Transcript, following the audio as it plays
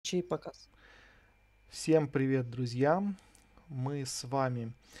Включи показ. Всем привет, друзья! Мы с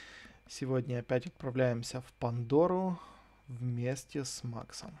вами сегодня опять отправляемся в Пандору вместе с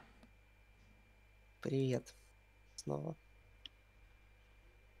Максом. Привет. Снова.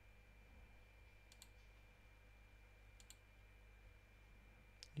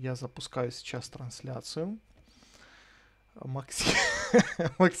 Я запускаю сейчас трансляцию. Максим,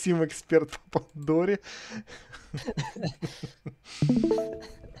 Максим эксперт по Пандоре.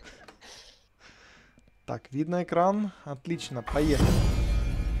 Так, видно экран? Отлично, поехали.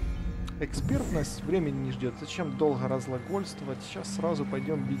 Экспертность времени не ждет. Зачем долго разглагольствовать? Сейчас сразу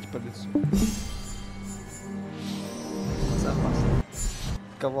пойдем бить по лицу. Согласен.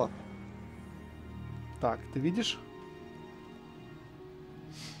 Кого? Так, ты видишь?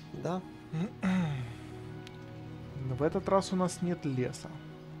 Да. В этот раз у нас нет леса.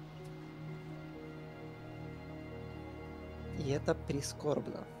 И это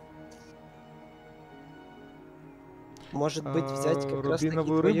прискорбно. Может быть, взять как раз таки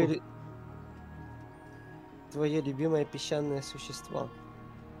Рубиновую рыбу? твое любимое песчаное существо.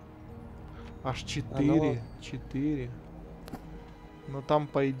 Аж Оно... 4. Но там,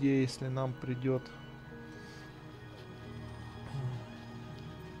 по идее, если нам придет...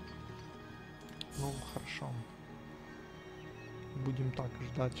 Ну, хорошо. Будем так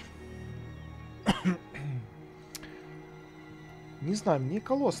ждать. Не знаю, мне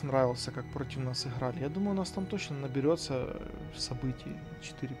Колосс нравился, как против нас играли. Я думаю, у нас там точно наберется событий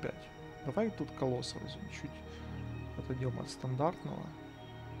 4-5. Давай тут Колосса возьмем. Чуть отойдем от стандартного.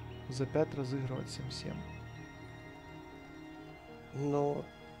 За 5 разыгрывать 7-7. Ну,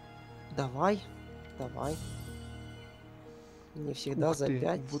 давай. Не всегда Ух за ты,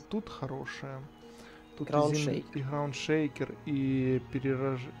 5. вот тут хорошая. Тут Граундшейк. и граундшейкер, и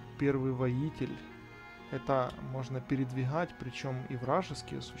первый воитель. Это можно передвигать, причем и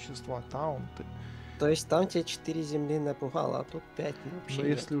вражеские существа, таунты. То есть там тебе 4 земли напугало, а тут 5 вообще Но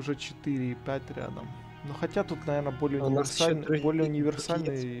нет. если уже 4 и 5 рядом. Ну хотя тут, наверное, более У нас еще более другие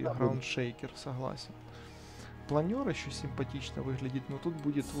универсальный цвета будут. граундшейкер, согласен. Планер еще симпатично выглядит, но тут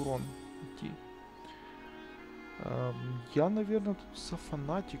будет урон идти. Я, наверное, тут за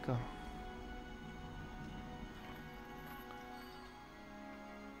фанатика.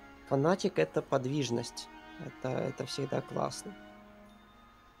 Фанатик — это подвижность. Это всегда классно.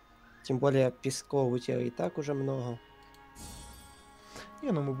 Тем более песков у тебя и так уже много.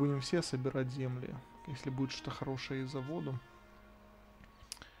 Не, ну мы будем все собирать земли, если будет что-то хорошее из завода.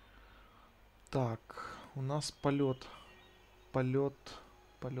 Так, у нас полет,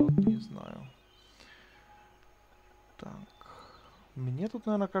 не знаю. Так, мне тут,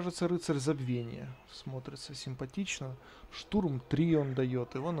 наверное, кажется, рыцарь забвения смотрится симпатично. Штурм 3 он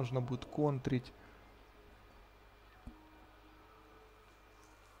дает, его нужно будет контрить.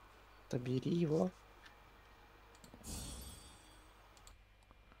 То бери его.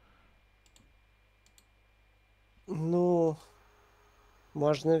 Ну,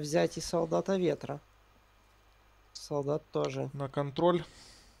 можно взять и солдата ветра. Солдат тоже. На контроль.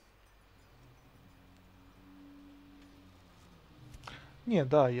 Не,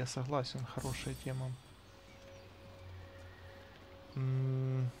 да, я согласен, хорошая тема.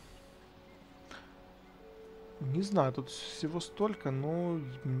 Не знаю, тут всего столько, но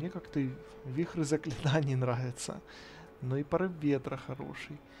мне как-то вихрь заклинаний нравится. Но и порыв ветра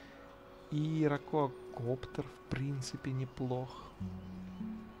хороший. И ракокоптер, в принципе, неплох.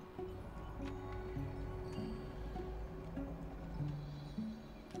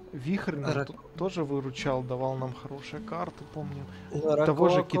 Вихрь нам тут тоже выручал, давал нам хорошие карты, помню. Того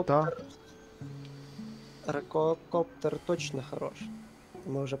же кита. Ракокоптер точно хорош.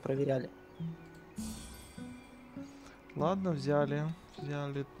 Мы уже проверяли. Ладно, взяли.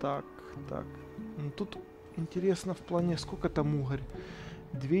 Так. Ну, тут интересно в плане, сколько там угорь.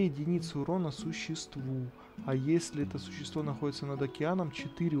 2 единицы урона существу. А если это существо находится над океаном,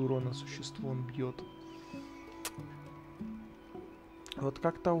 4 урона существу он бьет. Вот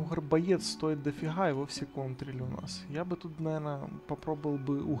как-то угор-боец стоит дофига, его все контрили у нас. Я бы тут, наверное, попробовал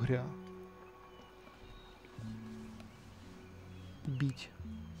бы угря бить.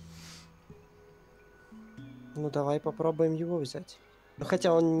 Ну давай попробуем его взять. Ну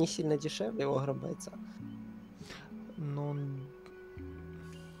хотя он не сильно дешевле огра-бойца. Но он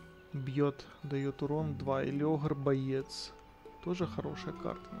бьет, дает урон 2. Или огр-боец. Тоже хорошая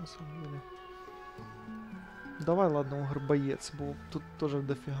карта, на самом деле. Давай, ладно, огр-боец. Тут тоже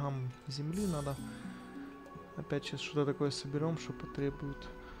дофига земли надо. Опять сейчас что-то такое соберем, что потребует.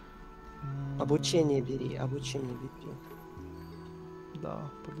 Обучение бери. Обучение бери.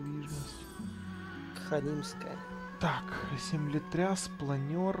 Да, подвижность. Халимская. Так, землетряс,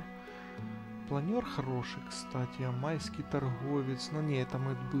 планер. Планер хороший, кстати. А майский торговец. Но не, это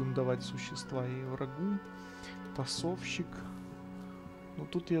мы будем давать существа и врагу. Тасовщик. Ну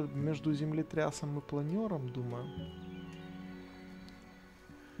тут я между землетрясом и планером думаю.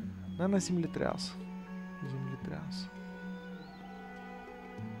 Наверное, землетряс. Землетряс.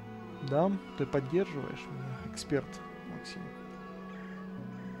 Да? Ты поддерживаешь меня? Эксперт, Максим.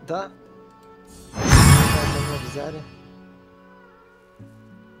 Да. Мы взяли.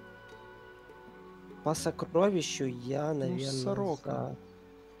 По сокровищу я, наверное, сорока.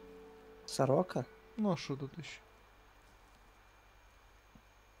 за... Сорока? Ну а что тут еще?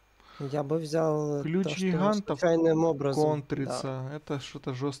 Я бы взял Ключ то, что гигантов случайным образом. контрится. Да. Это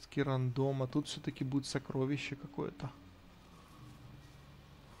что-то жесткий рандом. А тут все-таки будет сокровище какое-то.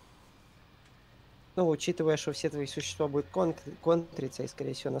 Ну, учитывая, что все твои существа будут контриться, и,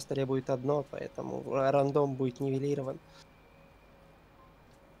 скорее всего, на столе будет одно, поэтому рандом будет нивелирован.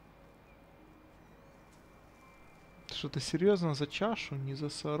 Что-то серьезно за чашу, не за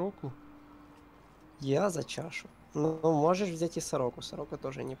сороку? Я за чашу. Ну, можешь взять и сороку. Сорока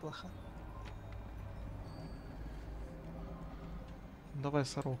тоже неплоха. Давай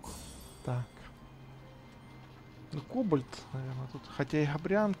сороку. Так. Ну, кобальт, наверное, тут. Хотя и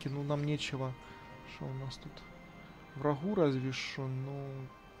гобрянки, но нам нечего. Что у нас тут? Врагу разве что, но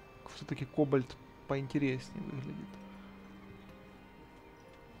все-таки кобальт поинтереснее выглядит.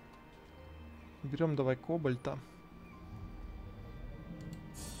 Берем давай кобальта.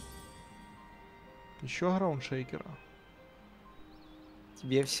 Еще граундшейкера.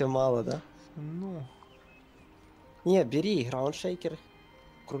 Тебе все мало, да? Ну. Не, бери, граундшейкер.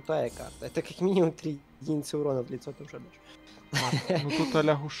 Крутая карта. Это как минимум 3 единицы урона в лицо ты уже дашь. Ну тут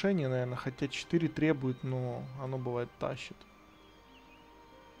а-ля гушение, наверное, хотя 4 требует, но оно бывает тащит.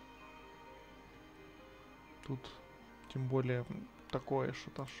 Тут тем более такое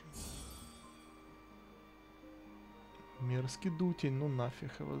что-то. Мерзкий дутень, ну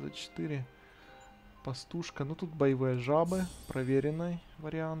нафиг его за 4. Пастушка, ну тут боевые жабы, проверенный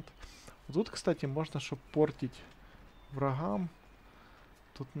вариант. Тут, кстати, можно, чтобы портить врагам.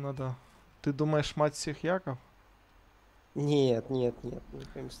 Тут надо... Ты думаешь, мать всех Яков? Нет, нет, нет, ни в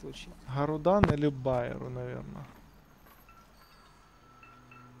коем случае. Гарудан или Байеру, наверное.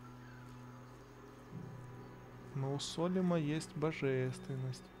 Но у Солима есть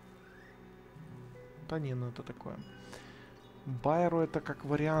божественность. Да не, ну это такое. Байеру это как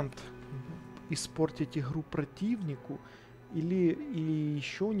вариант испортить игру противнику. Или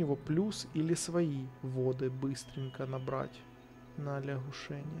еще у него плюс, или свои воды быстренько набрать на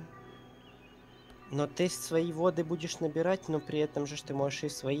лягушение. Но ты свои воды будешь набирать, но при этом же ты можешь и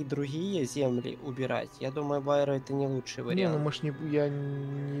свои другие земли убирать. Я думаю, Байеру это не лучший вариант. Не, ну мы ж не, я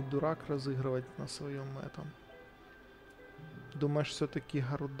не дурак разыгрывать на своем этом. Думаешь, все-таки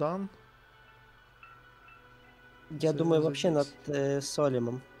Гарудан? Я думаю, вообще над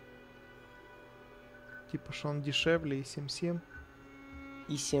Солимом. Типа, что он дешевле и 7-7.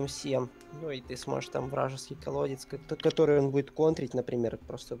 И 7-7. Ну и ты сможешь там вражеский колодец, который он будет контрить, например,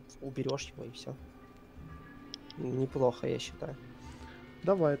 просто уберешь его и все. Неплохо, я считаю.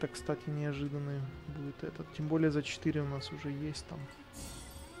 Давай, это, кстати, неожиданный будет этот. Тем более за 4 у нас уже есть там.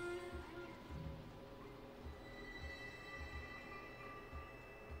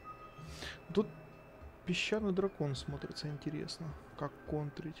 Тут песчаный дракон смотрится интересно. Как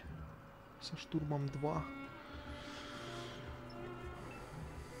контрить. Со штурмом 2.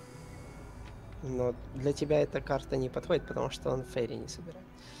 Но для тебя эта карта не подходит, потому что он Фейри не собирает.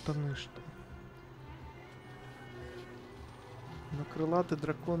 Да ну и что? Но крылатый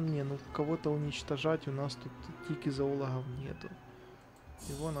дракон не, ну кого-то уничтожать у нас тут тики зоологов нету.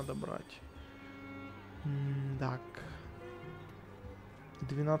 Его надо брать. Так.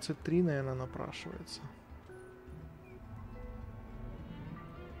 12-3, наверное, напрашивается.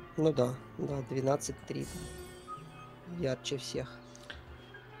 Ну да, да, 12-3. Ярче всех.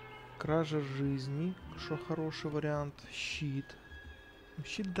 Кража жизни, что хороший вариант. Щит.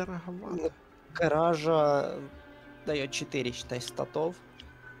 Щит дороговато. Ну, Кража дает 4, считай, статов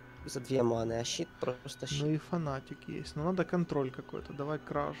за 2 маны, а щит просто щит. Ну и фанатик есть. Но надо контроль какой-то. Давай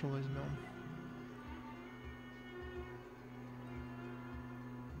кражу возьмем.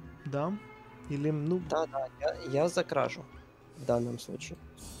 Да? Или, ну... Да, я за кражу в данном случае.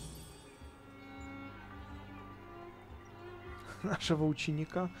 Нашего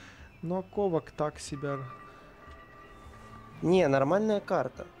ученика. Но Ковак так себя... Не, нормальная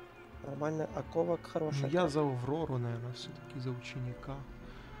карта. Нормально, а Ковак хорошая. Я за Аврору, наверное, все-таки за ученика.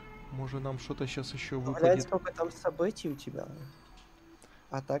 Может, нам что-то сейчас еще Глянь, выпадет. сколько там событий у тебя.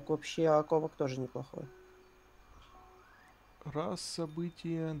 А так вообще Ковак тоже неплохой. Раз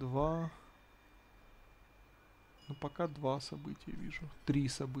событие, два. Ну, пока 2 события вижу. 3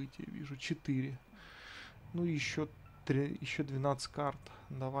 события вижу. 4. Ну, еще 3, еще 12 карт.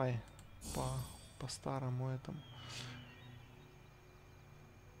 Давай по старому этому.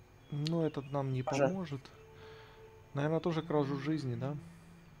 Ну, этот нам не Тоже, поможет. Наверное, тоже кражу жизни, да?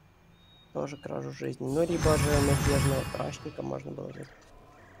 тоже кражу жизни. Ну, либо же надежного прачника можно было взять.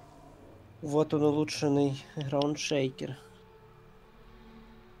 Вот он, улучшенный граундшейкер.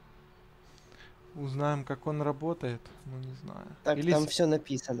 Узнаем, как он работает. Ну, не знаю. Так, Или, там все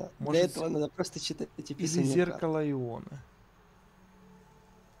написано. Для может, этого надо просто читать или описание карт. зеркало ионы.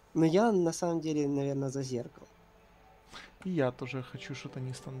 Но я на самом деле, наверное, за зеркало. И я тоже хочу что-то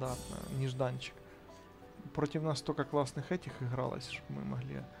нестандартное, нежданчик. Против нас столько классных этих игралось, чтобы мы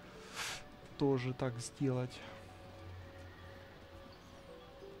могли тоже так сделать.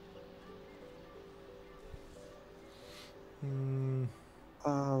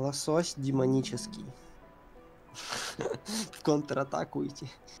 Лосось демонический. В контратаку идти.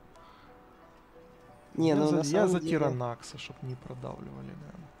 Не, ну на Я самом за деле... Тиранакса, чтобы не продавливали,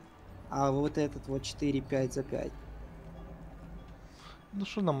 наверное. А вот этот вот 4-5 за 5. Ну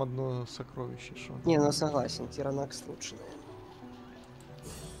что нам одно сокровище, что? Не, ну согласен, Тиранакс лучше, наверное.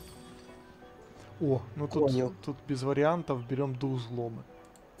 О, ну Коню. тут без вариантов берем двузломы.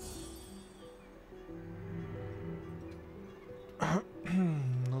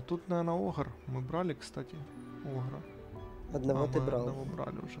 Ну тут, наверное, огр. Мы брали, кстати, огра. Одного ты Мы брал. одного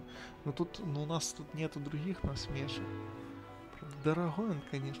брали уже. Но тут, ну, у нас тут нету других насмешек. Дорогой он,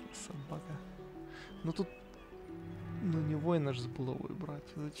 конечно, собака. Но тут, ну, не воина ж с булавой брать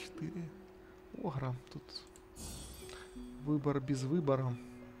за 4 огра. Тут выбор без выбора.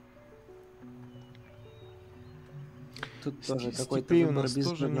 Тут тоже какой-то Степей у выбор нас без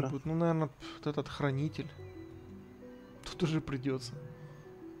тоже не выбора. будет. Ну, наверное, вот этот хранитель. Тут уже придется.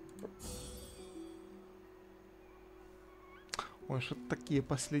 Ой, что-то такие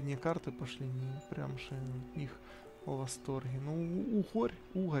последние карты пошли, не прям что их в восторге. Ну,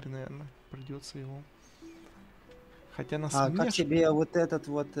 угорь, наверное, придется его. Хотя на А как смеш... тебе вот этот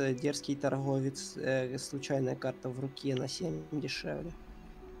вот дерзкий торговец, случайная карта в руке на 7 дешевле?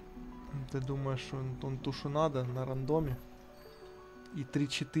 Ты думаешь, что он то, что надо, на рандоме? И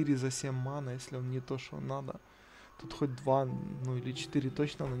 3-4 за 7 мана, если он не то, что надо. Тут хоть 2, ну или 4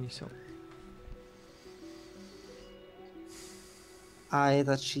 точно нанесет. А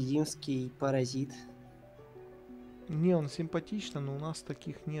этот шиимский паразит? Не, он симпатично, но у нас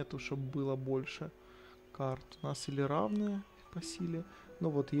таких нету, чтобы было больше карт. У нас или равные по силе. Ну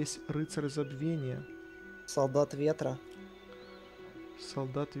вот есть рыцарь забвения. Солдат ветра?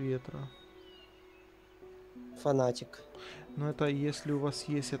 Солдат ветра. Фанатик. Но это если у вас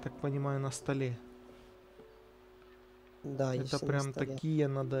есть, я так понимаю, на столе. Да, Это если на прям столе. такие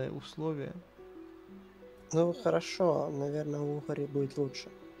надо условия. Ну хорошо, наверное, у Угори будет лучше.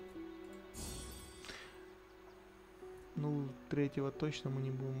 Ну, третьего точно мы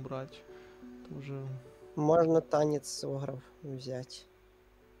не будем брать. Это уже... Можно танец огров взять.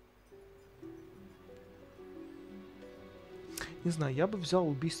 Не знаю, я бы взял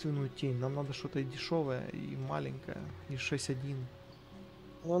убийственную тень. Нам надо что-то и дешевое, и маленькое. И 6-1.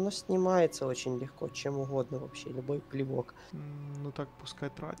 Но оно снимается очень легко, чем угодно вообще, любой плевок. Ну так пускай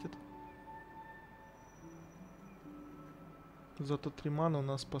тратит. Зато 3 мана у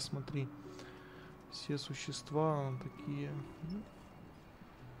нас, посмотри. Все существа такие.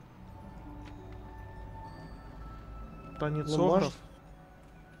 Танец Ну, огров.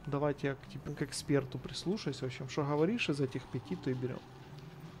 Давайте я к эксперту прислушаюсь. В общем, что говоришь из этих 5, то и берем.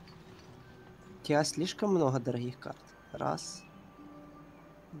 У тебя слишком много дорогих карт. Раз,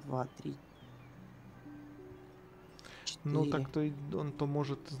 два, три, Ну 4. так то он то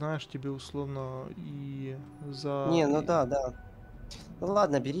может, знаешь, тебе условно и за... Не, ну да, да. Ну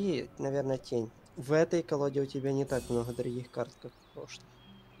ладно, бери, наверное, тень. В этой колоде у тебя не так много дорогих карт, как в прошлой.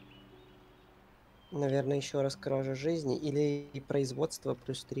 Наверное, еще раз кража жизни или и производство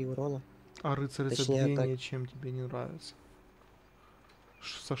плюс 3 урона. А рыцарь Точнее, забвения чем тебе не нравится?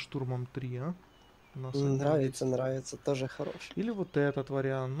 Со штурмом 3, а? У нас один нравится, есть. нравится, тоже хороший. Или вот этот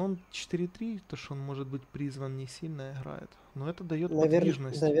вариант. Но он 4-3, то что он может быть призван не сильно играет. Но это дает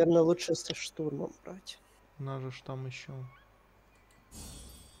подвижность. Наверное, лучше со штурмом брать. У нас же ж там еще.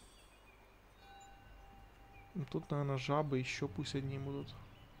 Тут, наверное, жабы еще пусть одни будут.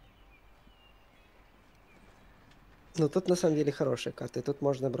 Но тут на самом деле хорошие карты. Тут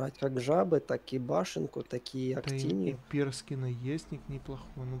можно брать как жабы, так и башенку, так и Да актинию. и перский наездник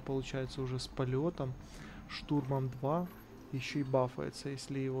неплохой. Ну, получается, уже с полетом. Штурмом 2. Еще и бафается,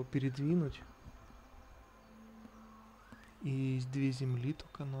 если его передвинуть. И 2 земли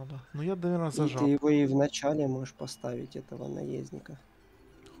только надо. Ну я, наверное, И зажал. ты его и в начале можешь поставить, этого наездника.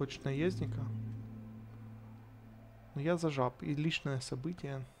 Хочешь наездника? Ну я за жаб. И личное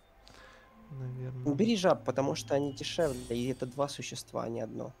событие, наверное. Бери жаб, потому что они дешевле, и это два существа, а не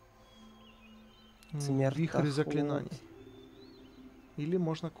одно. Вихрь Смертоход. заклинаний. Или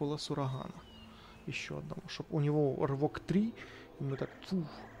можно колос урагана. Еще одного. Чтоб у него рывок 3. И мы так... Фух,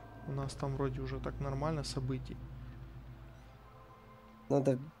 у нас там вроде уже так нормально событий.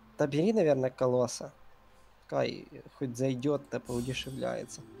 Надо... Да бери, наверное, колосса. Пускай хоть зайдет, да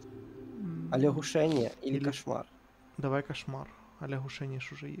поудешевляется. А лягушение или кошмар? Давай кошмар. А лягушение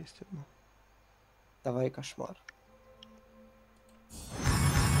ж уже есть одно. Давай кошмар.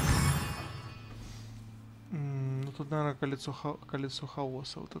 Ну тут, наверное, колесо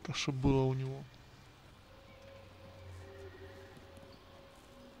хаоса. Вот это, что было у него.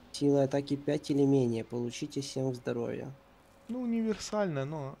 Сила атаки 5 или менее. Получите 7 здоровья. Ну, универсальное,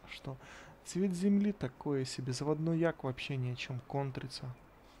 но что? Цвет земли такое себе. Заводной як вообще ни о чем контрится.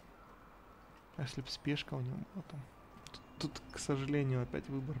 А если б спешка у него была там. Тут, к сожалению, опять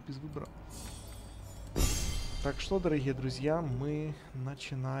выбор без выбора. Так что, дорогие друзья, мы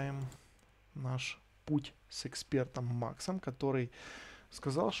начинаем наш путь с экспертом Максом, который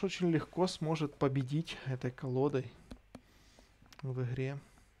сказал, что очень легко сможет победить этой колодой в игре.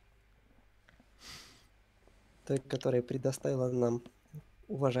 Той, которая предоставила нам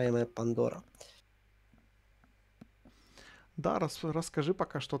уважаемая Пандора. Да, расскажи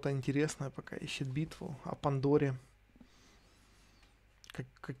пока что-то интересное, пока ищет битву о Пандоре.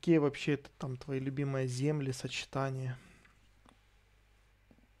 Какие вообще это там твои любимые земли, сочетания?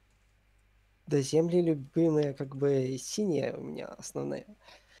 Да, земли любимые, как бы синие у меня основные.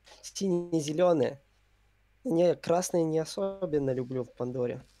 Синие-зеленые. Не, красные не особенно люблю в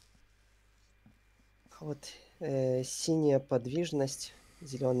Пандоре. Вот синяя подвижность,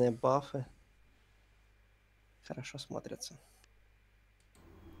 зеленые бафы. Хорошо смотрятся.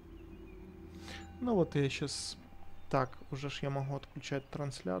 Ну вот я сейчас... Так, уже ж я могу отключать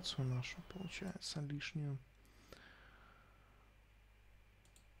трансляцию нашу, получается, лишнюю.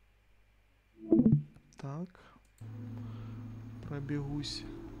 Так. Пробегусь.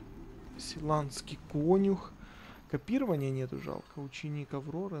 Силанский конюх. Копирования нету, жалко. Ученик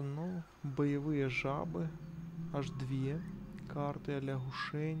Авроры, но боевые жабы. Аж 2 карты,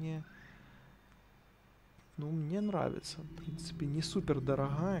 лягушение. Ну, мне нравится. В принципе, не супер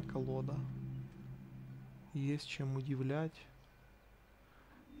дорогая колода. Есть чем удивлять.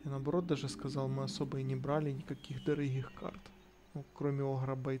 Я наоборот даже сказал, мы особо и не брали никаких дорогих карт. Ну, кроме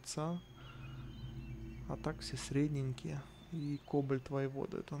Огра Бойца. А так все средненькие. И Кобальт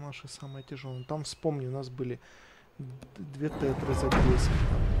Воевода. Это наши самые тяжелые. Там, вспомни, у нас были 2 тетры за 10.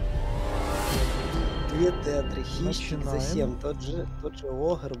 2 тетры, хищник за Начинаем. 7. Тот же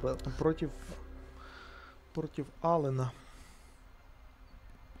Огр был. Против Аллена.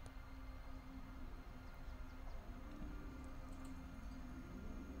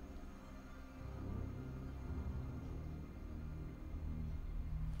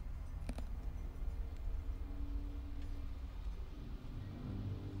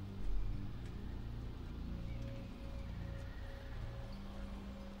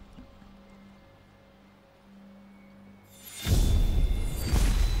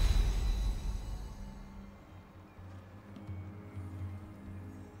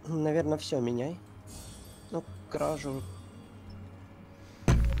 Наверное, все меняй. Ну, кражу...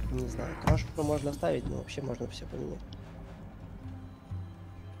 Не знаю, кражу можно оставить, но вообще можно все поменять.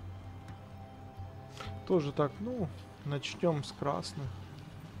 Тоже так, ну, начнем с красных.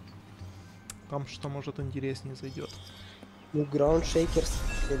 Там что может интереснее зайдет. Ну, граундшейкер с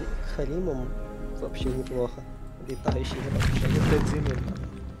Халимом вообще неплохо. Летающий граундшейкер. 5 земель надо.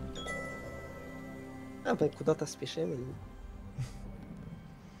 А мы куда-то спешим. И...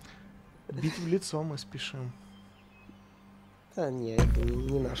 Бить в лицо мы спешим. Да не, это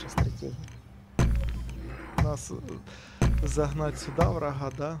не наша стратегия. Нас загнать сюда врага,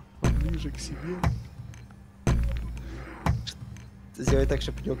 да? Ближе к себе. Сделать так,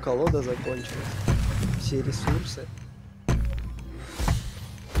 чтобы у него колода закончилась. Все ресурсы.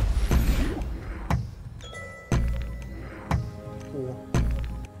 О,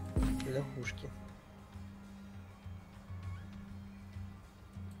 лягушки.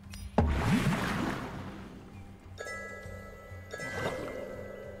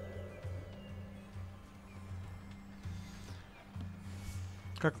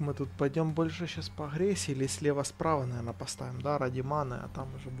 Как мы тут пойдем больше сейчас по агрессии или слева-справа, наверное, поставим, да, ради маны, а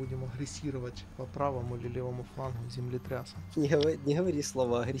там уже будем агрессировать по правому или левому флангу землетряса. Не говори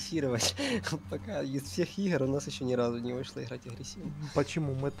слово агрессировать. Пока из всех игр у нас еще ни разу не вышло играть агрессивно.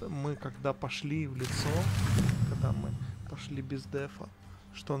 Почему? Мы когда пошли в лицо, когда мы пошли без дефа,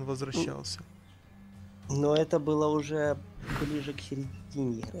 что он возвращался. Но это было уже ближе к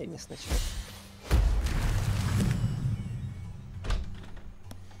середине игры, а не сначала.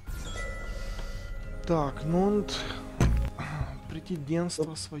 Так, ну он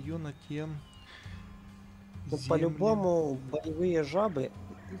претендентство свое на тем. Ну, по-любому боевые жабы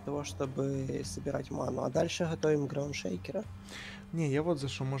для того, чтобы собирать ману. А дальше готовим граундшейкера. Не, я вот за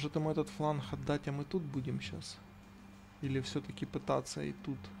что. Может ему этот фланг отдать, а мы тут будем сейчас? Или все-таки пытаться и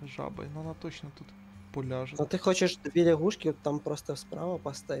тут жабой? Но она точно тут поляжет. Но ты хочешь 2 лягушки вот там просто справа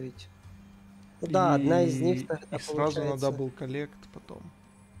поставить? Ну, да, одна из них тогда и сразу на получается... дабл коллект потом.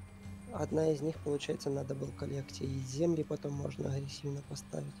 Одна из них, получается, на дабл коллекте. И земли потом можно агрессивно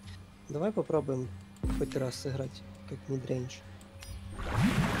поставить. Давай попробуем хоть раз сыграть как мидрейндж.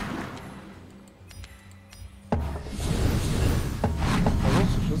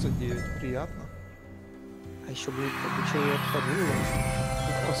 Колосс уже за 9. Приятно. А еще будет обучение от Фаерия.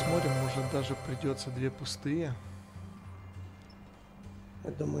 Тут посмотрим, может даже придется 2 пустые.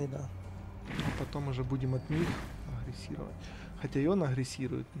 Я думаю, да. А потом уже будем от них агрессировать. Хотя и он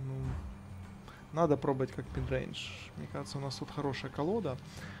агрессирует, ну... Надо пробовать как мидрейндж. Мне кажется, у нас тут хорошая колода.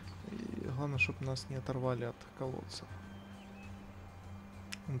 И главное, чтобы нас не оторвали от колодца.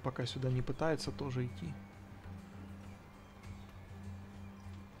 Он пока сюда не пытается тоже идти.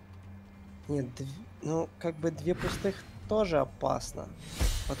 Нет, ну, как бы 2 пустых тоже опасно.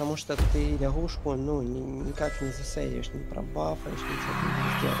 Потому что ты лягушку, ну, никак не засейвишь, не пробафаешь, ничего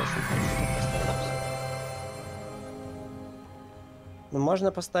не сделаешь, он там что-то поставишь. Но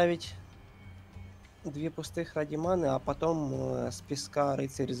можно поставить 2 пустых ради маны, а потом с песка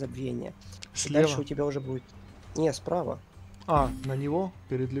рыцарь забвения. Слева? И дальше у тебя уже будет... Не, справа. А, на него?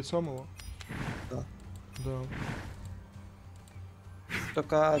 Перед лицом его? Да. Да.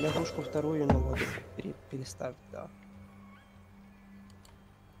 Только лягушку вторую на воду переставь, да.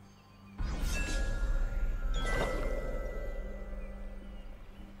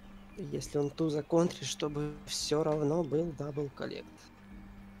 Если он ту законтрит, чтобы все равно был дабл коллект.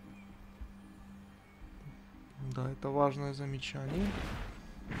 Да, это важное замечание.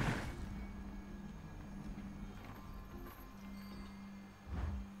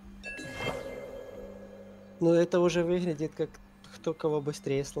 Но это уже выглядит как кто кого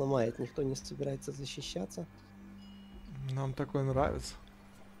быстрее сломает. Никто не собирается защищаться. Нам такое нравится.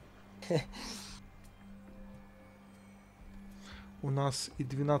 У нас и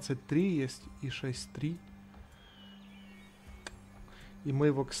 12-3 есть, и 6-3. И мы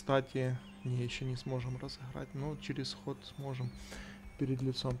его, кстати, еще не сможем разыграть, но через ход сможем перед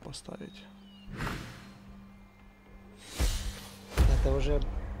лицом поставить. Это уже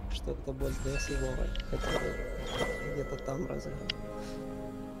что-то более сейвовое. Хотя бы где-то там разыграл.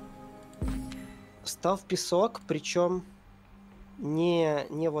 Став песок, причем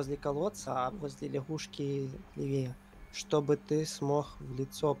не возле колодца, а возле лягушки левее, чтобы ты смог в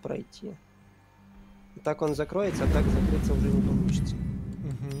лицо пройти. Так он закроется, а так закрыться уже не получится.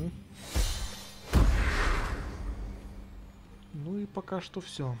 Угу. Ну и пока что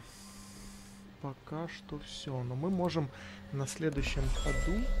все. Пока что все. Но мы можем на следующем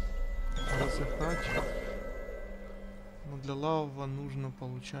ходу разыграть. Но для лавова нужно,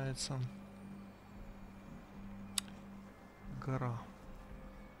 получается, гора.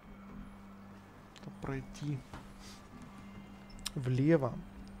 Это пройти влево,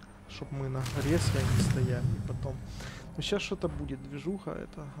 чтобы мы на горе своей не стояли. И потом. Но сейчас что-то будет движуха,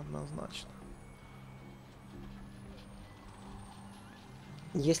 это однозначно.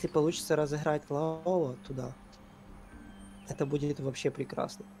 Если получится разыграть лаву туда, это будет вообще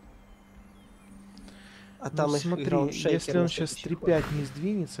прекрасно. А Ну, там смотри, если он сейчас 3-5 не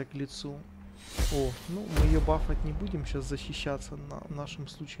сдвинется к лицу. О, ну мы ее бафать не будем, сейчас защищаться. В нашем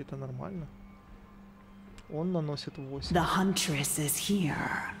случае это нормально. Он наносит 8. The huntress is here.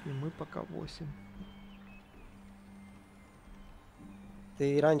 И мы пока 8.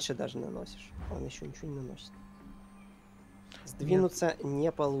 Ты и раньше даже наносишь. Он еще ничего не наносит. Сдвинуться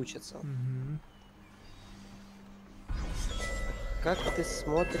не получится. Угу. Как ты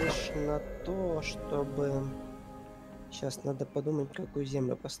смотришь на то, чтобы... Сейчас надо подумать, какую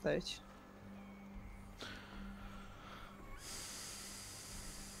землю поставить.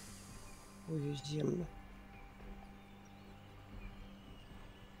 Какую землю?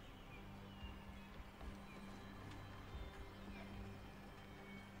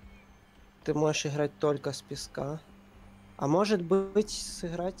 ты можешь играть только с песка. А может быть,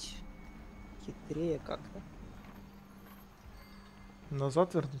 сыграть хитрее как-то.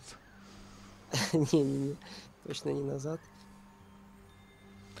 Назад вернуться? Не-не-не, точно не назад.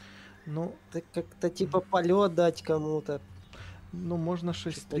 Ну, Ты как-то типа полет дать кому-то. ну можно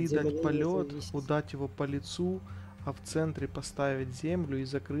Чуть 6-3 от дать земли полет, зависеть. удать его по лицу, а в центре поставить землю и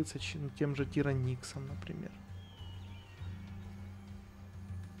закрыться тем же тираниксом, например.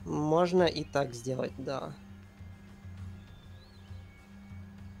 Можно и так сделать, да.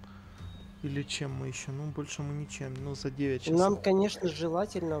 Или чем мы еще? Ну, больше мы ничем. Ну, за 9 часов. Нам, конечно,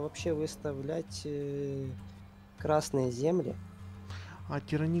 желательно вообще выставлять красные земли. А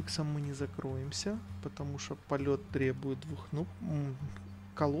тираниксом мы не закроемся, потому что полет требует двух, ну,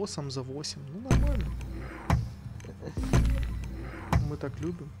 колоссом за 8. Ну, нормально. Мы так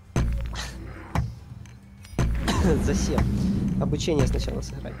любим. За 7. Обучение сначала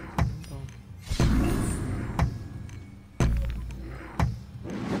сыграть. Да.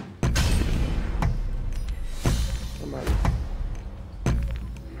 Нормально.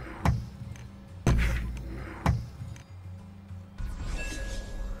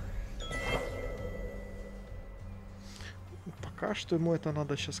 Пока что ему это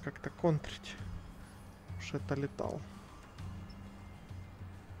надо сейчас как-то контрить. Уж это летал.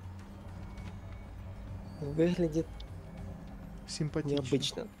 Выглядит Симпатично.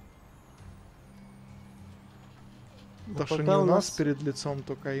 необычно. Да что не у нас перед лицом,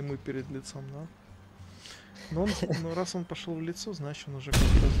 только и мы перед лицом, да? Но ну, раз он пошел в лицо, значит он уже как-то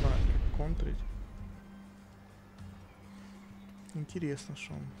знает, как контрить. Интересно,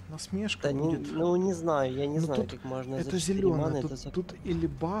 что он. Насмешка Да, будет. ну не знаю, я не Ну, знаю, тут как можно это за 4 зеленое, маны тут, это закрыть. тут или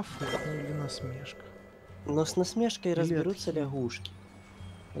бафы, ну или насмешка. Но с насмешкой Или разберутся отхил. лягушки.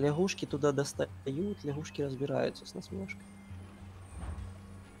 Лягушки туда достают, лягушки разбираются с насмешкой.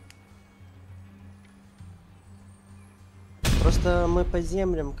 Просто мы по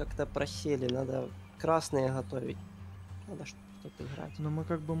землям как-то просели, надо красные готовить. Надо что-то играть. Но мы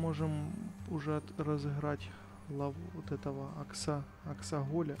как бы можем уже разыграть лаву вот этого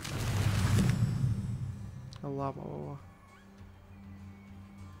Аксаголя. Лавового.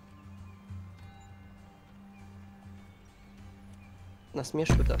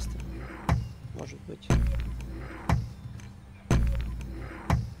 Насмешку даст. Может быть.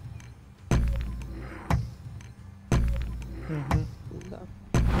 Угу. Да.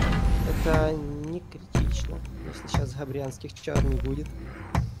 Это не критично, если сейчас габрианских чар не будет.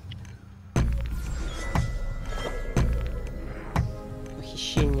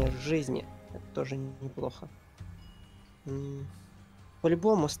 Похищение жизни. Это тоже неплохо.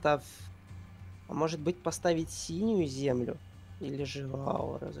 По-любому ставь... А может быть поставить синюю землю? Или же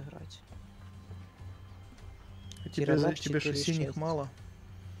вау разыграть? А Тиранак тебе что, 4-6. синих мало?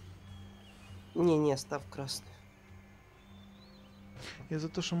 Не, ставь красный. Я за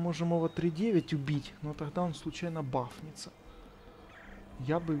то, что можем его 3-9 убить, но тогда он случайно бафнется.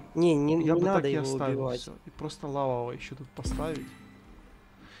 Я бы Не бы надо так и его оставил убивать. всё. И просто лавового еще тут поставить.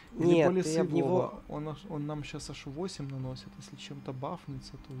 Или Нет, более ты об него... Он нам сейчас аж 8 наносит. Если чем-то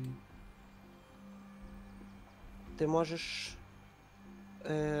бафнется, то и... Ты можешь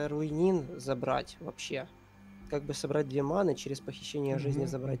руинин забрать вообще. Как бы собрать 2 маны, через похищение жизни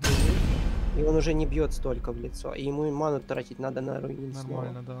забрать руинин. И он уже не бьет столько в лицо. И ему ману тратить надо на руинин снова.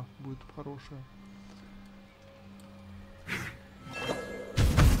 Нормально, да. Будет хорошее.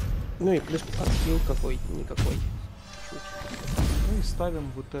 Ну и плюс отхил какой-никакой. Ну и ставим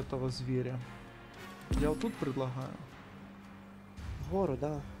вот этого зверя. Я вот тут предлагаю. Гору,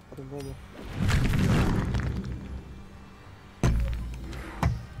 да, по-любому.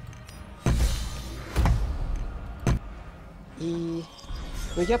 И...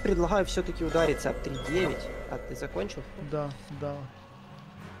 Ну я предлагаю все-таки удариться об 3-9. А ты закончил? Да. Да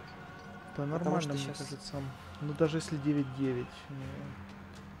нормально, что мне щас- кажется. Ну даже если 9-9.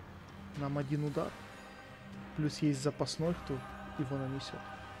 Нам один удар. Плюс есть запасной, кто его нанесет.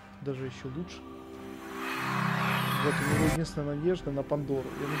 Даже еще лучше. Вот у него единственная надежда на Пандору.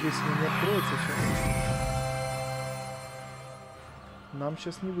 Я надеюсь, она не откроется сейчас. Нам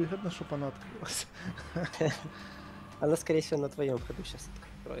сейчас невыгодно, чтобы она открылась. Она, скорее всего, на твоем ходу сейчас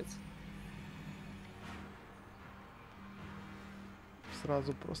откроется.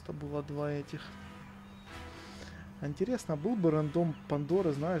 Сразу просто было 2 этих. Интересно, был бы рандом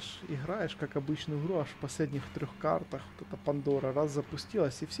Пандоры, знаешь, играешь как обычную игру, аж в последних 3 картах вот эта Пандора раз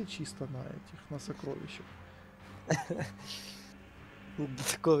запустилась, и все чисто на этих, на сокровищах. До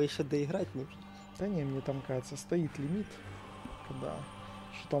такого еще доиграть нужно. Да не, мне там кажется, стоит лимит, когда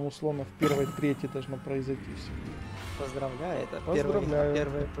Что там условно в первой трети должно произойти все. Поздравляю, это Поздравляю.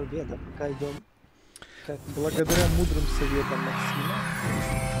 первая победа, пока идем. Как... Благодаря мудрым советам Максима.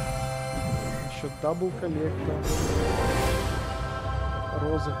 Насчет дабл коллекта.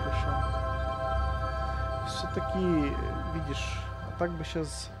 Розыгрыша. Все-таки, видишь, а так бы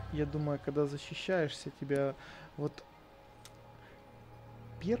сейчас, я думаю, когда защищаешься, тебя вот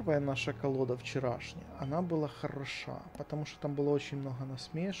первая наша колода вчерашняя, она была хороша, потому что там было очень много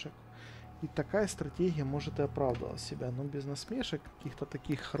насмешек, и такая стратегия может и оправдывала себя, но без насмешек, каких-то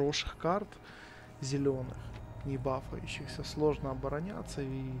таких хороших карт зеленых, не бафающихся, сложно обороняться,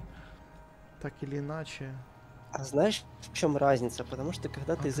 и так или иначе. А знаешь, в чем разница? Потому что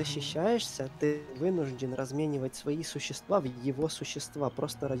когда ты защищаешься, ты вынужден разменивать свои существа в его существа,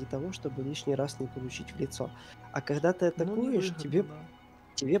 просто ради того, чтобы лишний раз не получить в лицо. А когда ты атакуешь,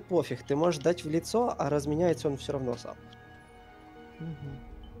 тебе пофиг, ты можешь дать в лицо, а разменяется он все равно сам.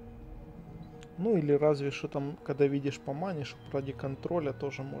 Ну или разве что там, когда видишь по мане, что ради контроля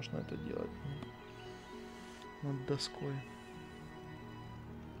тоже можно это делать над доской.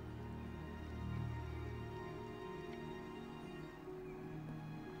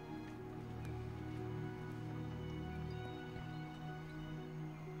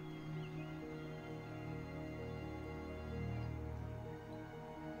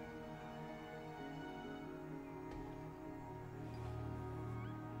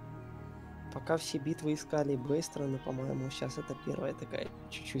 Пока все битвы искали быстро, но, по-моему, сейчас это первая такая,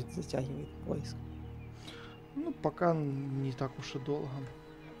 чуть-чуть затягивает поиск. Ну, пока не так уж и долго.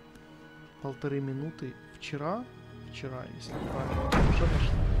 1,5 минуты. Вчера, если правильно, уже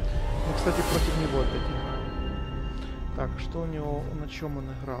нашли. Ну, кстати, против него опять играем. Так, что у него, на чем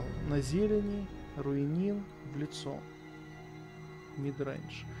он играл? На зелени, руинин, в лицо.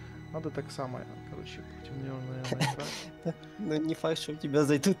 Мидрейндж. Надо так само, короче, против него, наверное, играть. Ну, не факт, что у тебя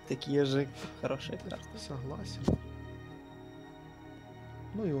зайдут такие же хорошие карты. Согласен.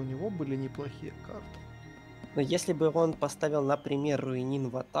 Ну и у него были неплохие карты. Но если бы он поставил, например, руинин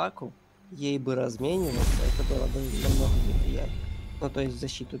в атаку, ей бы разменивался, это было бы намного неприятнее. Ну, то есть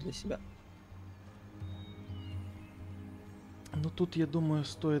защиту для себя. Ну тут, я думаю,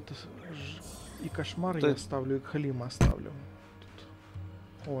 стоит и кошмар я оставлю, и Халима оставлю.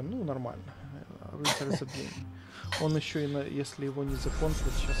 О, ну нормально. Рыцарь забвения. Он еще и если его не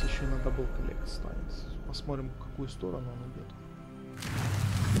законтрит, сейчас еще и на дабл коллект станет. Посмотрим, в какую сторону он идет.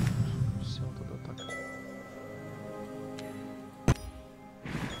 Все, тогда так.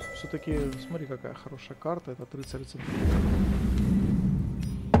 Все-таки, смотри, какая хорошая карта. Этот рыцарь забвения.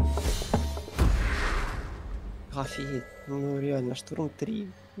 Офигеть. Ну реально, штурм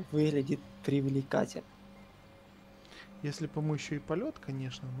 3 выглядит привлекательно. Если бы ему еще и полет,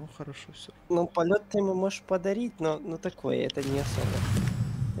 конечно, ну хорошо все. Ну, полет ты ему можешь подарить, но ну такое, это не особо.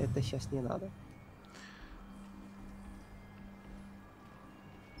 Это сейчас не надо.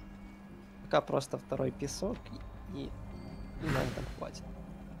 Пока просто второй песок и на этом хватит.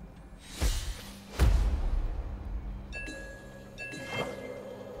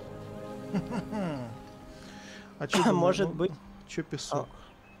 А что может быть? Че песок?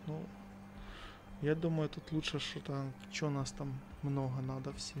 Ну, я думаю, тут лучше что-то, что у нас там много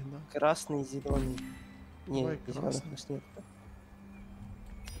надо всегда. Красный, зеленый. Не, Давай зеленых красный. у нас нет.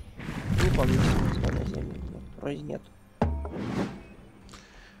 Не помню, что на земле нет. Вроде нет.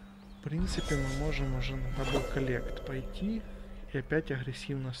 В принципе, мы можем уже на дабл коллект пойти и опять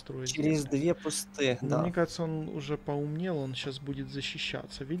агрессивно строить. Через две пустых, Но да. мне кажется, он уже поумнел, он сейчас будет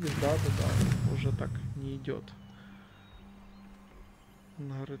защищаться. Видишь, да, уже так не идет. Он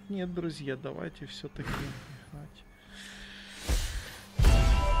говорит, нет, друзья, давайте все-таки играть.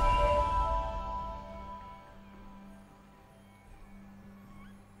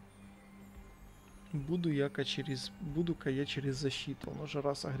 Буду-ка я через защиту. Он уже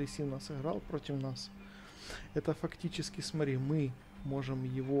раз агрессивно сыграл против нас. Это фактически, смотри, мы можем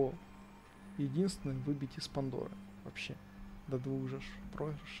его единственным выбить из Пандоры. Вообще. До 2 же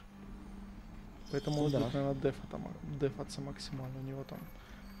проигрышей. Поэтому он будет, наверное, дефаться максимально. У него там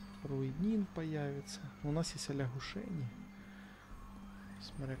руинин появится. У нас есть лягушение.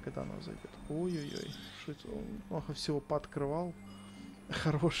 Смотря, когда оно зайдет. Ой-ой-ой. Что это? Он много всего пооткрывал.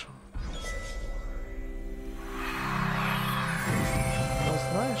 Хорошего. Но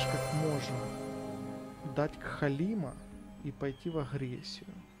знаешь, как можно дать Халима и пойти в агрессию,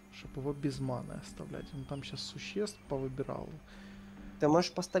 чтобы его без маны оставлять. Он там сейчас существ повыбирал. Ты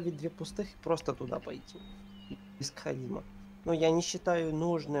можешь поставить 2 пустых и просто туда пойти. Без Халима. Но я не считаю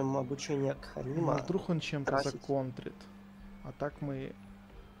нужным обучение к Халима. Ну, вдруг он чем-то тратить. законтрит. А так мы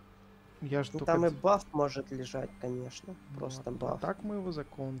Я ж Ну, только... там и баф может лежать, конечно. Ну, Просто ладно, баф. так мы его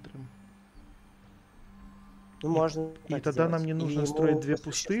законтрим. Ну, И- можно и так тогда нам сделать. не И нужно ему строить две на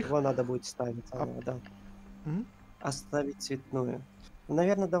существо пустых. надо будет ставить А- заново, да. М? Оставить цветную. Ну,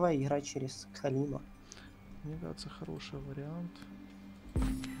 наверное, давай играть через Халима. Мне кажется, хороший вариант.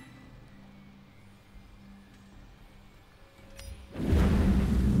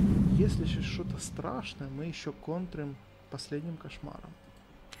 Если сейчас что-то страшное, мы еще контрим последним кошмаром.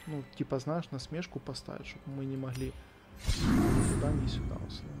 Ну, типа, знаешь, насмешку поставить, чтобы мы не могли ни туда, ни сюда,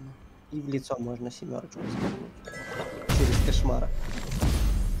 условно. И в лицо можно семерочку скинуть. Через кошмара.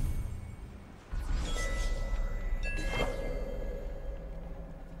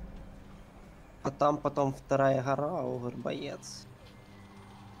 А там потом вторая гора, Огр боец.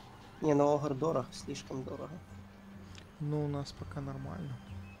 Не, ну Огр дорого, слишком дорого. Ну, у нас пока нормально.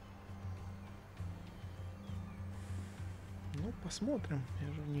 Ну, посмотрим.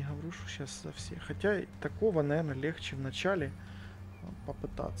 Я же не говорю, что сейчас за все. Хотя и такого, наверное, легче в начале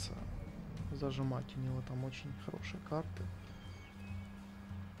попытаться зажимать. У него там очень хорошие карты.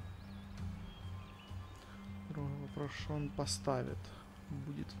 Другой вопрос, что он поставит.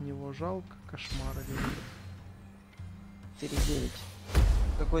 Будет в него жалко кошмар или нет? 4-9.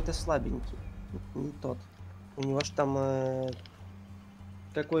 Какой-то слабенький. Не тот. У него ж там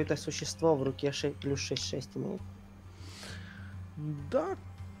какое-то существо в руке плюс 6-6 имеет. Да,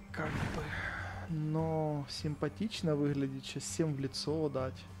 как бы. Но симпатично выглядит. Сейчас всем в лицо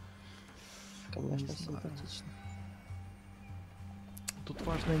дать. Конечно, Не знаю. симпатично. Тут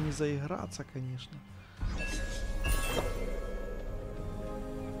важно не заиграться, конечно.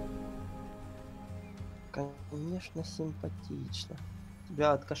 Конечно, симпатично.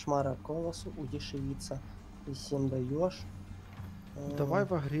 Тебя от кошмара колосу удешевится. Ты 7 даешь. Давай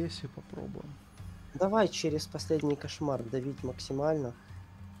в агрессию попробуем. Давай через последний кошмар давить максимально.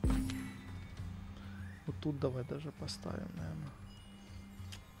 Вот тут давай даже поставим, наверное.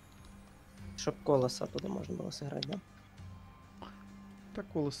 Чтоб колоса оттуда можно было сыграть, да? Так,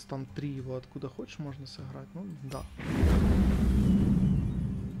 колос там 3, его откуда хочешь можно сыграть. Ну, да.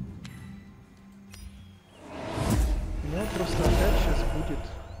 Ну, просто опять сейчас будет,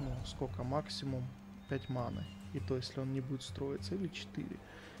 ну, сколько, максимум 5 маны. И то, если он не будет строиться, или 4.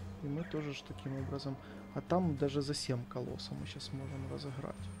 И мы тоже ж таким образом... А там даже за 7 колоссов мы сейчас можем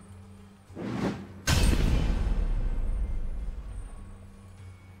разыграть.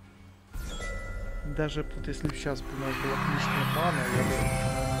 Даже вот если бы сейчас у нас была лишняя мана, я бы,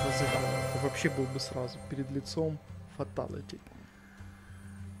 наверное, разыграл. Это вообще был бы сразу перед лицом фаталити.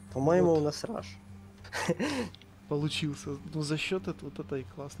 По-моему, Вот. у нас раш. Получился. Ну, за счет вот этой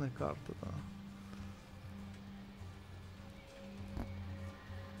классной карты, да.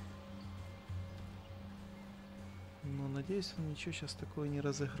 Но надеюсь, он ничего сейчас такое не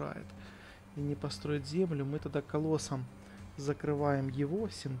разыграет. И не построит землю. Мы тогда колоссом закрываем его,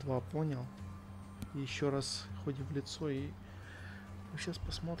 7-2, понял? И еще раз ходим в лицо и... Ну, сейчас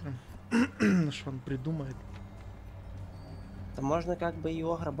посмотрим, что он придумает. То можно как бы и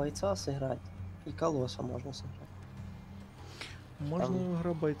Огра бойца сыграть, и колосса можно сыграть. Можно Там- и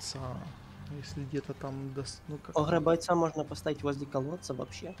Огра бойца, если где-то там даст... Ну, как Огра бойца можно поставить возле колодца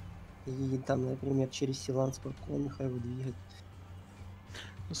вообще. И там, например, через Силан спокойно его двигать.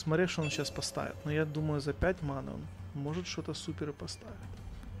 Ну, смотри, что он сейчас поставит. Но я думаю, за 5 маны он может что-то супер и поставит.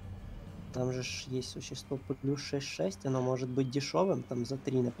 Там же ж есть существо плюс 6-6, оно может быть дешевым, там за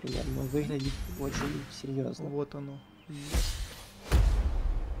 3, например, но выглядит очень серьезно. Вот оно. Есть.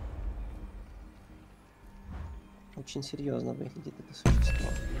 Очень серьезно выглядит это существо.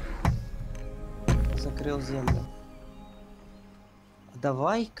 Закрыл землю.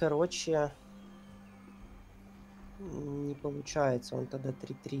 Давай, короче... Не получается, он тогда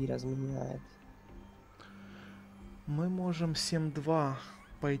 3-3 разменяет. Мы можем 7-2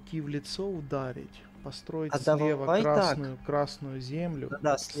 пойти в лицо ударить, построить А слева давай красную землю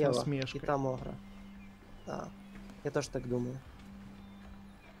Да, с слева. И насмешкой. там Огра. Да. Я тоже так думаю.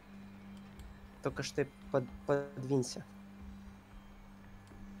 Только что ты подвинься.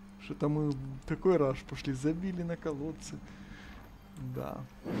 Что-то мы такой раш пошли, забили на колодцы. Да.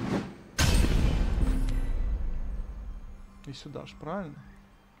 И сюда ж, правильно?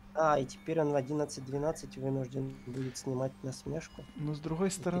 А, и теперь он в 11-12 вынужден будет снимать насмешку. Но с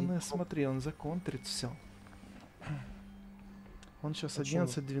другой стороны, перед- смотри, он законтрит все. Он сейчас Почему?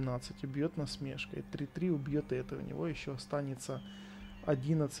 11-12 убьет насмешкой, 3-3 убьет это, у него еще останется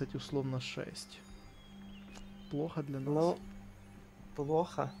 11 условно 6. Плохо для нас. Ну,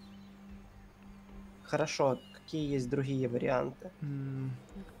 плохо. Хорошо, какие есть другие варианты?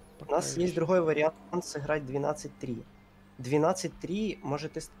 У Пока нас есть еще. другой вариант сыграть 12-3. 12-3,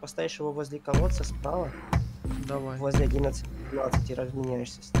 может, ты поставишь его возле колодца справа, Давай. возле 11-12 и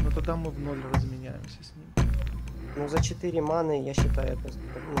разменяешься с ним. Ну тогда мы в 0 разменяемся с ним. Ну, за 4 маны, я считаю, это,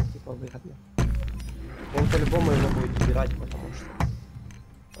 ну, типа, выгодно. И он по-любому его будет убирать, потому что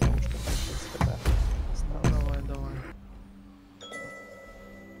там сейчас такая Ну, осталась. давай, давай.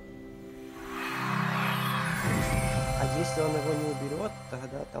 А если он его не уберет,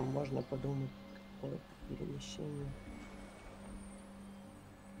 тогда там можно подумать, какое-то перемещение.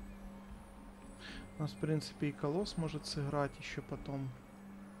 У нас, в принципе, и колосс может сыграть еще потом.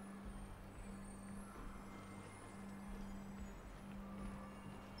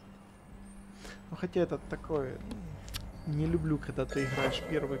 Ну, хотя это такое... Не люблю, когда ты играешь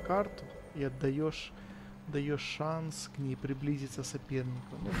первую карту и даешь шанс к ней приблизиться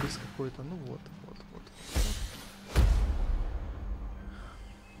сопернику. Ну, без какой-то... Ну, вот.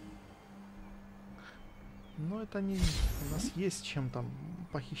 Но это не... У нас есть чем там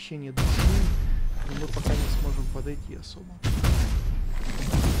похищение души, но мы пока не сможем подойти особо.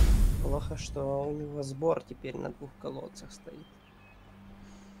 Плохо, что у него сбор теперь на 2 колодцах стоит.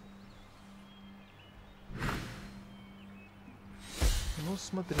 Ну,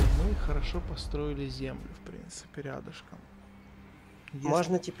 смотри, мы хорошо построили землю, в принципе, рядышком. Если-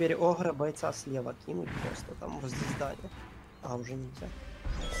 Можно теперь огра бойца слева кинуть просто там возле здания. А, уже нельзя.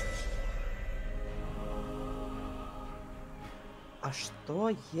 А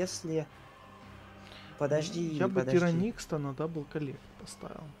что если... Подожди, Я бы подожди. Тираникста на дабл коллект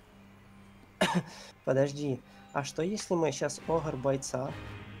поставил. Подожди. А что если мы сейчас огр бойца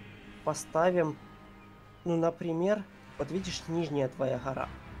поставим, ну, например, вот видишь, нижняя твоя гора.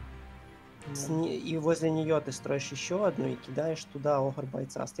 И возле нее ты строишь еще одну и кидаешь туда огр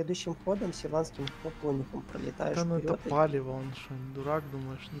бойца. Следующим ходом силанским поклонником пролетаешь Да ну это вперед. палево, он что, дурак,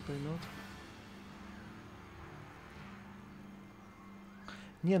 думаешь, не поймет?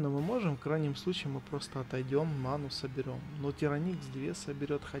 Не, ну мы можем, в крайнем случае, мы просто отойдем, ману соберем. Но Тираникс 2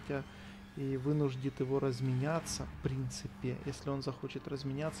 соберет, хотя и вынуждит его разменяться, в принципе. Если он захочет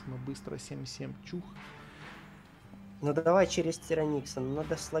разменяться, мы быстро 7-7 чух. Ну давай через Тираникса,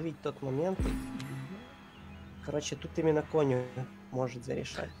 надо словить тот момент. Короче, тут именно коню может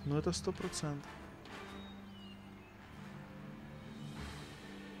зарешать. Ну это 100%.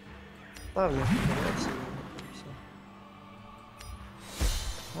 Ставлю.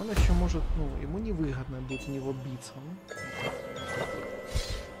 Он еще может, ну, ему невыгодно будет в него биться. Ну.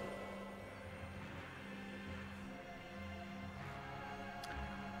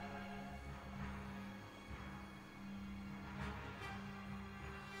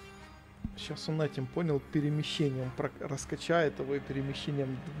 Сейчас он этим, понял, перемещением раскачает его и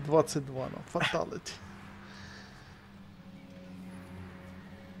перемещением 22 на фаталити.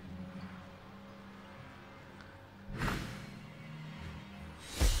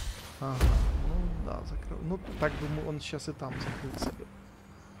 Ага, ну да, закрыл. Ну так бы он сейчас и там закрылся.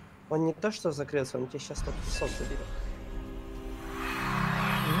 Он не то что закрылся, он тебе сейчас тот песок заберет.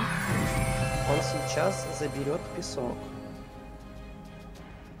 Он сейчас заберет песок.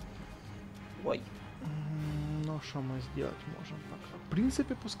 Ой. Ну что мы сделать можем пока? В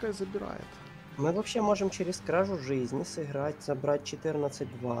принципе, пускай забирает. Мы вообще можем через кражу жизни сыграть, забрать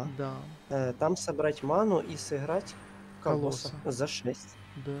 14-2. Да. Там собрать ману и сыграть колосса за 6.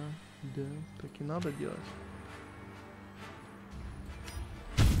 Да, да, так и надо делать.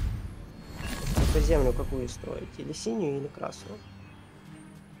 Только землю какую строить? Или синюю, или красную?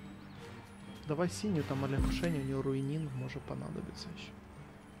 Давай синюю, там олегушение, у него руинин может понадобиться еще.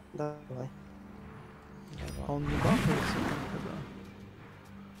 Давай. А он не бафается там когда?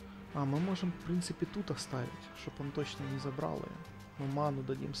 А, мы можем, в принципе, тут оставить, чтобы он точно не забрал ее. Мы ману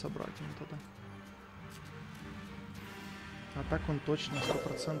дадим собрать ему тогда. А так он точно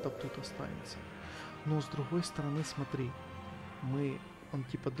 100% тут останется. Но с другой стороны, смотри. Он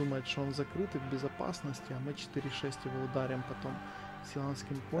типа думает, что он закрытый в безопасности, а мы 4-6 его ударим потом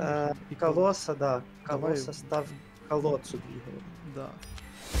силанским конюхом. И колосса, да. Давай. Колосса став колодцу двигает. Да.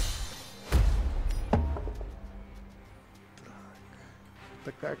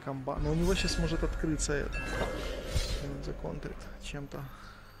 Такая комба. Но у него сейчас может открыться это. Он законтрит чем-то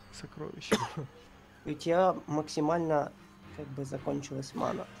сокровищем. И у тебя максимально как бы закончилась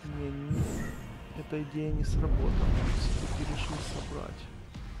мана. Не, эта идея не сработала. Все-таки решил собрать.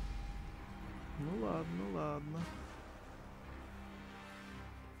 Ну ладно, ладно.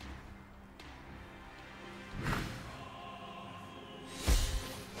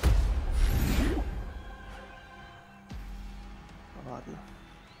 Ладно.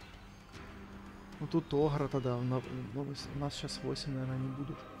 Ну тут огра тогда. У нас сейчас 8, наверное, не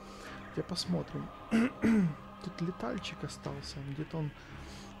будет. Хотя посмотрим. Тут летальчик остался. Где-то он,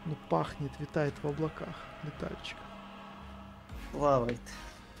 ну, пахнет, витает в облаках. Летальчик. Плавает.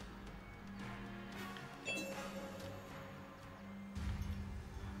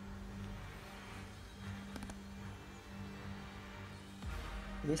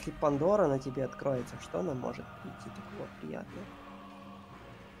 Если Пандора на тебе откроется, что она может прийти такого приятного?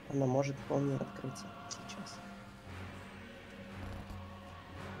 Она может вполне открыться сейчас.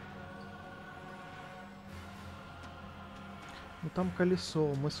 Ну там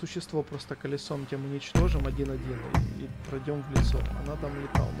колесо. Мы существо просто колесом тем уничтожим один-один и пройдем в лицо. Она там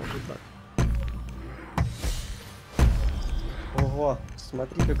летал, может так. Ого,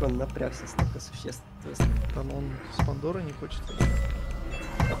 смотри, как он напрягся, столько существ. Там он с Пандоры не хочет идти.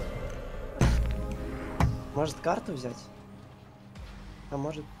 Может карту взять? А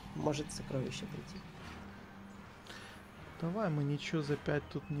может сокровище прийти. Давай мы ничего за 5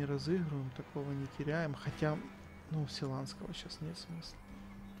 тут не разыгрываем, такого не теряем. Хотя, ну, Силанского сейчас нет смысла.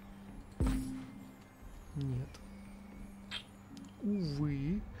 Нет.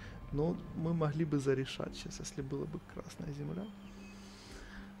 Увы. Но мы могли бы зарешать сейчас, если была бы Красная Земля.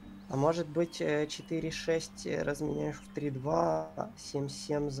 А может быть 4-6 разменяешь в 3-2,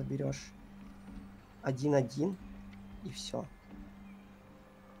 7-7 заберешь 1-1 и все.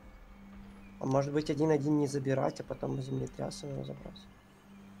 А может быть 1-1 не забирать, а потом землетрясом его забрать.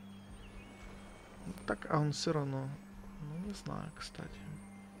 Так, а он все равно... Ну, не знаю, кстати.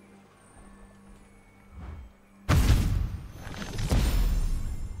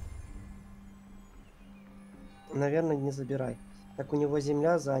 Наверное, не забирай. Так у него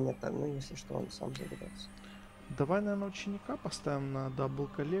земля занята, ну если что, он сам заберется. Давай, наверное, ученика поставим на дабл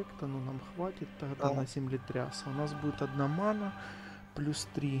коллекта, но нам хватит тогда на землетряса. У нас будет 1 мана, плюс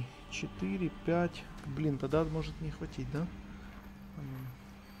 3, 4, 5. Блин, тогда может не хватить, да?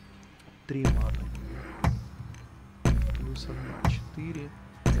 3 маны. Плюс 1, 4,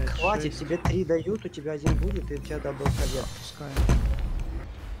 5, Хватит, 6. тебе 3 дают, у тебя 1 будет, и у тебя дабл коллект. Пускай.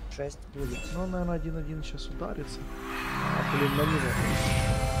 6 будет. Ну, наверное, 1-1 сейчас ударится. А, блин, на него.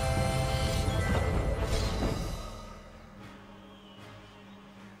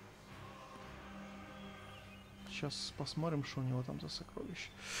 Сейчас посмотрим, что у него там за сокровище.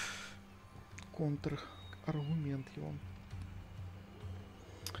 Контр-аргумент его.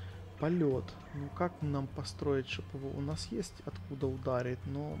 Полет. Ну как нам построить, чтобы его... У нас есть откуда ударить,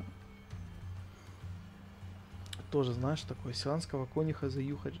 но... Тоже, знаешь, такое сианского кониха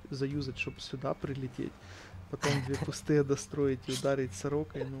заюзать, чтобы сюда прилететь. Потом 2 пустые достроить и ударить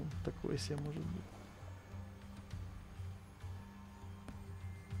сорокой. Ну, такое себе может быть.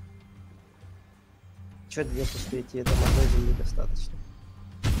 Че 2 пустые, тебе там одной земли достаточно.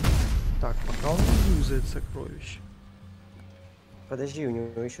 Так, пока он не юзает сокровище. Подожди, у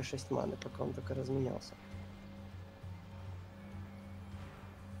него еще 6 маны, пока он только разменялся.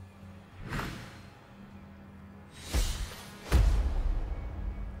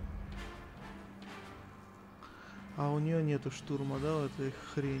 А у нее нету штурма, да, в этой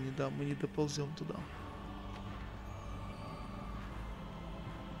хрени, да, мы не доползем туда.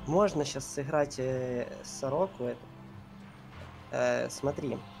 Можно сейчас сыграть сороку эту.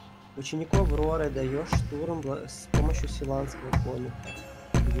 Смотри, ученику Авроры даешь штурм с помощью силанского коника.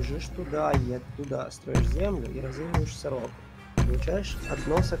 Бежишь туда и оттуда строишь землю и разыгрываешь сороку. Получаешь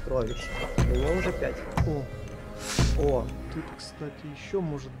 1 сокровище. У него уже 5. О! Тут, кстати, еще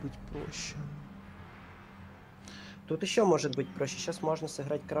может быть проще. Тут еще может быть проще. Сейчас можно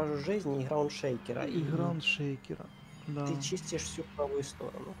сыграть кражу жизни и граундшейкера. И граундшейкера. Да. Ты чистишь всю правую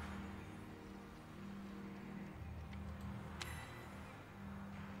сторону.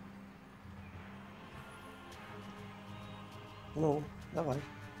 Ну, давай.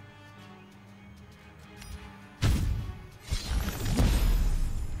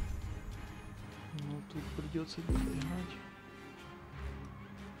 Ну, тут придется играть.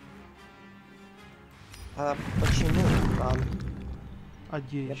 А почему там? А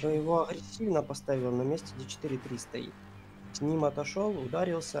где Я еще? бы его агрессивно поставил на месте, где 4-3 стоит. С ним отошел,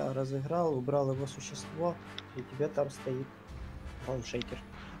 ударился, разыграл, убрал его существо, и у тебя там стоит граундшейкер.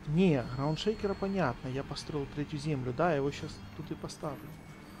 Не, граундшейкера понятно. Я построил 3-ю землю, да, я его сейчас тут и поставлю.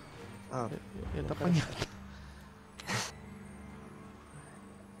 А, Это ну, понятно.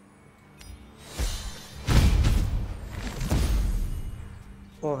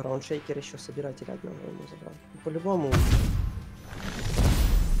 О, граундшейкер еще собиратель одного ему забрал. По-любому.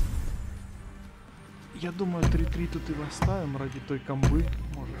 Я думаю, 3-3 тут и оставим ради той комбы.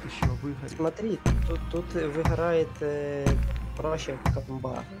 Может еще выгорит. Смотри, тут выгорает проще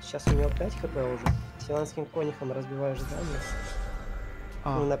комба. Сейчас у него 5 хп уже. Силанским конихом разбиваешь здание.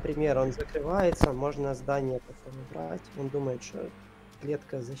 Ну, например, он закрывается, можно здание потом убрать. Он думает, что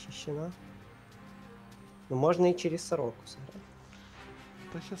клетка защищена. Но можно и через сороку сыграть.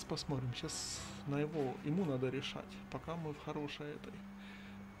 Да сейчас посмотрим. Сейчас на его... Ему надо решать. Пока мы в хорошей этой...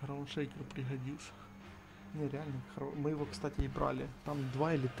 Граундшейкер пригодился. Не, реально, мы его, кстати, и брали. Там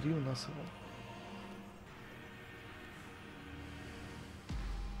 2 или 3 у нас его.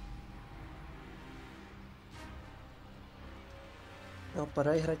 А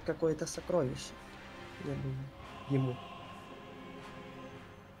пора играть какое-то сокровище. Я думаю. Ему.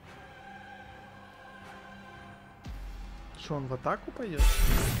 Что, он в атаку пойдет?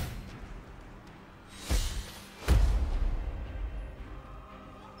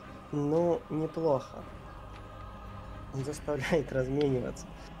 Ну, неплохо. Он заставляет размениваться.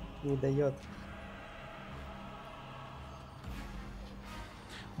 Не дает.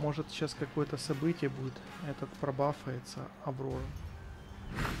 Может, сейчас какое-то событие будет. Этот пробафается Аврора.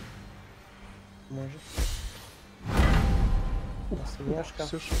 Может. Смешка,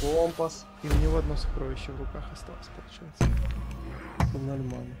 Всё, компас. И у него одно сокровище в руках осталось, получается. 0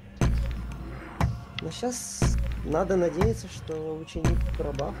 маны. Но сейчас надо надеяться, что ученик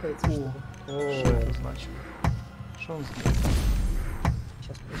пробафается. Что это значит? Что он сделал?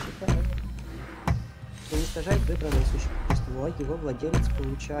 Сейчас посчитаем. Уничтожает выбранное существо, его владелец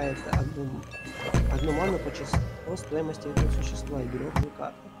получает одну ману по числу стоимости этого существа и берет ее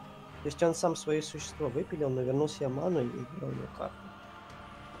карту. То есть он сам свое существо выпилил, но вернул себе ману и берет ее карту.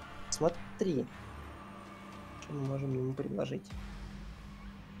 Смотри, что мы можем ему предложить.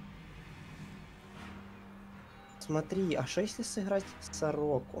 Смотри, а что если сыграть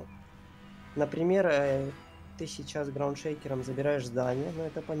сороку? Например, ты сейчас граундшейкером забираешь здание, ну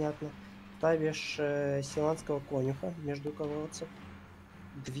это понятно. Ставишь силанского конюха между колодцев.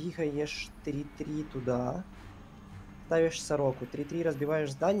 Двигаешь 3-3 туда. Ставишь сороку. 3-3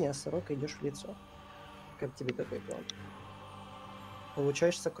 разбиваешь здание, а сорока идешь в лицо. Как тебе такой план?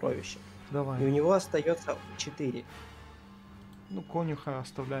 Получаешь сокровище. Давай. И у него остается 4. Ну, конюха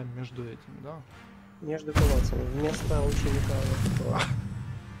оставляем между этими, да? Между колодцами. Вместо ученика.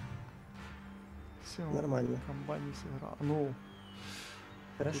 Все, Нормально. компания сыграла. Ну,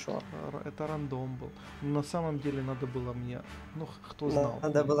 Хорошо. Это рандом был. Но на самом деле надо было мне... Ну, кто знал.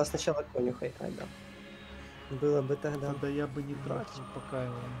 Надо было сначала конюха играть, да. Было бы тогда. Тогда я бы не тратил, пока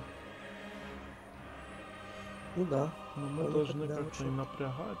его... Ну да. Но мы Ну, должны тогда как-то лучше. и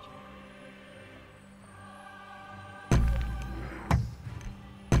напрягать.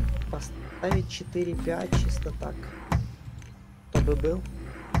 Поставить 4-5 чисто так. Чтобы был.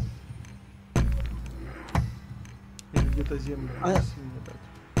 Или где-то землю сильнее дать.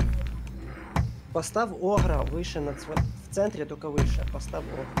 Поставь огра выше в центре, только выше. Поставь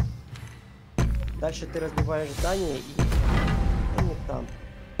огра. Дальше ты разбиваешь здание и... Ну, не там.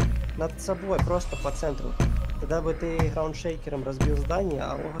 Над собой, просто по центру. Тогда бы ты граундшейкером разбил здание,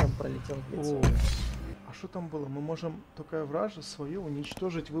 а огром пролетел в лицо. О, а что там было? Мы можем только враже свое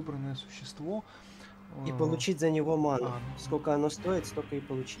уничтожить выбранное существо. И получить за него ману. ну, Сколько оно стоит, столько и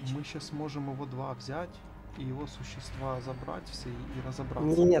получить. Мы сейчас можем его 2 взять и его существа забрать все и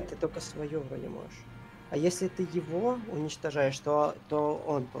разобраться. Нет, ты только свое вроде можешь. А если ты его уничтожаешь, то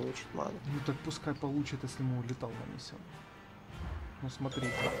он получит ману. Ну так пускай получит, если ему летал нанесен. Ну смотрите,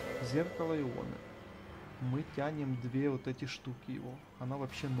 зеркало ионы. Мы тянем 2 вот эти штуки его. Она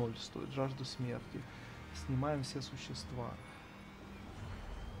вообще 0 стоит, жажду смерти. Снимаем все существа.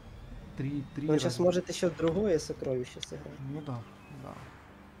 3 Он сейчас может еще другое сокровище сыграть. Ну да, да.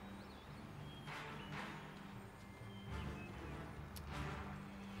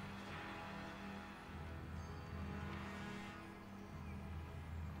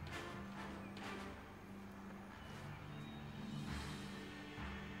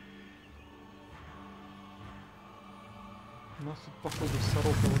 У нас тут, походу,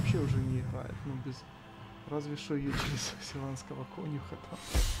 сорока вообще уже не играет. Ну, без... Разве что ее через силанского конюха там.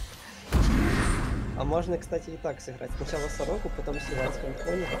 А можно, кстати, и так сыграть. Сначала сороку, потом силанского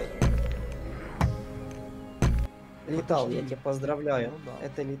конюха. Летал, Подожди. я тебя поздравляю. Ну да.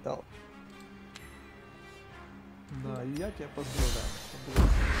 Это летал. Да, и я тебя поздравляю. Это было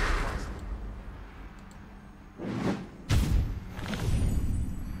классно.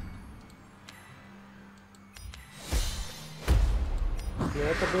 Но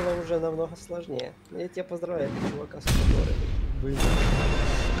это было уже намного сложнее. Я тебя поздравляю, ты чувака с Пандоры. Мы без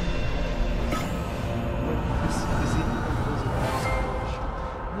единого вызова сокровища.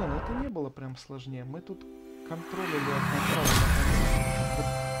 Не, ну это не было прям сложнее. Мы тут контролили от начала до конца. Вот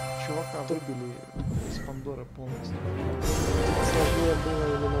чувака выбили из Пандоры полностью. Сложнее было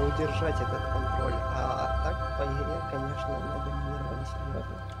именно удержать этот контроль. А так по игре, конечно, мы доминировали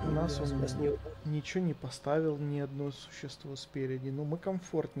серьезно. У нас Я он сейчас не... ничего не поставил, ни одно существо спереди. Но мы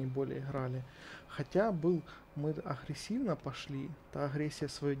комфортнее более играли. Хотя мы агрессивно пошли, та агрессия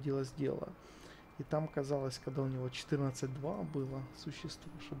свое дело сделала. И там казалось, когда у него 14-2 было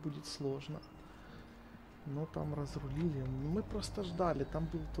существо, что будет сложно. Но там разрулили. Мы просто ждали. Там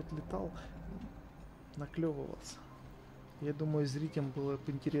был тот летал, наклевывался. Я думаю, зрителям было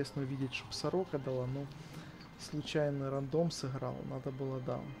бы интересно увидеть, чтобы сорока дала, но случайный рандом сыграл. Надо было,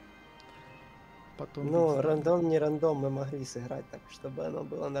 да. Потом Ну, видеть. рандом не рандом, мы могли сыграть так, чтобы оно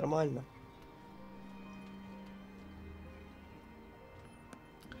было нормально.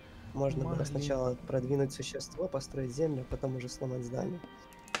 Можно было Могли. сначала продвинуть существо, построить землю, а потом уже сломать здание.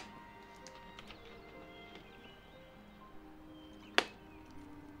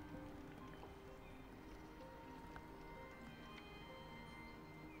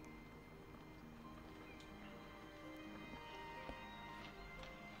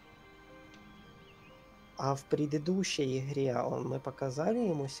 А в предыдущей игре мы показали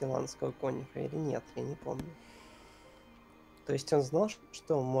ему силанского конюха или нет? Я не помню. То есть он знал,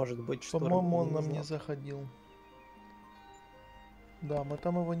 что может быть штурм? По-моему, или он нам не знал? заходил. Да, мы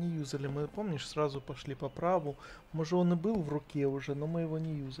там его не юзали. Мы, помнишь, сразу пошли по праву. Может, он и был в руке уже, но мы его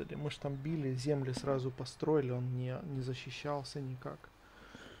не юзали. Мы ж там били, земли сразу построили, он не защищался никак.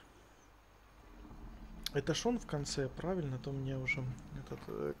 Это ж он в конце, правильно? То мне уже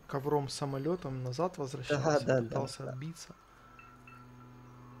этот ковром самолетом назад возвращался, Да, пытался да. отбиться.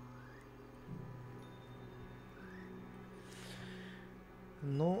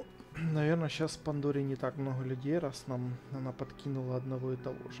 Ну, наверное, сейчас в Пандоре не так много людей, раз она подкинула одного и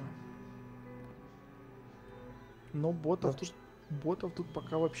того же. Но ботов тут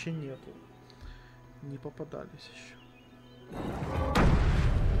пока вообще нету. Не попадались еще.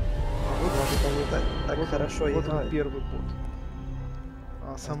 Может, они так Вот хорошо вот он играют. первый бот.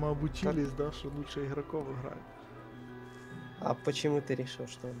 А самообучились, да, что лучше игроков играют. А почему ты решил,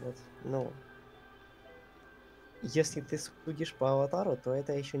 что вот? Ну, если ты судишь по аватару, то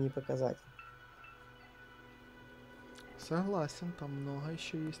это еще не показатель. Согласен, там много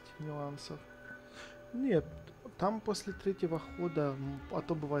еще есть нюансов. Нет, там после третьего хода, а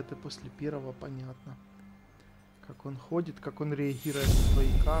то бывает и после первого, понятно. Как он ходит, как он реагирует на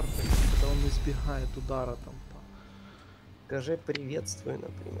твои карты, когда он избегает удара там. Скажи приветствую,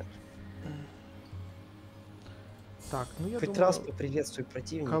 например. Так, ну я Хоть думаю, раз поприветствуй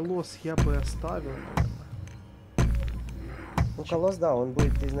противника. колосс я бы оставил, наверное. Ну, колосс, да, он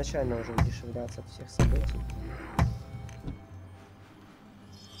будет изначально уже удешевляться от всех событий.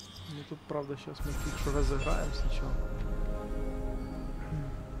 Ну тут, правда, сейчас мы чуть разыграем сначала.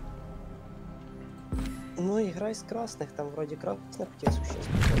 Ну, играй с красных, там вроде красных у тебя существ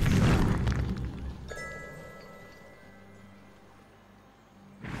больше.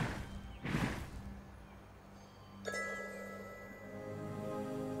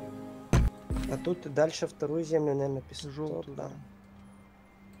 А тут дальше вторую землю, наверное, песок. Желтую, да.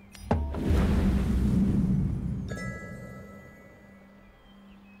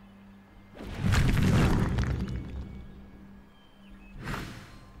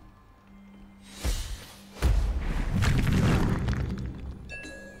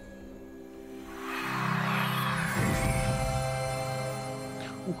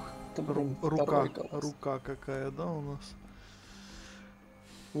 Рука какая, да, у нас?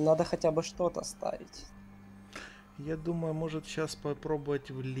 Надо хотя бы что-то ставить. Я думаю, может сейчас попробовать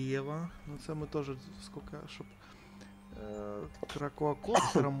влево. Ну, это мы тоже сколько, чтоб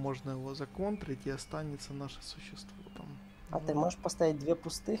кракоакоптером можно его законтрить, и останется наше существо там. А ты можешь поставить 2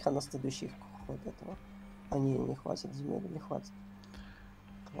 пустых, а на следующий ход этого? А не хватит земель, не хватит.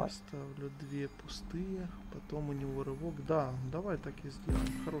 Я ставлю 2 пустые, потом у него рывок. Да, давай так и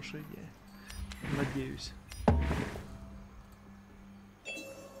сделаем. Хорошая идея. Надеюсь.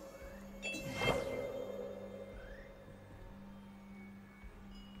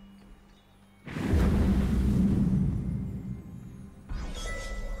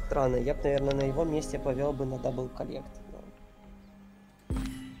 Странно, я бы, наверное, на его месте повел бы на дабл коллект.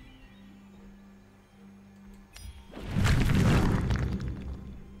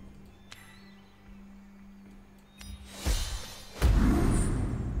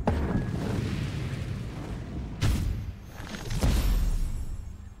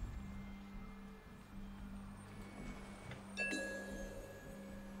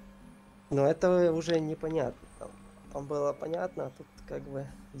 Но это уже непонятно. Там было понятно, а тут как бы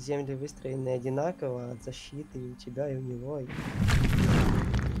земли выстроены одинаково от защиты и у тебя, и у него. И...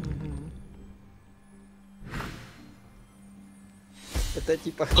 Это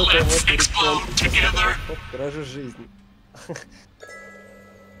типа кто-то вот кражу жизни.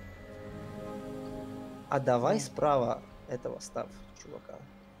 А давай справа этого ставь чувака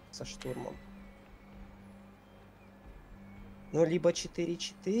со штурмом. Ну, либо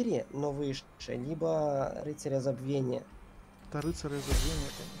 4-4, но выше, либо рыцаря забвения. Это рыцаря забвения,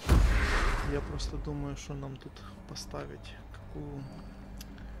 конечно. Я просто думаю, что нам тут поставить какую...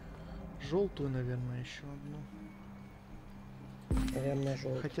 Желтую, наверное, еще одну. Наверное,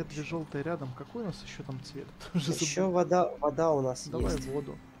 желтый. Хотя две желтые рядом. Какой у нас еще там цвет? Еще вода у нас Давай есть.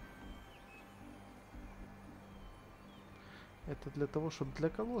 воду. Это для того, чтобы для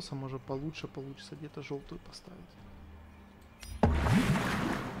колосса, может, получше получится где-то желтую поставить.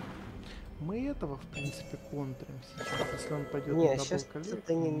 Мы этого, в принципе, контрим сейчас. Если он пойдет Не, на сейчас дабл-коллект,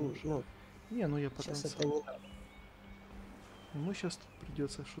 это не... Ну, не, ну я сейчас потенциал. это не надо. Ему сейчас тут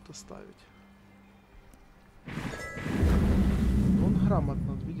придется что-то ставить. Он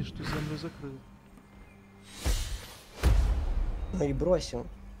грамотно, видишь, что землю закрыл. Ну и бросил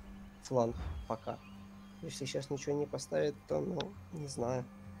фланг пока. Если сейчас ничего не поставит, то, ну, не знаю.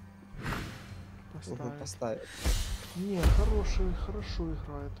 Поставить. Поставит. Не, хорошо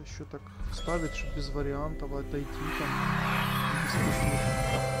играет. Еще так ставит, что без вариантов отойти там. Без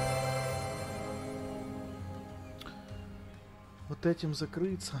вот этим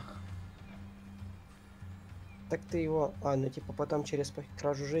закрыться. Так ты его... А, ну типа потом через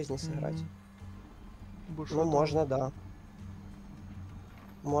кражу жизни сыграть. Больше Ну, этого. можно, да.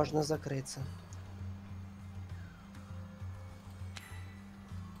 Можно закрыться.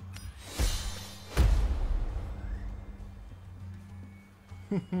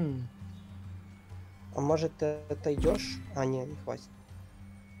 А может ты отойдешь? А, не хватит.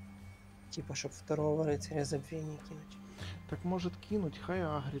 Типа, чтобы второго рыцаря забвения кинуть. Так может кинуть, хай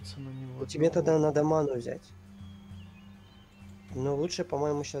агрится на него. Тебе тогда надо ману взять. Но лучше,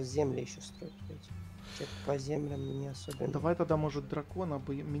 по-моему, сейчас земли еще строить. Что-то по землям не особенно. Давай тогда, может, дракона,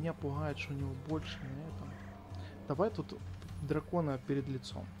 меня пугает, что у него больше на этом. Давай тут дракона перед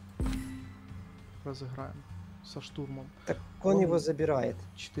лицом разыграем со штурмом. Так он его забирает.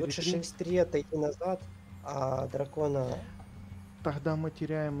 4-3. Лучше 6-3 отойти назад, а дракона... Тогда мы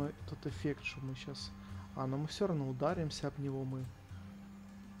теряем тот эффект, что мы сейчас... А, но мы все равно ударимся об него мы.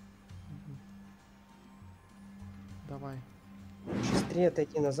 Давай. 6-3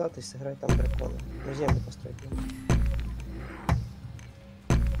 отойти назад и сыграть там дракона. Ну, землю построить надо.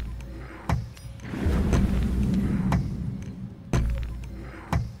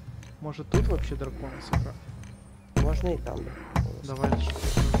 Может тут вообще дракона сыграть? Можно и там. Давай,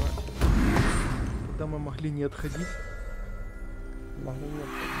 давай. Тогда мы могли не отходить. Могли нет.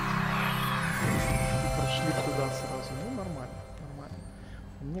 И прошли туда сразу. Ну, нормально, нормально.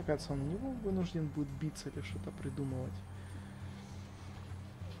 Мне кажется, он не вынужден будет биться или что-то придумывать.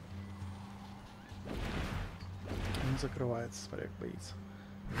 Он закрывается, смотри, как боится.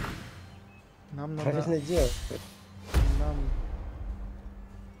 Нам надо... Правильно делать. Нам...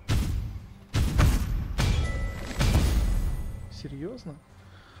 Серьезно?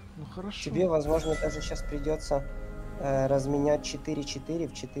 Ну хорошо. Тебе, возможно, даже сейчас придется разменять 4-4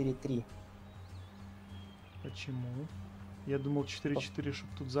 в 4-3. Почему? Я думал 4-4,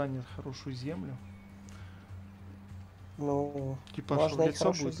 чтобы тут занять хорошую землю. Ну, Типа, можно и лицо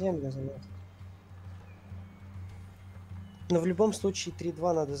хорошую будет? землю занять. Но в любом случае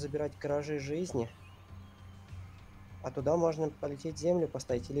 3-2 надо забирать гаражи жизни. А туда можно полететь землю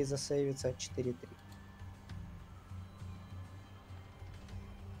поставить или засейвиться от 4-3.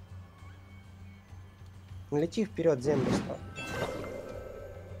 Лети вперед, землю ставь.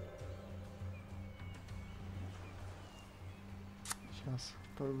 Сейчас.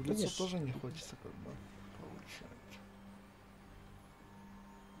 В лицо Видишь? тоже не хочется как бы получать.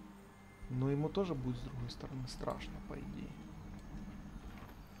 Но ему тоже будет с другой стороны страшно, по идее.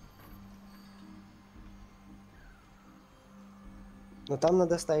 Но там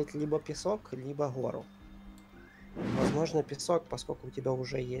надо ставить либо песок, либо гору. Возможно, песок, поскольку у тебя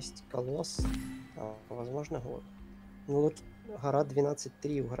уже есть колосс, а возможно, гору. Ну вот гора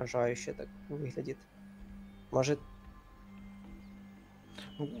 12-3 угрожающе так выглядит. Может...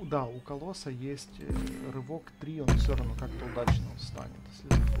 Ну да, у колосса есть рывок 3, он все равно как-то удачно встанет, если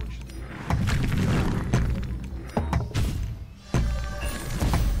захочет.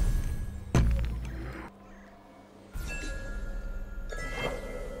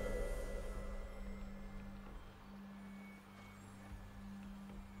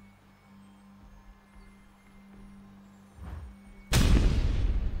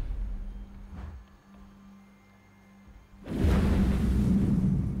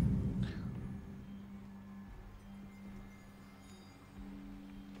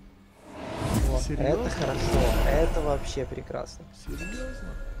 Серьезно? Это хорошо, это вообще прекрасно.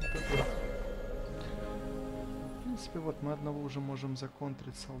 Серьезно? Это... В принципе, вот мы одного уже можем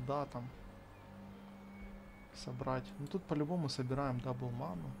законтрить солдатом. Собрать. Ну тут по-любому собираем дабл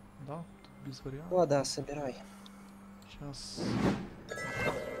ману, да? Тут без вариантов. О, да, собирай. Сейчас...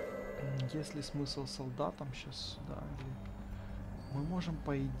 Есть ли смысл солдатам сейчас сюда? Или... Мы можем,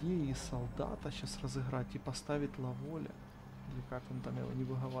 по идее, и солдата сейчас разыграть и поставить Лаволя. Или как он там его не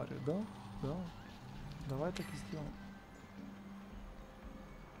выговаривает, да? Да. Давай так и сделаем.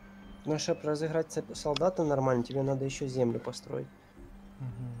 Ну, чтобы разыграть солдата нормально, тебе надо еще землю построить.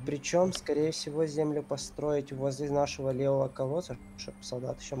 Угу. Причем, скорее всего, землю построить возле нашего левого колодца, чтобы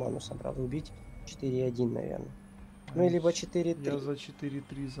солдат еще ману собрал. Убить 4-1, наверное. Ну, либо 4-3. Я за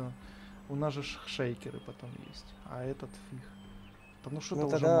 4-3 за... У нас же шейкеры потом есть. А этот фиг. Да ну что-то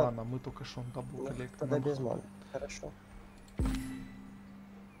уже тогда... мана, мы только что дабл Ну, коллект. тогда без маны. Хорошо.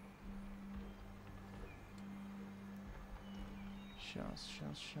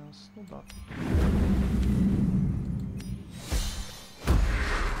 Сейчас. Ну да.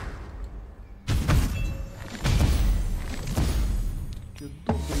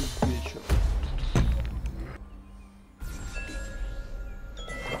 Добрый вечер.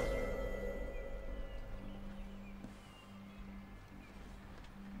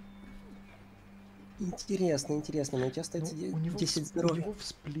 Интересно, но у тебя остается Ну, у него 10 У здоровья. него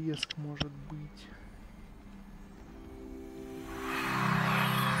всплеск может быть.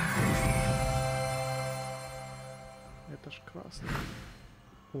 Это ж красный.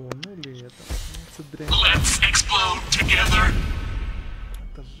 О, ну или это. Это дрянь.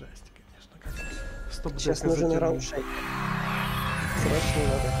 Это жесть, конечно. Как... Стоп, Сейчас нужен раундшейк. Срочно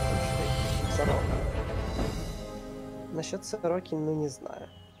надо раундшейк. Сорока. Насчет сороки, ну не знаю.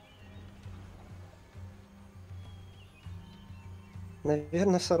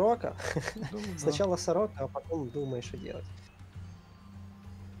 Наверное, сорока. Думаю, да. Сначала сорока, а потом думай, что делать.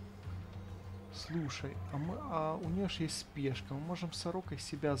 Слушай, а у нее же есть спешка. Мы можем сорокой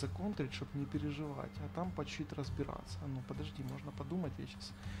себя законтрить, чтобы не переживать. А там по чуть разбираться. А ну подожди, можно подумать, я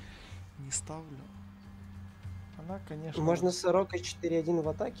сейчас не ставлю. Она, конечно... Можно сорокой 4-1 в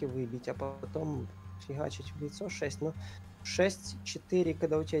атаке выбить, а потом фигачить в лицо 6. Но 6-4,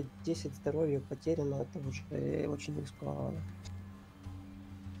 когда у тебя 10 здоровья потеряно, это уже очень рискованно.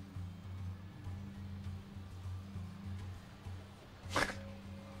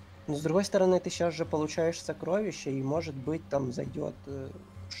 Но с другой стороны, ты сейчас же получаешь сокровища, и может быть там зайдет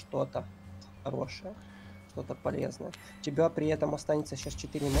что-то хорошее, что-то полезное. У тебя при этом останется сейчас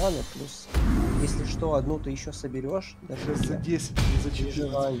 4 маны, плюс, если что, одну ты еще соберешь. Даже за 10, не за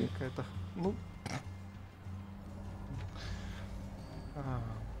 4 какая-то. Ну...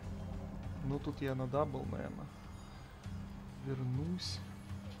 Ну тут я на дабл, наверное. Вернусь.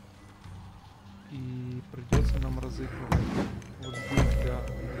 И придется нам разыгрывать вот здесь для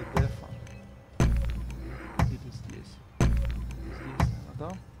дефа. Или здесь. Здесь, наверное,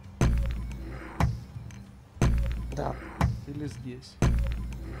 да? Да. Или здесь.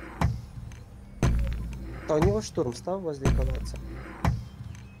 То у него штурм, став возле колодца.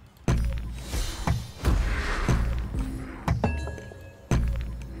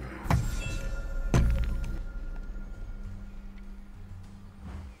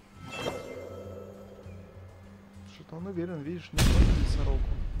 Что-то он уверен, видишь, не против сороку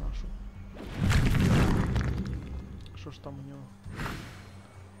нашу. Что ж там у него?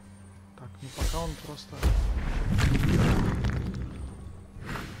 Так, ну пока он просто...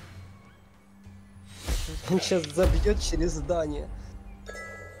 Он сейчас забьет через здание.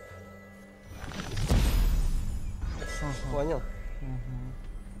 Ага. Понял? Угу.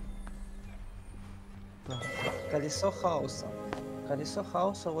 Так. Колесо хаоса. Колесо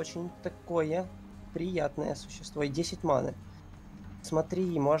хаоса очень такое приятное существо. И 10 маны.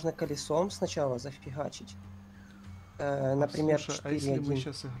 Смотри, можно колесом сначала зафигачить. Например, слушай, 4-1. а если мы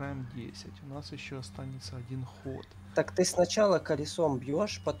сейчас играем 10, у нас еще останется один ход. Так ты сначала колесом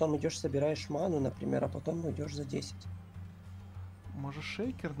бьешь, потом идешь собираешь ману, например, а потом идешь за 10. Может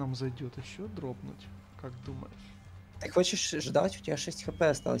шейкер нам зайдет еще дропнуть? Как думаешь? Ты хочешь ждать, у тебя 6 хп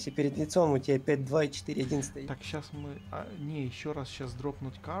осталось, и перед лицом у тебя 5-2 и 4-1 стоит. Так, сейчас мы... не, еще раз сейчас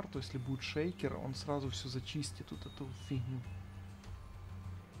дропнуть карту, если будет шейкер, он сразу все зачистит, вот эту фигню.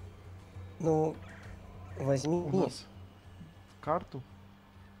 Ну, возьми. У нас карту.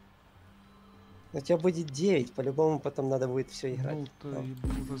 У тебя будет 9, по-любому потом надо будет все играть. Ну, то и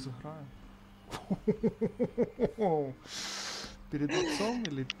разыграем. Перед лицом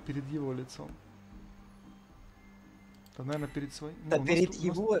или перед его лицом? Да, наверное, перед своим... Да, перед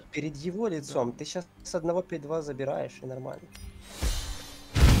его лицом. Да. Ты сейчас с одного 5-2 забираешь, и нормально.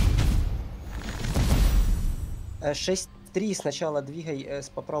 6-3 сначала двигай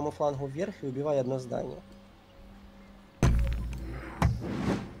по правому флангу вверх и убивай одно здание.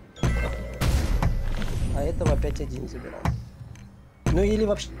 А этого 5-1 забираем. Ну или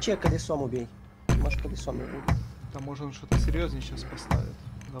вообще колесом убей. Может колесом не убить. Там может он что-то серьезнее сейчас поставит.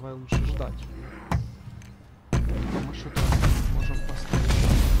 Давай лучше ждать. Мы что-то можем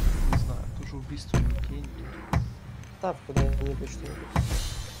поставить. Не знаю, тоже убийственную тень. Ставь куда-нибудь что-нибудь.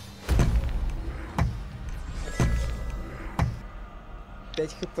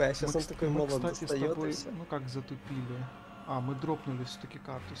 Пять хп, а сейчас он такой молот кстати, достает. с тобой, ну как затупили. А, мы дропнули все-таки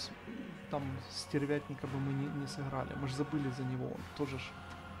карту. Там стервятника бы мы не сыграли. Мы же забыли за него. Он тоже ж...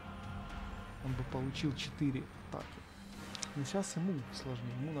 Он бы получил 4 атаки. Но сейчас ему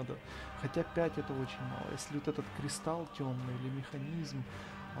сложнее. Ему надо... Хотя 5 это очень мало. Если вот этот кристалл темный или механизм,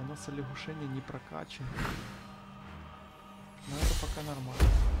 а у нас олегушение не прокачан. Но это пока нормально.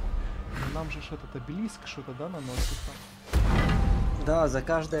 Но нам же этот обелиск что-то, да, наносит там? Да, за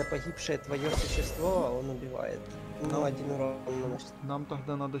каждое погибшее твое существо он убивает. Ну, 1 урон наносит. Нам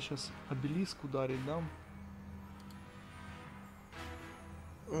тогда надо сейчас обелиск ударить, да?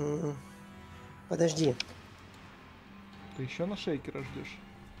 Подожди. Ты еще на шейкера ждешь?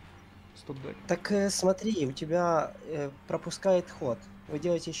 Стоп-дек. Так смотри, у тебя пропускает ход. Вы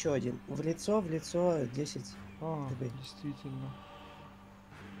делаете еще один. В лицо 10. А, ТБ. действительно.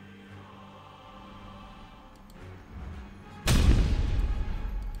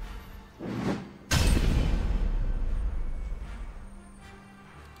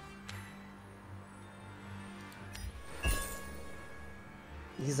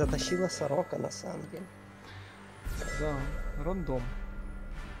 И затащила сорока на самом деле. Да, рандом.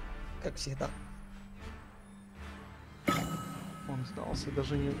 Как всегда. Он сдался,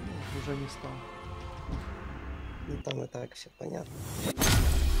 даже не, уже не стал. Ну там и так все понятно.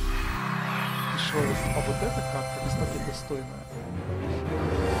 И шо, а вот эта карта, кстати, достойная.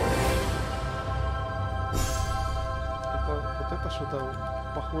 Это, вот это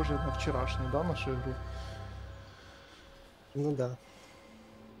что-то похоже на вчерашнюю, да, нашу игру? Ну да.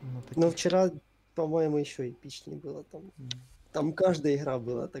 На таких... Но вчера, по-моему, еще эпичнее было там. Там каждая игра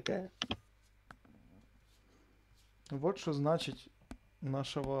была такая. Вот что значит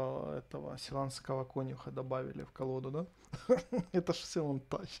нашего этого силанского конюха добавили в колоду, да? Это ж все он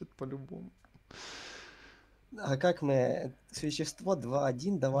тащит по-любому. А как мы существо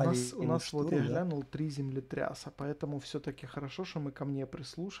 2-1 давали У ему нас штурм, вот я да? глянул 3 землетряса, поэтому все-таки хорошо, что мы ко мне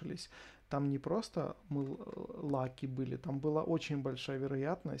прислушались. Там не просто мы лаки были, там была очень большая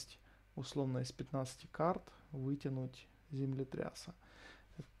вероятность, условно из 15 карт, вытянуть землетряса.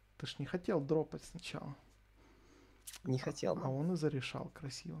 Ты ж не хотел дропать сначала. Не хотел. А он и зарешал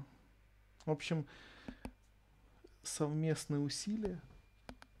красиво. В общем, совместные усилия.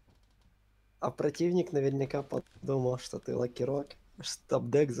 А противник наверняка подумал, что ты лакирок.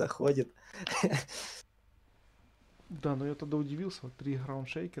 Стоп-дек заходит. Да, но я тогда удивился. Вот 3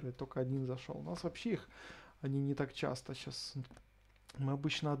 граундшейкера и только один зашел. У нас вообще их, они не так часто сейчас. Мы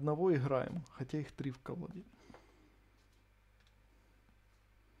обычно одного играем, хотя их 3 в колоде.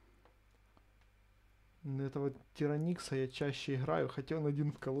 На этого Тираникса я чаще играю, хотя он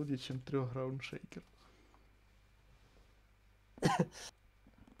один в колоде, чем 3 граундшейкеров.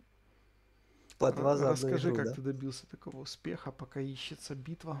 По 2 за одну Расскажи, игру, как да? ты добился такого успеха, пока ищется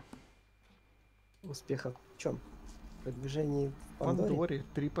битва. Успеха в чем? В продвижении в В Пандоре? Пандоре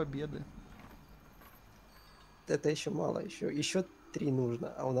 3 победы. Это еще мало, еще 3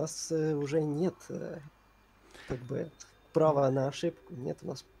 нужно. А у нас уже нет как бы права на ошибку. Нет у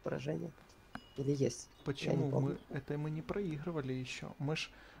нас поражения. Или есть? Я не Почему? помню. Мы не проигрывали еще.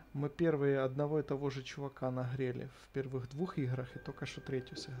 Мы первые одного и того же чувака нагрели в первых 2 играх и только что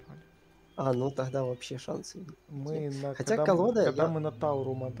 3-ю сыграли. А, ну тогда вообще шансы есть. Мы на, Хотя когда колода... когда мы на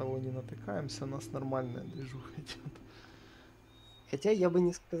Таурума того не натыкаемся, у нас нормальная движуха идет. Хотя я бы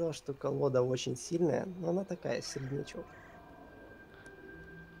не сказал, что колода очень сильная, но она такая, середнячок.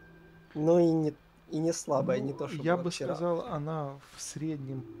 Но и не слабая, не то, что Я было бы вчера. сказал, она в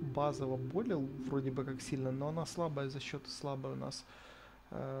среднем базово более вроде бы как сильно, но она слабая за счет слабой у нас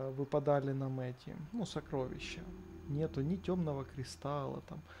выпадали нам эти, ну, сокровища. Нету ни темного кристалла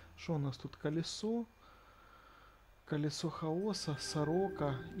там. Что у нас тут? Колесо хаоса,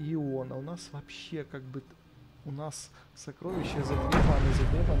 сорока и иона. У нас вообще как бы... У нас сокровища за 2 маны, за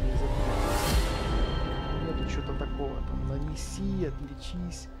 2 маны и за 2. Нету что-то такого там. Нанеси,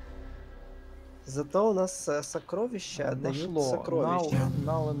 отличись. Зато у нас сокровища дают Нашло. сокровища.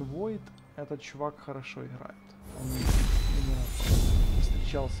 Null and Void. Этот чувак хорошо играет. Он меня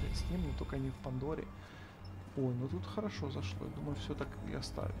встречался с ним, но только не в Пандоре. Ой, ну тут хорошо зашло. Я думаю, все так и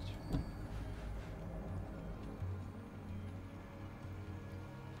оставить.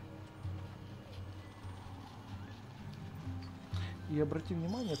 И обрати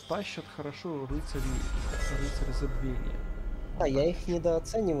внимание, тащат хорошо рыцари забвения. А я их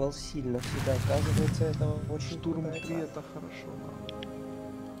недооценивал сильно всегда. Оказывается, это очень Штурм крутая 3 карта. это хорошо, да.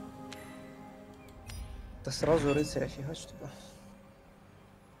 Это сразу рыцаря фига, что ли?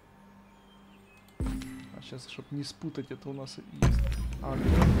 А сейчас, чтобы не спутать, это у нас есть огонь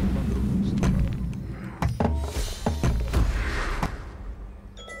на другую сторону.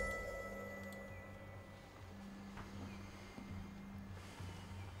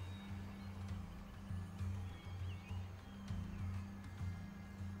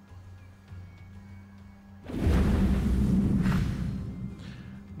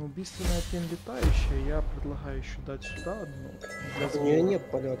 Ну, убийственная тень летающая, я предлагаю еще дать сюда одну. Для У нее сбора.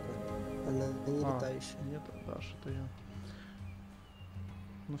 нет полета. Она не летающая. Нет, да, что-то я.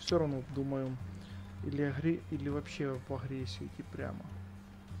 Но все равно думаю, или вообще в агрессию идти прямо.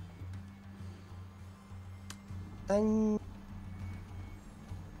 Да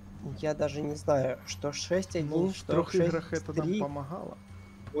я даже не знаю, что 6-1, Ну, в что трех играх это нам 6-3 помогало.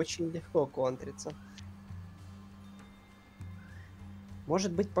 очень легко контрится.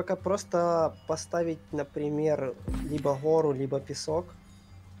 Может быть, пока просто поставить, например, либо гору, либо песок.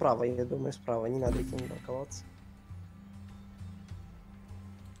 Справа, я думаю, справа. Не надо этим колоться.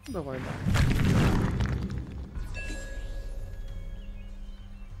 Давай, да.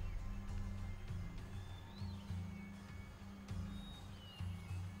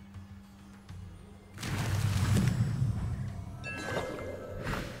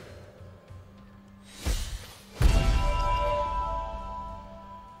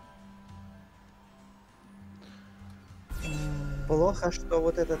 Плохо, что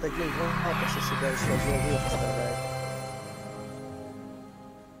вот этот 1-2 после себя еще один оставляет.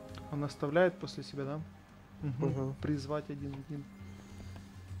 Он оставляет после себя, да? Угу. Угу. Призвать 1-1.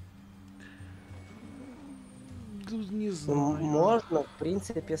 Тут не Ну, знаю. можно, в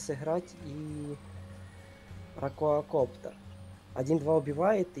принципе, сыграть и Ракоакоптер. 1-2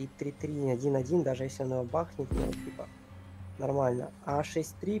 убивает, и 3-3, 1-1, даже если он его бахнет, ну, типа, нормально. А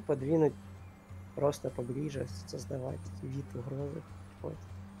 6-3 подвинуть просто поближе, создавать вид угрозы. Вот.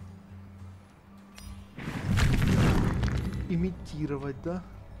 Имитировать, да?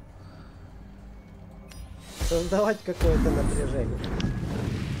 Создавать какое-то напряжение.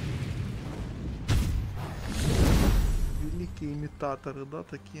 Великие имитаторы, да,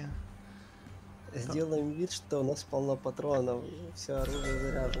 такие? Сделаем вид, что у нас полно патронов, и все оружие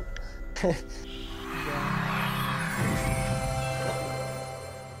заряжено.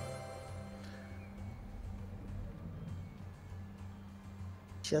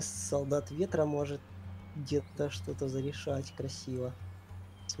 Сейчас солдат ветра может где-то что-то зарешать красиво,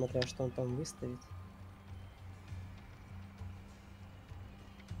 смотря что он там выставит.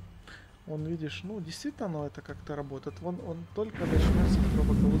 Он, видишь, ну, действительно, оно это как-то работает. Он только начнется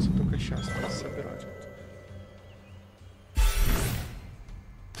второго колодца, только сейчас собирать.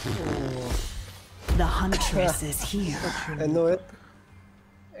 The huntress is here. Ну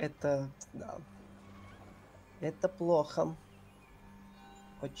это, да. Это плохо.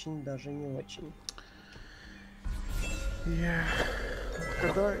 Очень даже не очень.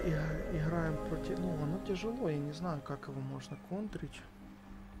 Когда играем против... Ну, оно тяжело, я не знаю, как его можно контрить.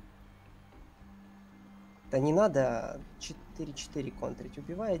 Да не надо 4-4 контрить.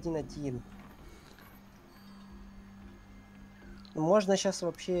 Убивай 1-1. Можно сейчас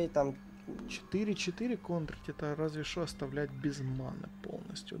вообще там... 4-4 контрить, это разве что оставлять без маны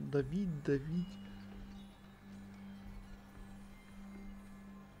полностью. Давить.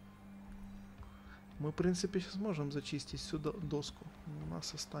 Мы, в принципе, сейчас можем зачистить сюда доску. Но у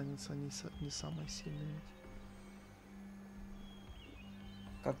нас останется не самый сильный.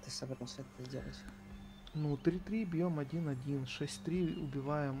 Как ты собрался это сделать? Ну, 3-3 бьем 1-1, 6-3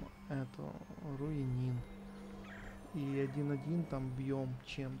 убиваем эту руинин. И 1-1 там бьем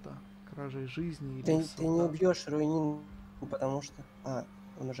чем-то. Кражей жизни или Ты не убьешь руинин, потому что... А,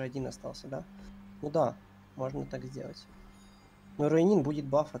 он уже один остался, да? Ну да, можно так сделать. Но руинин будет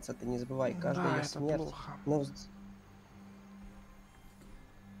бафаться, ты не забывай. Каждая да, ее это смерть. плохо. Ну,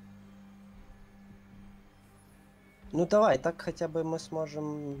 ну давай, так хотя бы мы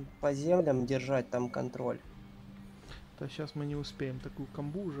сможем по землям держать там контроль. Да сейчас мы не успеем такую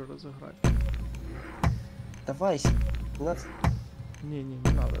комбу уже разыграть. Давай, 17. Не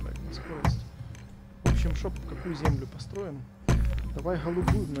надо так на скорость. В общем, шоп, какую землю построим? Давай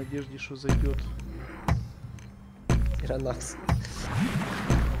голубую в надежде, что зайдет. Тиранакс.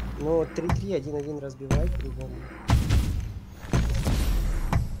 Ну, 3-3, 1-1 разбивай по-любому.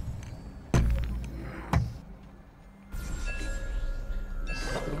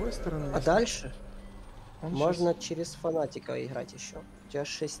 С другой стороны... А дальше? Он Можно через фанатика играть еще. У тебя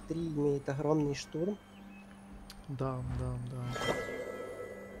 6-3 имеет огромный штурм. Да.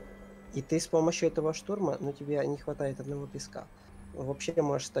 И ты с помощью этого штурма, ну тебе не хватает одного песка. Вообще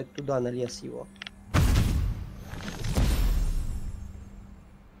можешь стать туда на лес его.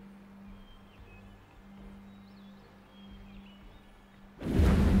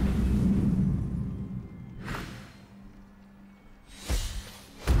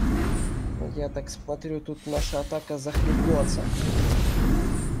 Я так смотрю, тут наша атака захлебнется.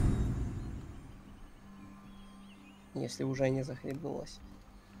 Если уже не захлебнулась.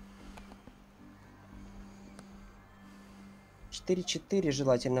 4-4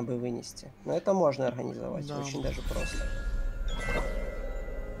 желательно бы вынести. Но это можно организовать. Да. Очень даже просто.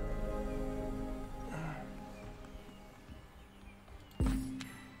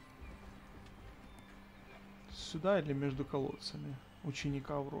 Сюда или между колодцами?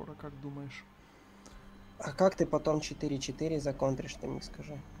 Ученика Аврора, как думаешь? А как ты потом 4-4 законтришь, ты мне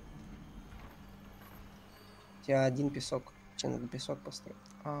скажи? У тебя один песок. Тебе надо песок построить.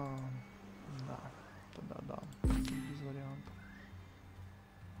 Да. Тогда да. Без вариантов.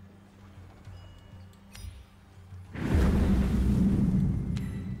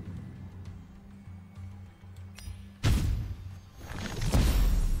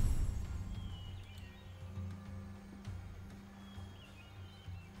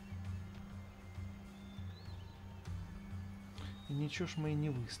 И ничего ж мы и не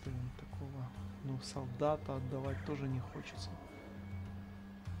выставим такого. Ну, солдата отдавать тоже не хочется.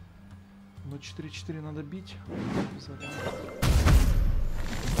 Но 4-4 надо бить. Без вариантов.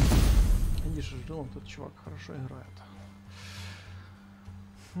 Видишь, ждем, тот чувак хорошо играет.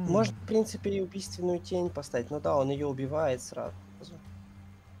 Может, в принципе, и убийственную тень поставить. Ну да, он ее убивает сразу.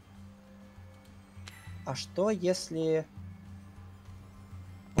 А что, если...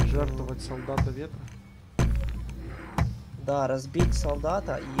 Жертвовать солдата ветра? Да, разбить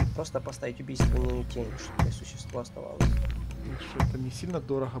солдата и просто поставить убийственную тень, чтобы существо оставалось. Что это не сильно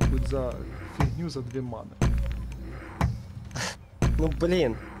дорого будет за фигню за 2 маны. Ну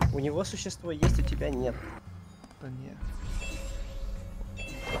блин, у него существо есть, у тебя нет. Да не.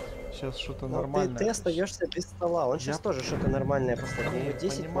 Сейчас что-то Но нормальное. ты остаешься без стола. Он сейчас тоже что-то нормальное поставит. У него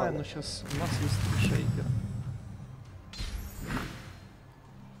 10 понимаю, маны. но сейчас у нас есть шейкер.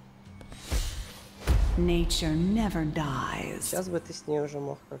 Nature never dies. Сейчас бы ты с ней уже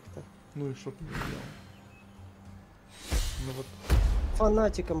мог как-то. Ну и что ты сделал? Ну вот.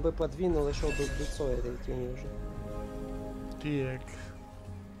 Фанатиком бы подвинул и шел бы в лицо этой тени уже. Так.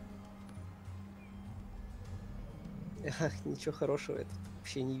 Ах, ничего хорошего я тут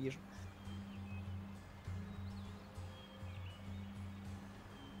вообще не вижу.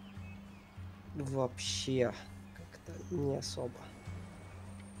 Вообще как-то не особо.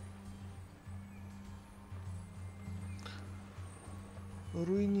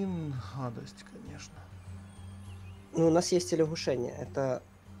 Руинин гадость, конечно. Ну, у нас есть и лягушение. Это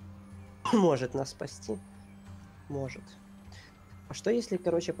может нас спасти. Может. А что если,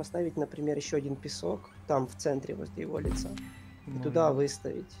 короче, поставить, например, еще один песок там в центре возле его лица? И туда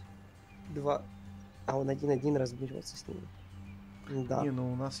выставить 2. А он 1-1 разберется с ним. Да. Не, ну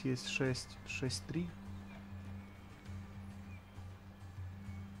у нас есть 6-3.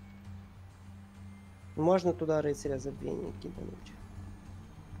 Можно туда рыцаря забвения кидануть.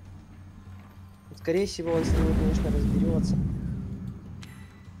 Скорее всего, он с ними, конечно, разберется.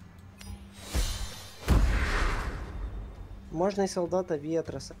 Можно и солдата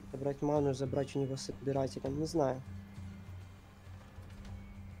ветра собрать ману, забрать у него собирателем, не знаю.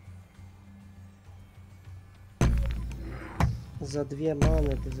 За 2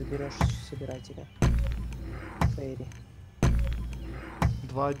 маны ты заберешь собирателя. Фейри.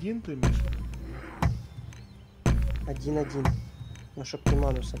 2-1 ты имеешь? 1-1. Ну, чтоб ты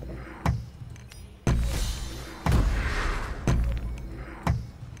ману собрал.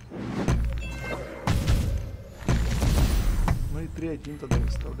 Ну и 3-1 тогда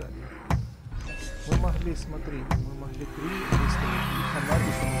выставлять. Мы могли, смотри, мы могли 3 выставить, и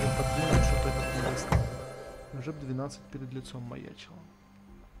фанатик мы уже подвинуть, чтобы этот не выставил. Уже 12 перед лицом маячило.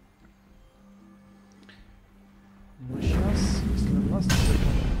 Но сейчас, если у нас не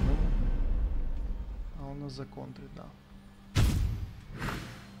законтрит, ну... А у нас законтрит, да.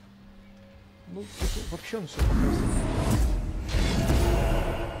 Ну, тут вообще он все показывает.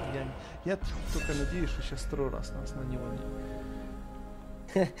 Я только надеюсь, что сейчас 2 раз нас на него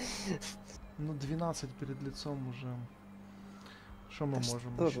не... Ну, 12 перед лицом уже... Что мы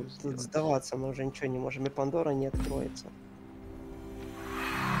можем Тоже еще тут сделать? сдаваться мы уже ничего не можем. И Пандора не откроется.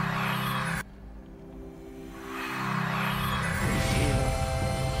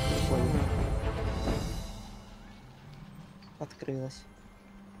 открылась.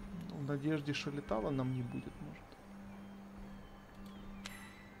 В надежде, что летала нам не будет, может.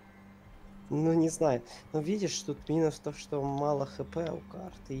 Ну, не знаю. Но видишь, тут минус то, что мало хп у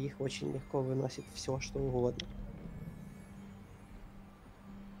карт, и их очень легко выносит все, что угодно.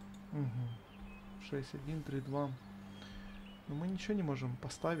 Угу. 6-1, 3-2. Но мы ничего не можем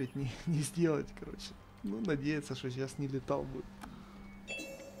поставить, не сделать, короче. Ну, надеяться, что сейчас не летал будет.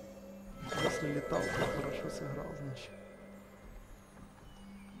 Если летал, то хорошо сыграл, значит.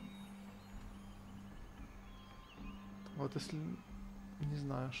 Вот если... Не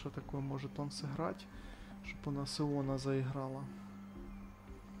знаю, что такое может он сыграть, чтобы у нас Иона заиграла.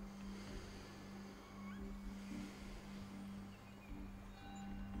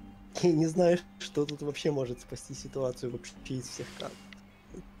 Я не знаю, что тут вообще может спасти ситуацию вообще из всех карт.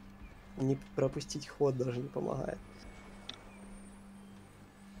 Не пропустить ход даже не помогает.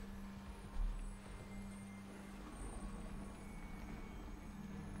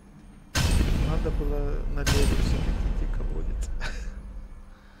 Надо было на левый все-таки идти колодец.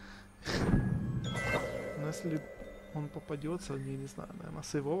 Но если он попадется, я не знаю, наверное,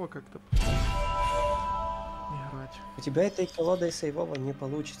 сейвово как-то играть. У тебя этой колодой сейвово не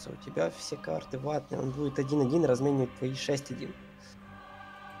получится. У тебя все карты ватные. Он будет 1-1 разменивать твои 6-1.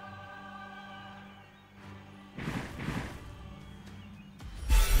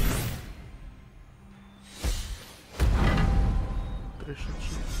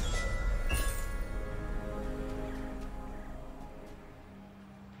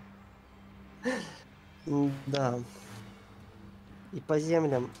 Да. И по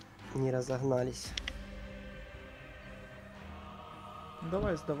землям не разогнались.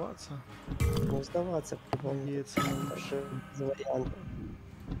 Давай сдаваться. Ну, сдаваться, Надеяться на лучшее. без вариантов.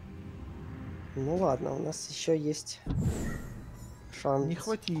 Ну ладно, у нас еще есть шанс. Не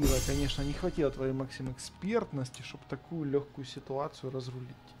хватило, конечно, не хватило твоей максимум экспертности, чтобы такую легкую ситуацию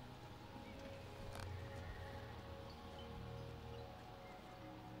разрулить.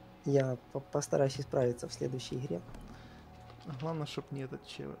 Я постараюсь исправиться в следующей игре. Главное, чтобы не этот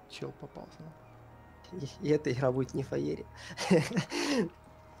чел попался. И эта игра будет не Фаери.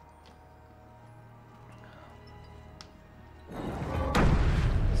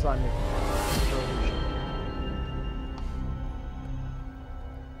 Сами.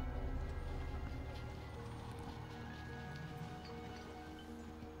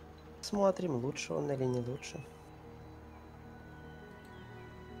 Смотрим, лучше он или не лучше.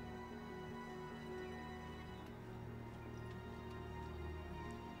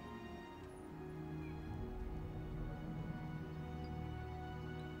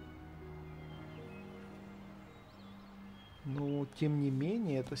 Но, тем не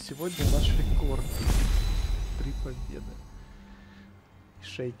менее, это сегодня наш рекорд. 3 победы.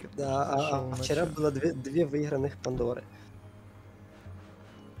 Шейкер. Да, а вчера было две выигранных Пандоры.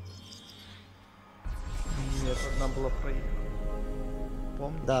 Нет, одна была проиграна.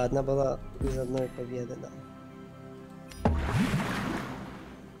 Помнишь? Да, одна была из одной победы, да.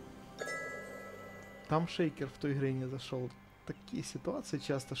 Там Шейкер в той игре не зашел. Такие ситуации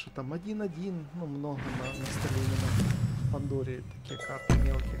часто, что там 1-1, ну много на столе именно в Пандоре такие карты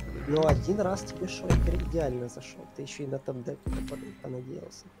мелкие. Но один раз тебе Шейкер идеально зашел. Ты еще и на топ-дек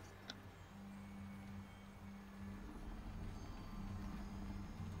понадеялся.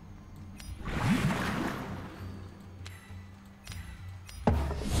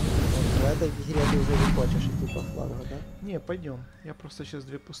 В этой игре ты уже не хочешь идти по флангу, да? Не, пойдем. Я просто сейчас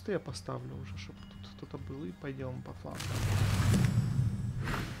 2 пустые поставлю уже, чтобы тут кто-то был, и пойдем по флангу.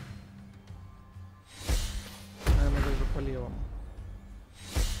 Наверное, даже по левому.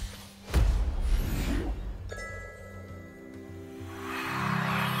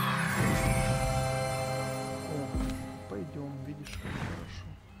 О, пойдем, видишь, как хорошо.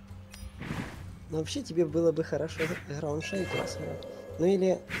 Ну вообще тебе было бы хорошо граундшейкера сыграть. Ну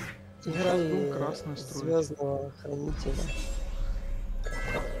или играй звездного хранителя.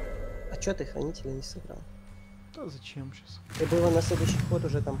 А чё ты хранителя не сыграл? Да зачем сейчас? Ты бы его на следующий ход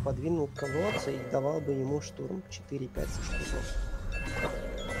уже там подвинул к колодцу и давал бы ему штурм 4-5 со штурмом.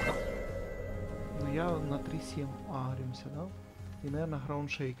 Ну я на 3-7 агримся, да? И, наверное,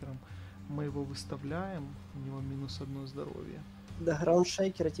 граундшейкером. Мы его выставляем, у него -1 здоровье. До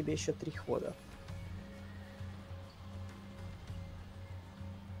граундшейкера тебе еще 3 хода.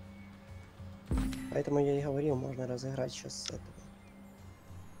 Поэтому я и говорил, можно разыграть сейчас с этого.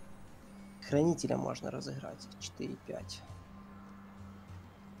 Хранителя можно разыграть 4-5.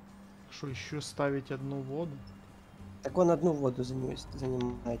 Что, еще ставить одну воду? Так он одну воду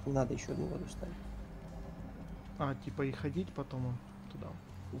занимает, не надо еще одну воду ставить. А, типа и ходить потом туда?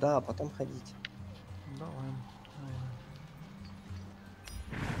 Да, потом ходить. Давай.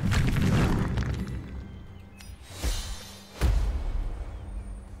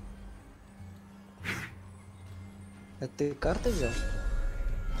 А ты карты взял?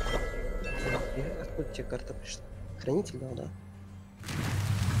 Откуда тебе карта пришла? Хранитель дал, да?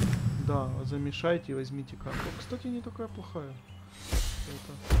 Да, замешайте и возьмите карту. Кстати, не такая плохая.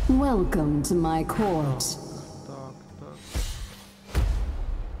 Это... Welcome to my court. Так.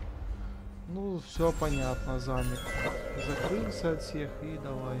 Ну, все понятно, замер. Закрылся от всех и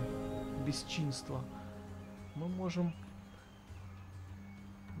давай. Бесчинство. Мы можем...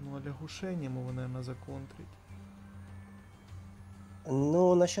 Ну, а лягушение мы, наверное, законтрить.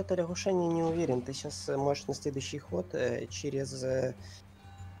 Ну, насчет лягушения не уверен. Ты сейчас можешь на следующий ход через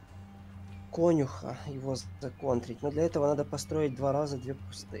конюха его законтрить. Но для этого надо построить 2 раза 2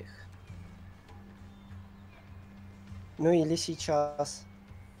 пустых. Ну или сейчас.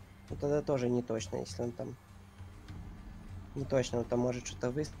 Ну, тогда тоже не точно, если он там... Не точно, он там может что-то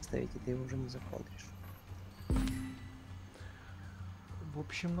выставить, и ты его уже не законтришь. В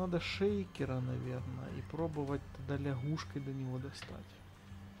общем, надо шейкера, наверное, и пробовать тогда лягушкой до него достать.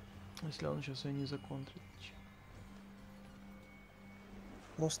 Если он сейчас ее не законтрит.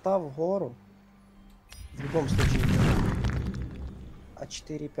 Ну, став гору. В любом случае. А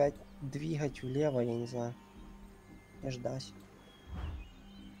 4-5 двигать влево, я не знаю. И ждать.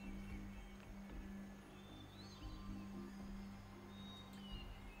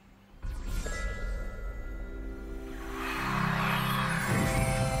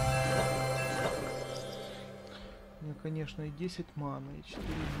 Ну, конечно, и 10 маны, и 4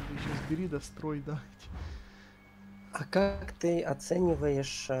 надо. Сейчас бери, дострой, да. А как ты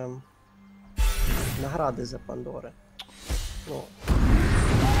оцениваешь награды за Пандоры? Ну,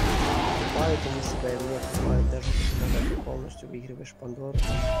 покупают они себя или нет, покупают даже когда ты полностью выигрываешь Пандору.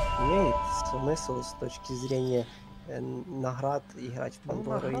 Имеет смысл с точки зрения наград играть в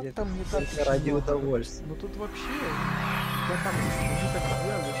Пандору, наград или там не так только уж ради много. удовольствия? Ну тут вообще, я так скажу, так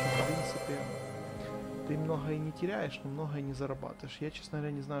делаю, что в принципе ты много и не теряешь, но много и не зарабатываешь. Я, честно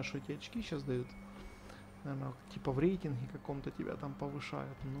говоря, не знаю, что эти очки сейчас дают. Наверное, типа в рейтинге каком-то тебя там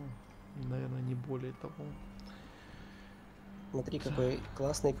повышают. Ну, наверное, не более того. Смотри, какой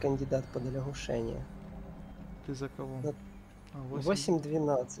классный кандидат под лягушение. Ты за кого? Ну, А,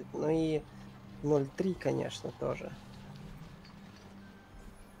 8-12. Ну и 0-3, конечно, тоже.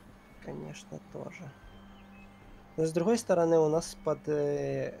 Конечно, тоже. Но с другой стороны, у нас под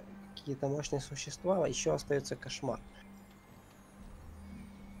какие-то мощные существа еще остается кошмар.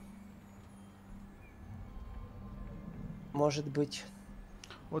 Может быть,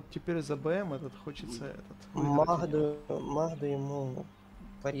 Вот теперь за БМ этот хочется этот. Магду ему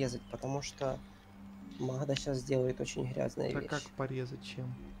порезать, потому что Магда сейчас делает очень грязные Так вещи. как порезать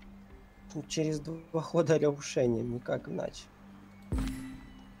чем? Через 2 хода лягушением, никак иначе.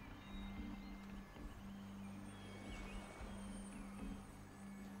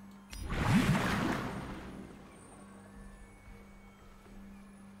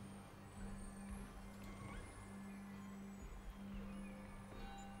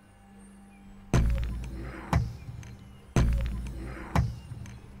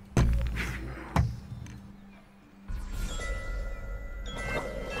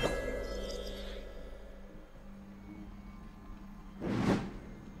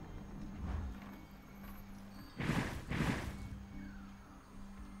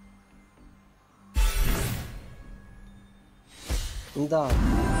 Да.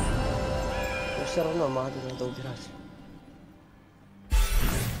 Но все равно Магду надо убирать.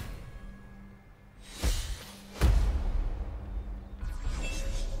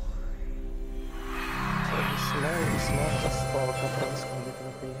 Весьма жестоко происходит в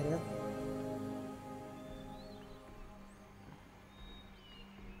этой игре.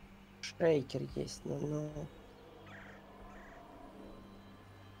 Шейкер есть, но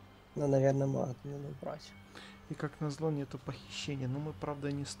наверное, Магду надо убрать. И как назло нету похищения. Но мы,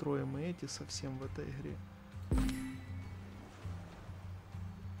 правда, не строим и эти совсем в этой игре.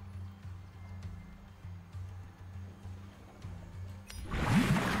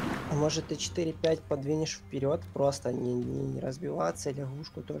 А может ты 4-5 подвинешь вперед, просто не разбиваться,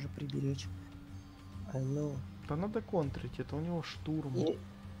 лягушку тоже приберечь. Ну. Да надо контрить, это у него штурм. И...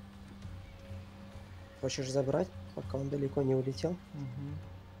 Хочешь забрать, пока он далеко не улетел? Угу.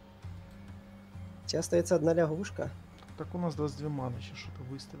 У тебя остается 1 лягушка. Так у нас 22 маны, сейчас что-то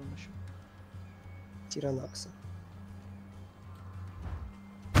выставим еще. Тиранакса.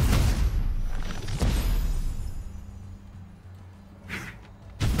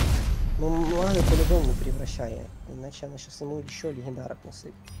 Ну, Магду по-любому превращает, иначе она сейчас ему еще легендарок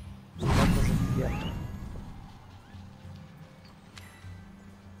насыпет. Так уже 5.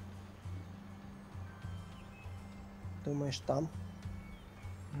 Думаешь, там?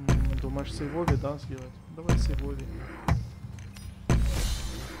 Думаешь, сейвови, да, сделать? Давай сейвови.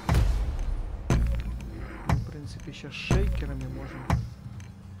 Мы, в принципе, сейчас шейкерами можем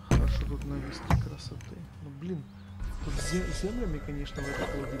хорошо тут навести красоты. Ну, блин, тут с землями, конечно, в этой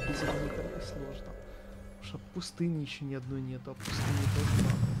колоде без элементарно сложно. Потому что пустыни еще ни одной нет, а пустыни тоже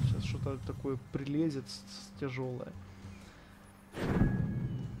надо. Сейчас что-то такое прилезет тяжелое.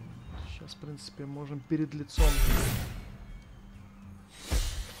 Сейчас, в принципе, можем перед лицом.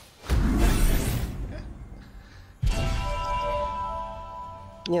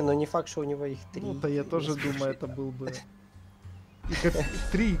 Не, ну не факт, что у него их 3. Ну, да я тоже думаю, это был бы...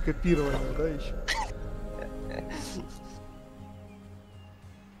 3 копирования, да, еще?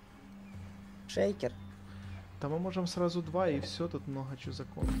 Шейкер? Да мы можем сразу 2 и все, тут много чего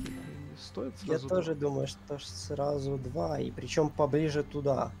закончить. Не стоит Я сразу тоже 2. думаю, что сразу 2, и причем поближе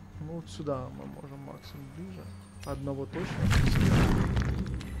туда. Ну вот сюда мы можем максимум ближе. Одного точно.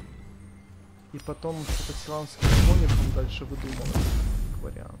 И потом что-то силанским конюхом дальше выдумывать как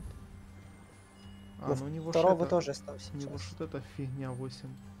вариант. Ну, ну у него второго это, тоже стал у него сейчас. что-то эта фигня 8.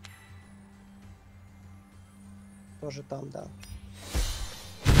 Тоже там, да.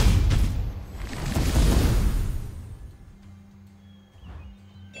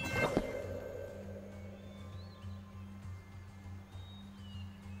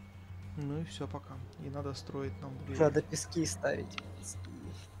 Ну и все пока. И надо строить нам двери. Надо пески ставить.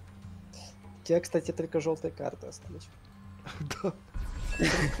 У тебя, кстати, только желтые карты остались. Да,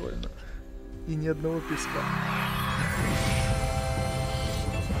 прикольно. И ни одного песка.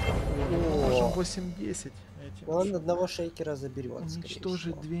 Можем 8-10. Он одного шейкера заберет.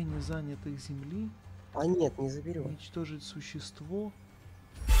 Уничтожить 2 незанятых земли. А нет, не заберет. Уничтожить существо.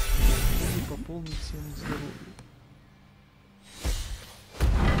 И пополнить 7 здоровья.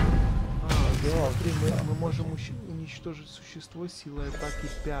 Смотри, мы можем уничтожить существо силой атаки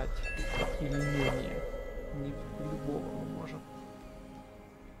 5 или менее. Не любого мы можем.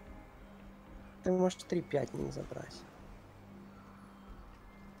 Ты можешь 3-5 не забрать.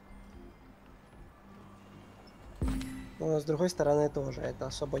 Но с другой стороны тоже. Это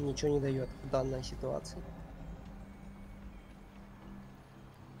особо ничего не дает в данной ситуации.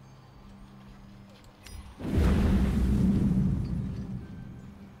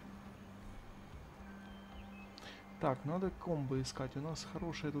 Так, надо комбо искать. У нас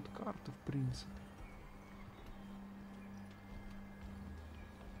хорошие тут карты, в принципе.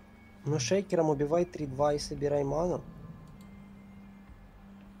 Ну, шейкером убивай 3-2 и собирай ману.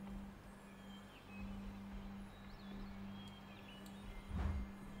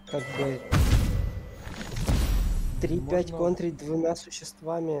 Как бы 3-5 контрить 2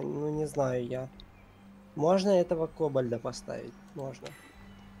 существами, ну не знаю я. Можно этого кобальда поставить? Можно.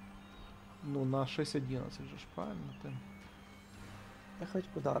 Ну, на 6-11 же, правильно ты? Да хоть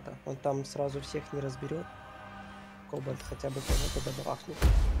куда-то. Он там сразу всех не разберет. Кобальд хотя бы кого-то добавнет.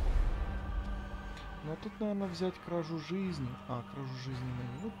 Ну, а тут, наверное, взять кражу жизни. А, кражу жизни,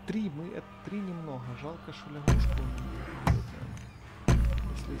 наверное. Ну, 3, это 3 немного. Жалко, что лягушку он не убьет, наверное.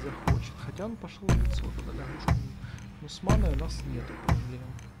 Если захочет. Хотя он пошел в лицо, тогда лягушку не... Ну, с маной у нас нету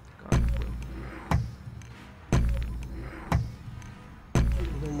проблем. Как бы.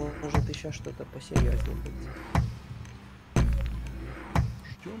 Ну, может еще что-то посерьезнее быть.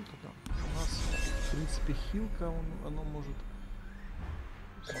 Ждем тогда. У нас, в принципе, хилка, оно может...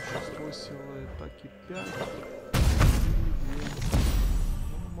 Существо силой атаки 5.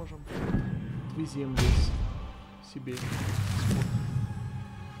 Ну, мы можем... Отвезем здесь себе.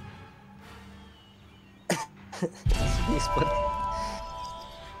 Себе испортить.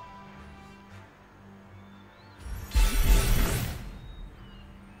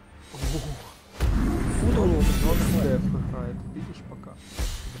 Откуда у него тут в деф играет? Видишь пока?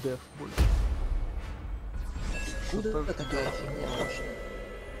 В деф больше. Откуда такая фигня мощная?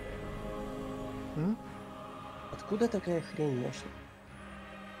 Откуда такая хрень мощная?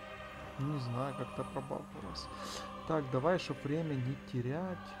 Не знаю, как-то пробаловалась. Так, давай, чтоб время не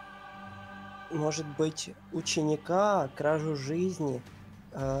терять. Может быть, ученика, кражу жизни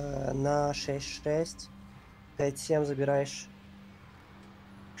на 6-6, 5-7 забираешь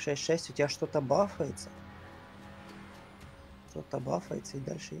 6-6, у тебя что-то бафается. Что-то бафается, и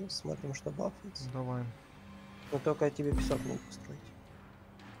дальше смотрим, что бафается. Давай. Но только тебе песок надо построить.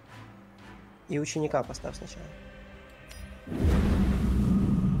 И ученика поставь сначала.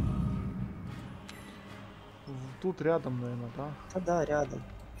 Тут рядом, наверное, да? Да, рядом.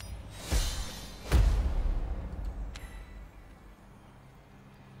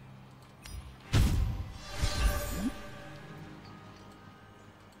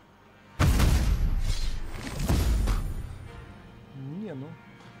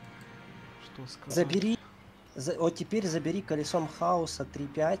 Что сказать? Забери. Вот теперь забери колесом хаоса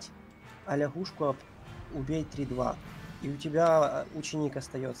 3-5, а лягушку убей 3-2. И у тебя ученик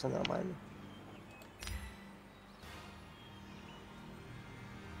остается нормальный.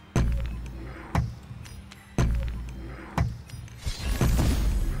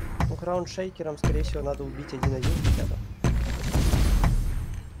 Ну, краундшейкером, скорее всего, надо убить 1-1 хотя бы.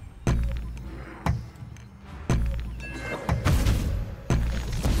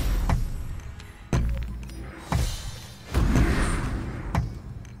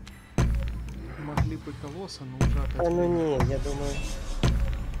 Могли бы колосса, но уже опять... Ну не, я думаю,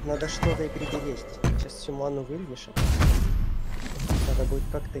 надо что-то и приберечь. Сейчас всю ману выльешь. Надо будет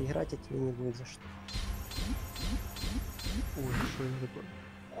как-то играть, а тебе не будет за что. Ой, что это такое?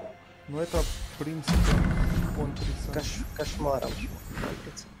 Ну это, в принципе, контрится. Кошмаром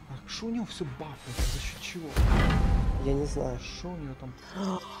контрится. А что у него все бафает? За счет чего? Я не знаю. Что у него там?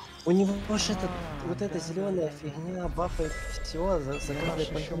 У него же это, вот да, эта да, зеленая да, фигня бафает все за каждый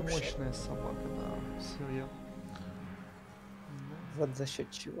еще погибший. мощная собака, да. Все, я... Вот за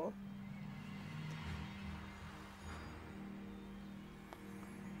счет чего.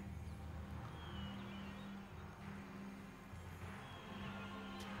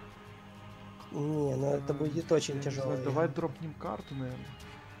 Не, ну это будет очень тяжело. Давай дропнем карту, наверное.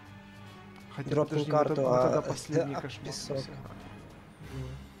 Хотя Дропнем подожди, карту, мы тогда а последний это кошмар песок. сыграем.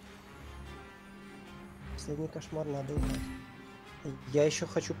 Последний кошмар надо играть. Я еще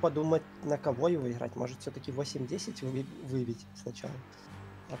хочу подумать, на кого его играть. Может, все-таки 8-10 выбить сначала.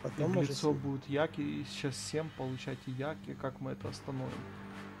 А потом И в может... лицо будет яки, и сейчас 7 получайте яки. Как мы это остановим?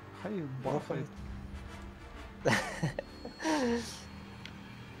 Хай бафает.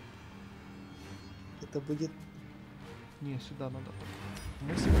 Это будет... Не, сюда надо.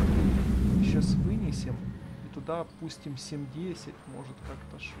 Мы сейчас вынесем и туда пустим 7-10, может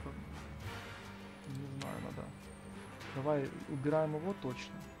как-то что. Не знаю, надо. Давай убираем его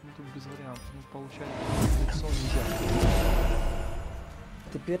точно. Ну тут без вариантов. Ну получается лицо нельзя.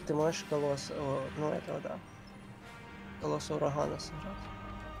 Теперь ты можешь колосс... ну этого, да. Колосса урагана сыграть.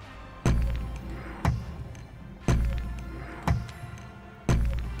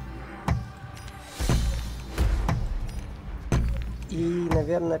 И,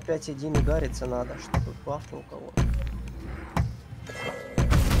 наверное, 5-1 удариться надо, чтобы бафнул кого-то.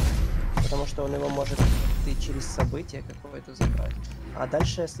 Потому что он его может ты через событие какое-то забрать. А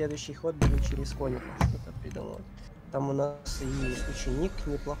дальше следующий ход будем через коника что-то придумывать. Там у нас и ученик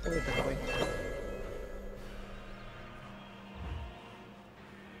неплохой такой.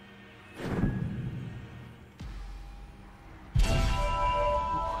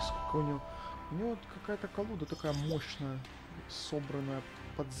 Ух, сколько у него. У него вот какая-то колода такая мощная, собранная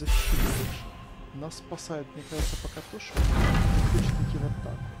под защиту. Нас спасает, мне кажется, пока то, что он хочет идти в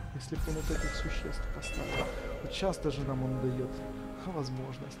атаку. Если бы он вот этих существ поставил. Вот сейчас даже нам он дает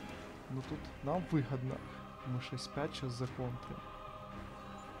возможность. Но тут нам выгодно. Мы 6-5 сейчас законтрим.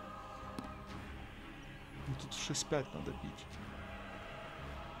 Ну тут 6-5 надо бить.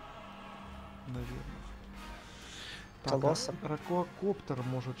 Наверное. Так, ракоакоптер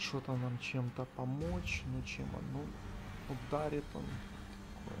может что-то нам чем-то помочь. Ну чем он? Ну, ударит он.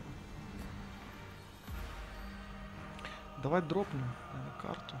 Такое. Давай дропнем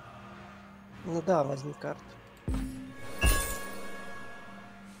карту. Ну да, возьми карту.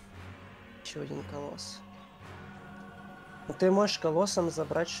 Еще один колосс. Ну, ты можешь колоссом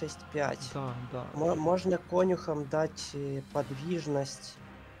забрать 6-5. Да, да. Можно конюхам дать подвижность.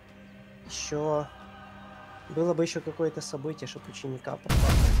 Еще... Было бы еще какое-то событие, чтобы ученика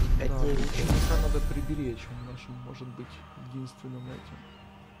пропало. Да, ученика надо приберечь, он наш может быть единственным этим.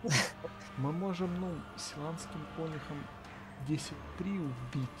 Мы можем, ну, силанским конюхом 10-3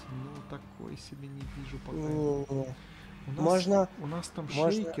 убить, но такой себе не вижу пока. У нас там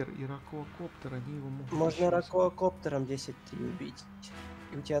шейкер и ракоакоптер, они его могут... Можно ракоакоптером 10-3 убить.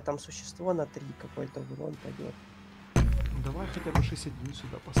 И у тебя там существо на 3 какой-то урон пойдет. Давай хотя бы 6-1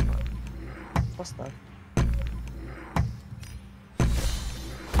 сюда поставим. Поставь.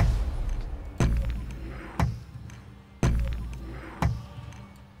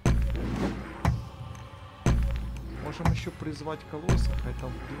 Можем еще призвать колосса, хай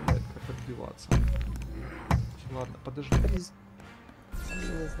там думает, как отбиваться. Ладно, подожди.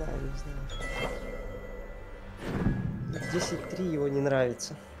 Не знаю. 10-3 его не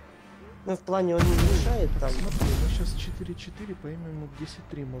нравится. Ну, в плане он не мешает там. Смотри, мы сейчас 4-4, по имени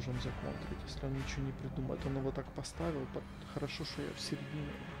 10-3 можем законтрить, если он ничего не придумает. Он его так поставил, хорошо, что я в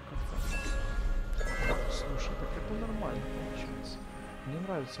середине как-то... Слушай, так это нормально получается. Мне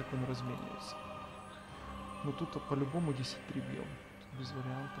нравится, как он разменивается. Но тут по-любому 10-3 бьем. Тут без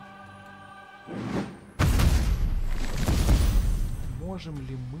вариантов. Можем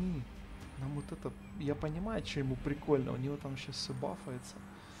ли мы... Нам вот это... Я понимаю, что ему прикольно. У него там сейчас все бафается.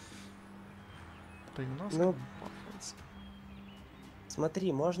 Это и у нас Ну, как бы бафается.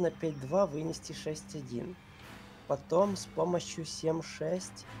 Смотри, можно 5-2 вынести 6-1. Потом с помощью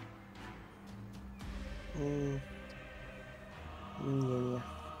 7-6... Не-не.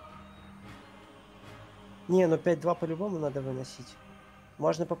 Не, ну 5-2 по-любому надо выносить.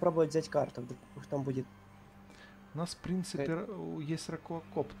 Можно попробовать взять карту, вдруг там будет... У нас, в принципе, есть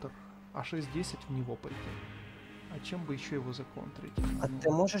ракокоптер. А 6-10 в него пойти. А чем бы еще его законтрить? А ты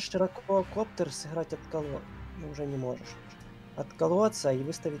можешь ракокоптер сыграть от колодца? Ну, уже не можешь. От колодца и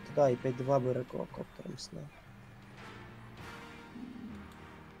выставить туда, и 5-2 бы ракокоптером снял.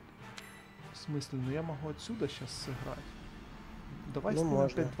 В смысле? Ну я могу отсюда сейчас сыграть. Давай Ну, снимем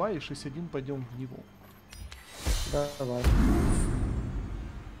можно. 5-2 и 6-1 пойдем в него. Давай.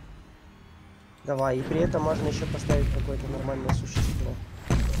 Давай, и при этом можно еще поставить какое-то нормальное существо.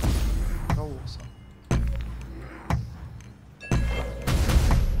 Колосса.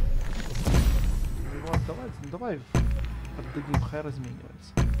 Его отдавать? Ну, давай отдадим, хай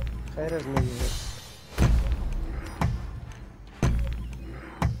разменивается. Хай разменивается.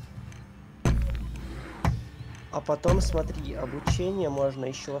 А потом, смотри, обучение можно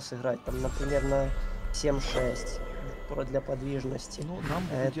еще сыграть. Там, например, на 7-6 для подвижности. Ну, нам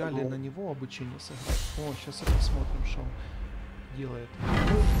в идеале на него обучение сыграть. О, сейчас и посмотрим, что он делает.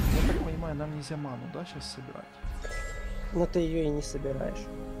 Ну, я так понимаю, нам нельзя ману, да, сейчас собирать? Но ты ее и не собираешь.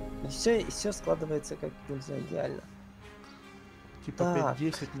 И все складывается как нельзя идеально. Типа Так.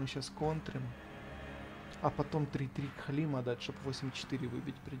 5-10 мы сейчас контрим. А потом 3-3 к Халима дать, чтобы 8-4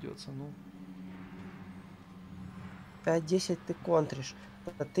 выбить придется. Ну, 5-10 ты контришь.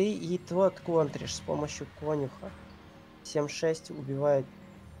 А ты и тот контришь с помощью конюха. 7-6 убивает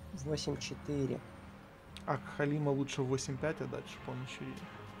 8-4. а к Халима лучше 8-5 отдать, чтобы он еще и...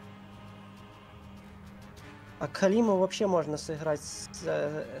 А к Халиму вообще можно сыграть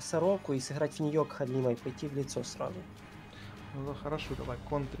сороку и сыграть в нее к Халима и пойти в лицо сразу. Ну да, хорошо, давай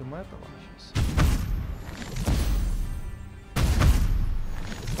контрим этого сейчас.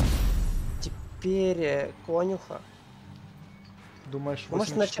 Теперь конюха. Думаешь,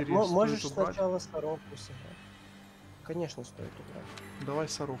 Можешь 8-4 можешь стоит убрать? сначала сороку сыграть. Конечно, стоит убрать. Давай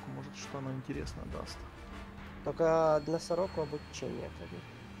сороку, может, что она интересно даст. Только на сороку обучение тогда.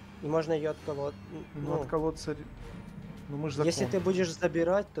 И можно ее отколоть. Ну, от колодца... Ну, мы же Если ты будешь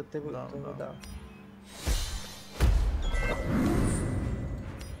забирать, то ты... Да, то, да. да.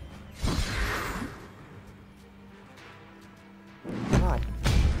 Давай.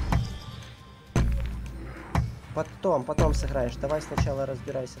 Потом сыграешь. Давай сначала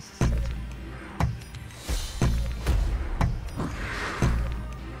разбирайся с этим.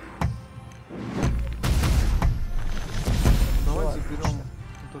 Давай Всё, заберем отлично.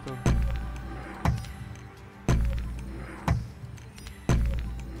 вот это.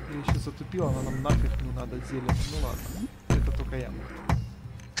 Я еще затупила, она нам нафиг не надо зелень. Ну ладно, это только я мог.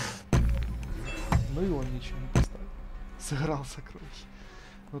 Ну и он ничего не поставил. Сыграл сокровище.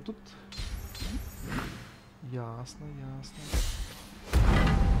 Но тут... Ясно, ясно.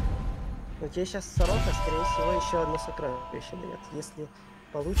 Но тебе сейчас сорока, скорее всего, еще одно сокровище дает. Если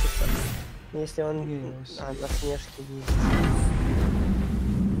получится. Если он на снежке есть.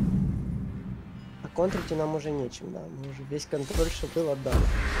 А контрить нам уже нечем, да. Мы уже весь контроль, что был, отдали.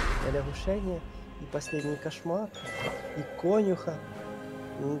 И лягушение, и последний кошмар, и конюха.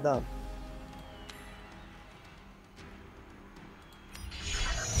 Да.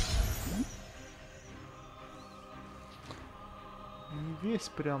 Не весь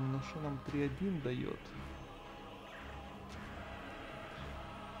прям, но что нам 3-1 дает.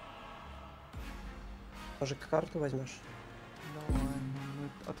 Может, карту возьмешь? Давай, ну,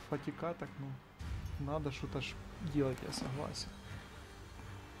 от фатика так, ну, надо что-то ж делать, я согласен.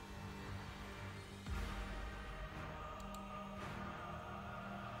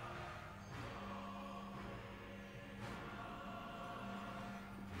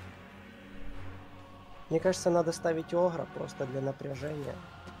 Мне кажется, надо ставить огра просто для напряжения.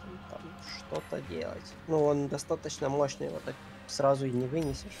 Там что-то делать. Ну, он достаточно мощный, его так сразу и не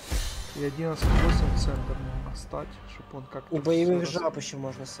вынесешь. И 11-8 центр можно стать, чтобы он как-то... И боевых жаб еще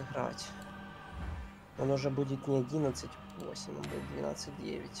можно сыграть. Он уже будет не 11-8, он будет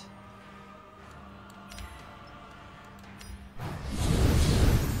 12-9.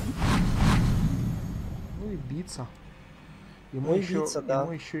 Ну и биться. Ну и биться, да.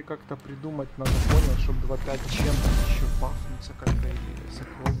 Ему еще и как-то придумать надо, понял, чтобы 2-5 чем-то еще бафнуться как-то или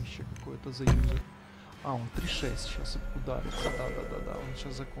сокровище какое-то заюзать. А, он 3-6 сейчас ударится, да-да-да-да, он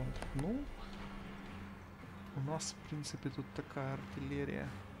сейчас законтрит. Ну, У нас, в принципе, тут такая артиллерия.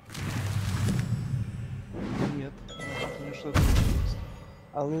 Нет, что-то есть.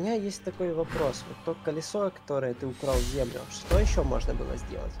 А у меня есть такой вопрос. Вот то колесо, которое ты украл в землю, что еще можно было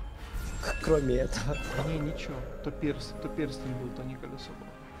сделать? Кроме этого. Не, ничего. То перстень был, то не колесо было.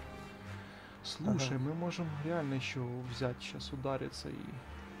 Слушай, мы можем реально еще взять, сейчас удариться и...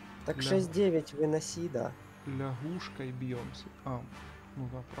 Так 6-9 выноси, да. Лягушкой бьемся. А, ну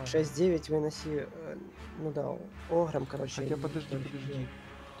да, правильно. 6-9 выноси, ну да, огром, короче. Хотя подожди.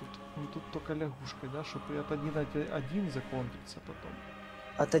 Тут только лягушкой, да, чтобы от 1-1 законтриться потом.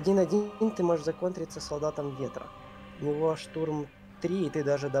 От 1-1 ты можешь законтриться солдатом ветра. У него штурм 3, и ты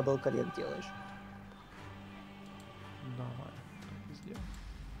даже дабл коллект делаешь. Давай, так и сделаем.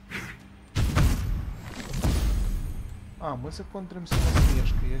 А, мы законтримся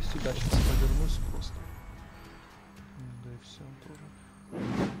насмешкой. Я сюда сейчас повернусь просто. Да и все тоже.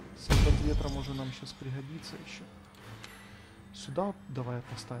 Солдат ветра может нам сейчас пригодится еще. Сюда давай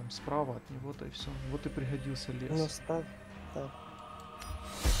поставим справа от него-то и все. Вот и пригодился лес. Ну ставь, ставь.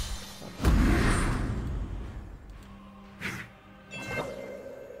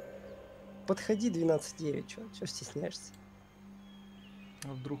 Подходи 12-9, чё стесняешься?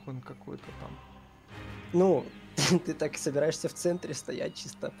 А вдруг он какой-то там. Ну, ты так собираешься в центре стоять,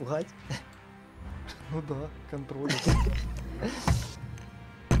 чисто пугать? Ну да, контролить.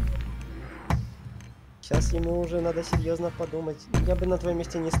 Сейчас ему уже надо серьезно подумать. Я бы на твоем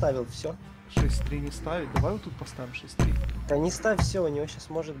месте не ставил все. 6-3 не ставить? Давай вот тут поставим 6-3. Да не ставь все, у него сейчас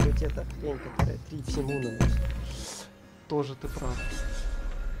может быть эта хрень, которая 3 всему наносит. Тоже ты прав.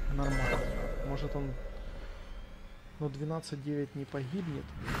 Нормально. Может он... Ну 12-9 не погибнет.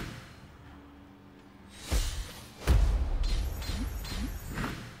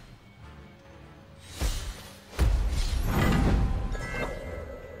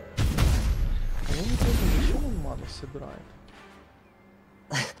 Я не помню, зачем он ману собирает.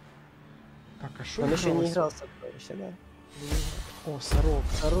 Так, а что Он еще не играл в сокровища, да? О, сорока.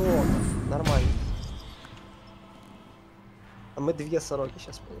 Сорока. Нормально. А мы 2 сороки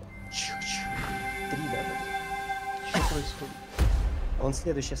сейчас было. 3 даже. Что происходит? Он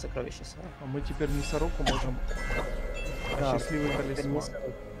следующее сокровище сорок. А мы теперь не сороку можем, Да, а счастливый теперь не талисман.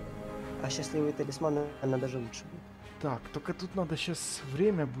 сорок. А счастливый талисман, наверное, даже лучше будет. Так, только тут надо сейчас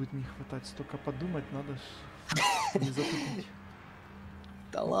время будет не хватать, столько подумать надо, не затупить.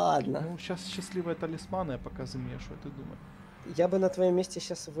 Да ладно. Ну, сейчас счастливые талисманы я пока замешу, ты думай. Я бы на твоем месте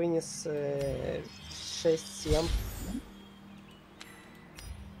сейчас вынес 6-7.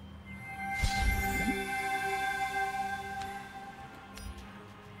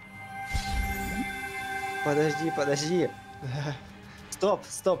 Подожди.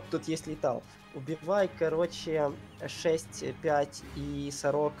 Стоп, тут есть летал. Убивай, короче, 6-5 и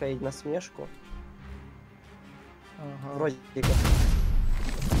сорокой насмешку. Ага. Вроде как.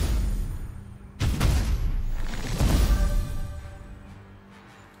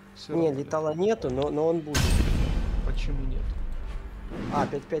 Всё Не, равно. летала нету, но он будет. Почему нет? А,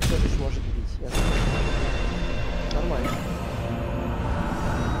 5-5 тоже ж может бить. Я знаю. Нормально.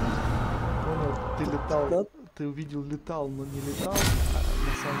 Понял, ты летал, Да. ты увидел летал, но не летал, а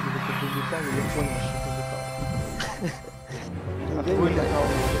на самом деле ты бы летал, и я понял, что ты летал. А Я твой не летал, хотел.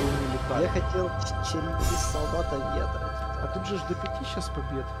 но твой не летал. Я хотел через солдата ветра. А тут же ж до 5 сейчас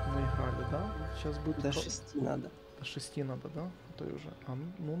побед мы играли, да? Сейчас будет... До 6 надо. До 6 надо, да? А то и уже. А,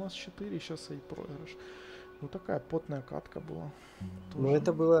 ну у нас 4, сейчас и проигрыш. Ну такая потная катка была. Ну Тоже.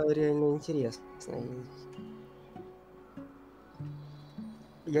 это было реально интересно.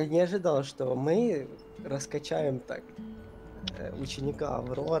 Я не ожидал, что мы раскачаем так ученика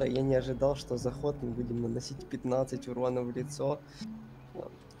Авроры. Я не ожидал, что за ход мы будем наносить 15 урона в лицо.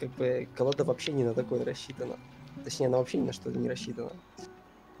 Вот. Как бы колода вообще не на такое рассчитана. Точнее, она вообще ни на что не рассчитана.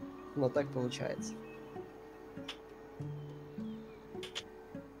 Но так получается.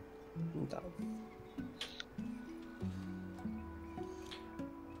 Да.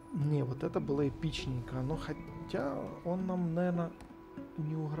 Не, вот это было эпичненько. Но хотя он нам, наверное,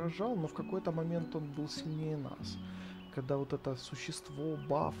 не угрожал, но в какой-то момент он был сильнее нас. Когда вот это существо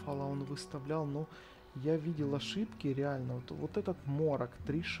бафало, он выставлял, но я видел ошибки реально. Вот этот морок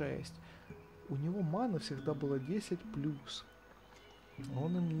 3-6. У него маны всегда было 10+.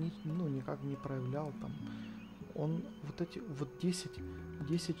 Он им никак не проявлял там. Он вот эти вот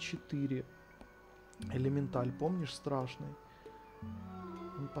 10-4 элементаль, помнишь, страшный?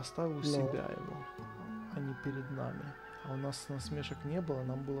 Он поставил у себя его, а не перед нами. А у нас насмешек не было,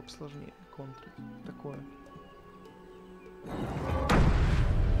 нам было бы сложнее контрить. Такое.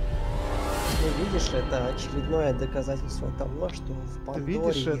 Ну, видишь, это очередное доказательство того, что в Пандоре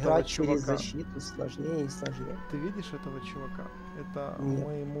видишь этого играть через чувака? защиту сложнее и сложнее. Ты видишь этого чувака? Это Нет.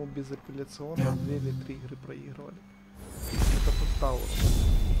 мы ему безапелляционно 2 или 3 игры проигрывали. Это тот Таурус.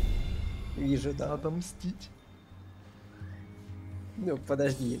 Вижу, да. Надо мстить. Ну,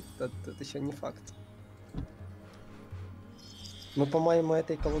 подожди, тут еще не факт. Мы, по-моему,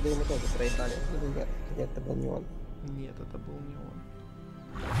 этой колодой мы тоже проиграли. Или нет? Нет, это был не он. Нет, это был не он.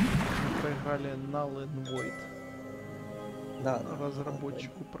 Мы проиграли Null and Void. Да.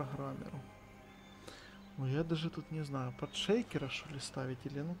 Разработчику, программеру. Ой, я даже тут не знаю, под шейкера что ли ставить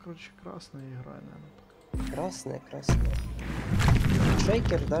или, ну, короче, красная игра, наверное. Красная.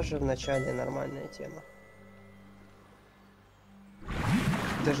 Шейкер даже в начале нормальная тема.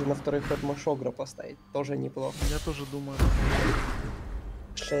 Даже на второй ход Машогра поставить тоже неплохо. Я тоже думаю,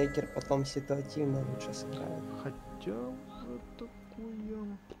 Шейкер потом ситуативно лучше сыграет. хотя вот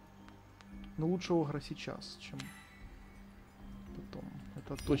такое... Ну, лучше Огра сейчас, чем потом.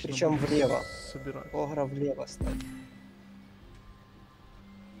 Это точно. Причем будет влево. собирать. Огра влево ставить.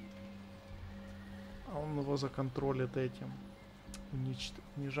 А он его законтролит этим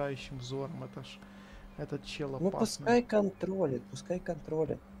унижающим взором. Это ж этот чел опасный. Ну пускай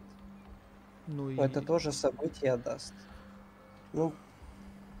контролит. Ну и... Это тоже событие даст. Ну,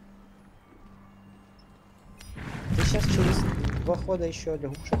 ты сейчас через 2 хода еще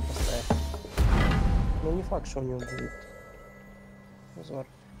лягушек поставишь. Ну не факт, что у него будет взор.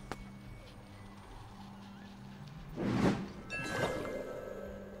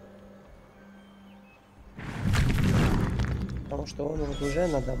 Потому что он вот уже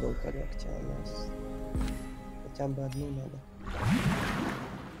надо был коллекте, а у нас хотя бы одну надо.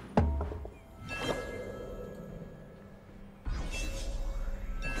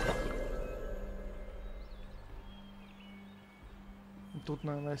 Тут,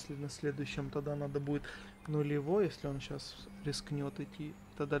 наверное, если на следующем, тогда надо будет нулевой, если он сейчас рискнет идти,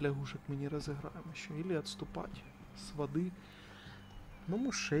 тогда лягушек мы не разыграем еще. Или отступать с воды. Ну,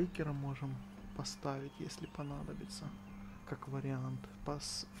 мы шейкера можем поставить, если понадобится. Как вариант,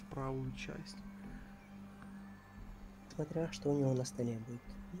 пас в правую часть. Смотря что у него на столе будет.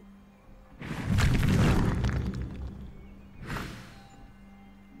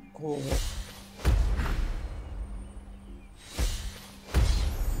 О.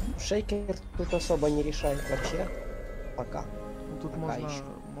 Шейкер тут особо не решает вообще. Пока. Ну, тут Пока можно, еще.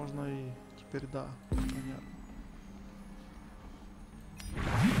 можно и теперь, да, понятно.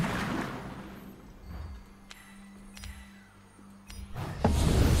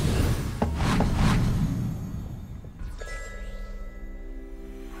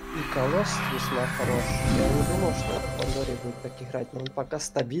 И колосс весьма хорош. Я не думал, что в Пандоре будет так играть, но он пока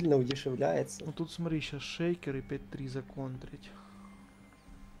стабильно удешевляется. Ну тут смотри, сейчас шейкер и 5-3 законтрить.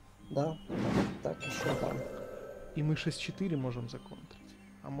 Да, так еще там. И мы 6-4 можем законтрить.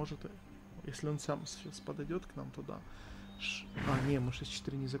 А может, если он сам сейчас подойдет к нам туда. А, не, мы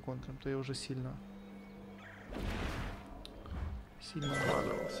 6-4 не законтрим, то я уже сильно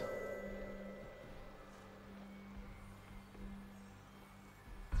обрадовался.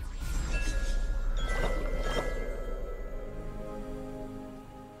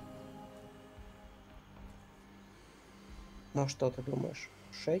 Ну что ты думаешь?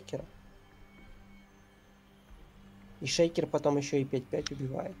 Шейкера? И шейкер потом еще и 5-5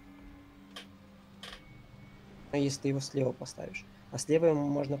 убивает. А если ты его слева поставишь? А слева ему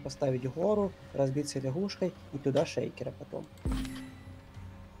можно поставить гору, разбиться лягушкой и туда шейкера потом.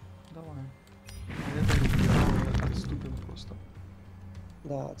 Давай. Это отступим просто.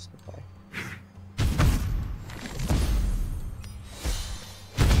 Да, отступай.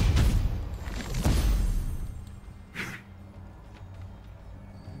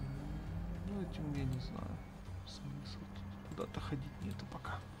 Ну, этим я не знаю. Смысл тут куда-то ходить нету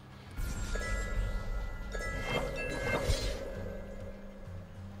пока.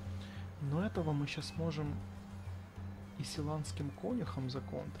 Но этого мы сейчас можем и силанским конюхом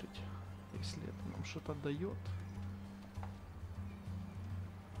законтрить, если это нам что-то дает.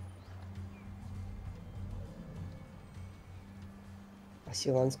 А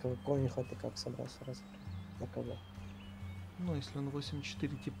силанского конюха ты как собрался разыграть? На кого? Ну, если он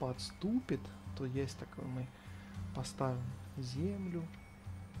 8-4 типа отступит, то есть такое, мы поставим землю.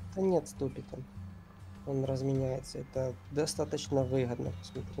 Да нет, ступит он. Он разменяется. Это достаточно выгодно.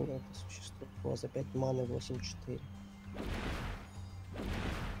 Посмотри на это существо. За 5 маны 8-4.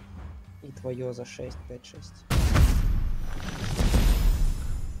 И твое за 6, 5-6.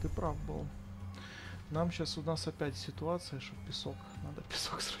 Ты прав был. Нам сейчас у нас опять ситуация, что песок. Надо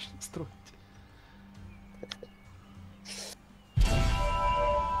песок срочно строить.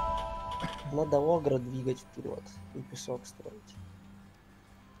 Надо огра двигать вперед и песок строить.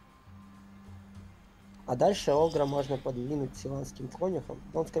 А дальше огра можно подвинуть силанским конюхом.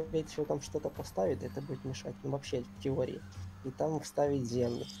 Он, скорее всего, там что-то поставит, это будет мешать. Ну, вообще, в теории. И там вставить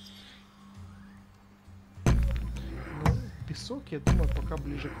землю. Ну, песок, я думаю, пока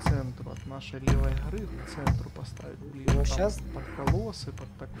ближе к центру. От нашей левой горы к центру поставить ближе. Ну, там сейчас... под колоссы, под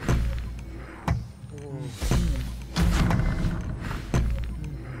такой.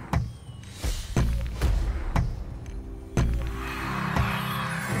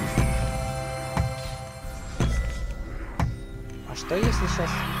 А что если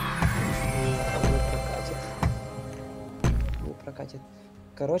сейчас не прокатит? Не прокатит.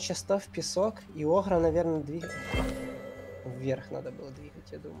 Короче, ставь песок, и огра, наверное, двигать. Вверх надо было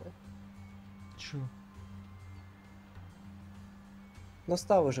двигать, я думаю. Чё? Но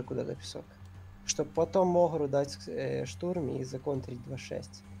став уже куда-то песок. Чтобы потом огру дать штурм и законтрить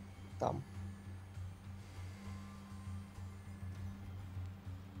 2-6. Там.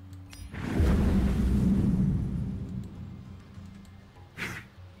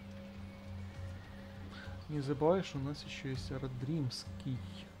 Не забывай, что у нас еще есть Родримский.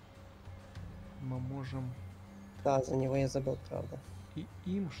 Мы можем Да, за него я забыл, правда. и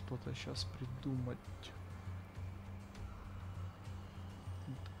им что-то сейчас придумать.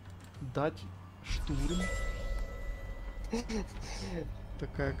 Дать штурм.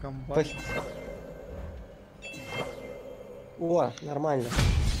 Такая комбайн. О, нормально.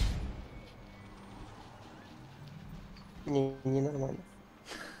 Не нормально.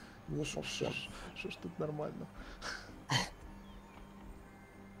 Не совсем. Что ж тут нормально?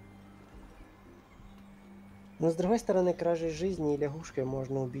 Но с другой стороны, кражей жизни и лягушкой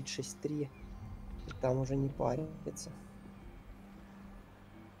можно убить 6-3. И там уже не париться.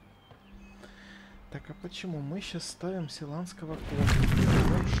 Так, а почему? Мы сейчас ставим силанского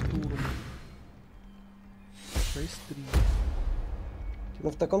конюха. Штурм. 6-3. Но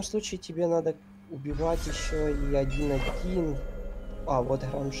в таком случае тебе надо убивать еще и 1-1. А, вот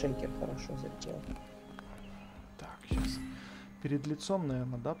граундшейкер хорошо залетел. Так, сейчас. Перед лицом,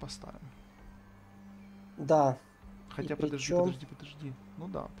 наверное, да, поставим? Да. Хотя, И подожди, причем... подожди. Ну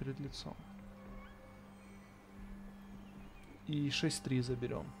да, перед лицом. И 6-3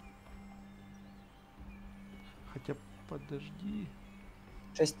 заберем. Хотя, подожди.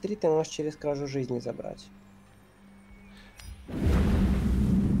 6-3 ты можешь через кражу жизни забрать.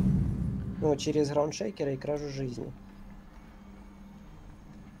 Ну, через граундшейкера и кражу жизни.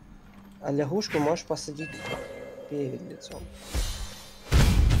 А лягушку можешь посадить перед лицом.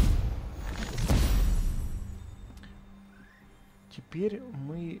 Теперь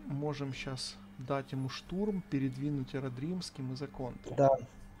мы можем сейчас дать ему штурм, передвинуть Родримским и законтрить. Да,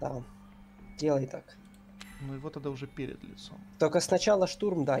 да. Делай так. Ну его тогда уже перед лицом. Только сначала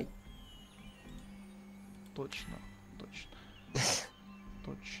штурм дай. Точно.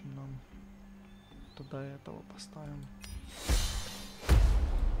 Точно. Тогда этого поставим.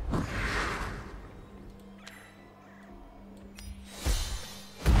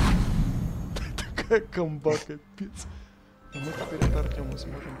 Такая комба, капец. А мы теперь это Артему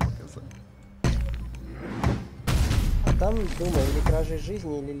сможем показать. А там, думай, или кражей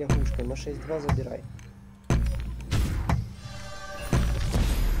жизни, или лягушкой. Но 6-2 забирай.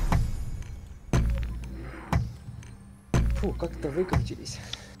 Фу, как-то выкрутились.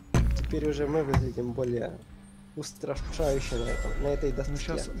 Теперь уже мы выглядим более устрашающе на этой доске. Ну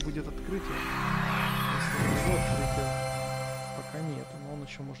сейчас будет открытие. Если у него открытия пока нет, но он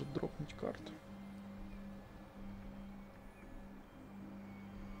еще может дропнуть карту.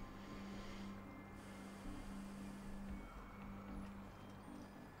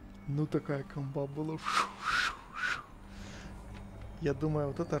 Ну такая комба была. Я думаю,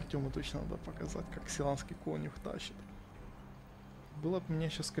 вот это Артему точно надо показать, как силанский конюх тащит. Было бы у меня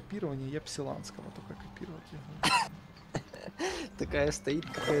сейчас копирование, я бы силанского только копировать его. Такая стоит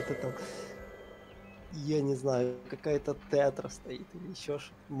какая-то там, я не знаю, какая-то тетра стоит или еще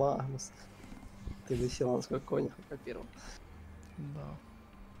что, Магнус. Ты бы силанского конюха копировал. Да.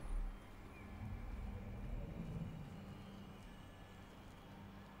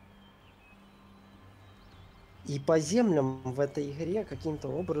 И по землям в этой игре каким-то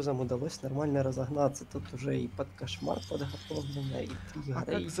образом удалось нормально разогнаться. Тут уже и под кошмар подготовлено, и 3 А горы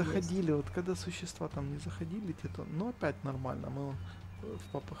как есть. заходили, вот когда существа там не заходили, те-то, ну опять нормально, мы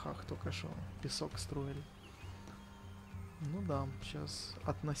в попыхах только что песок строили. Ну да, сейчас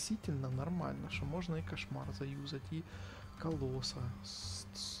относительно нормально, что можно и кошмар заюзать, и колосса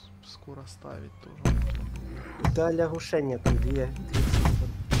скоро ставить тоже можно. Да, лягушение там 2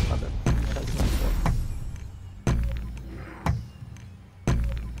 надо.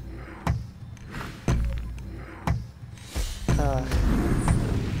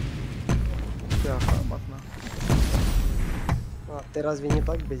 Ты разве не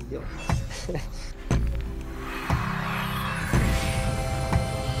так бы сделал?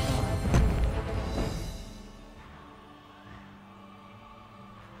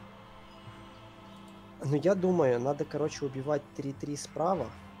 Ну, я думаю, надо, короче, убивать 3-3 справа,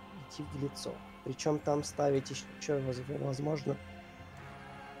 идти в лицо. Причем там ставить еще, возможно...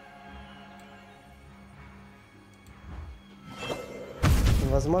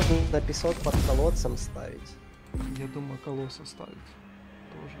 Возможно, на песок под колодцем ставить. Я думаю, колосса ставить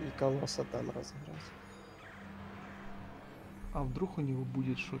тоже. И колосса там разыграть. А вдруг у него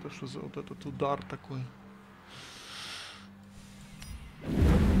будет что-то, что за вот этот удар такой?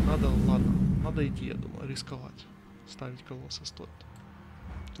 Надо, ладно, надо идти, я думаю, рисковать. Ставить колосса стоит.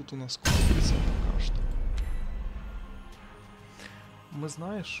 Тут у нас курица пока что. Мы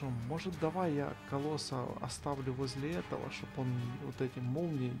знаешь что, может давай я колосса оставлю возле этого, чтобы он вот этим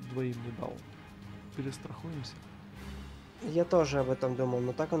молнии двоим не дал. Перестрахуемся. Я тоже об этом думал,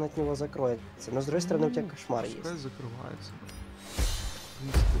 но так он от него закроется. Но с другой стороны, у тебя кошмар есть. Пускай закрывается. В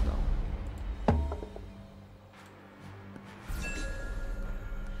принципе, да.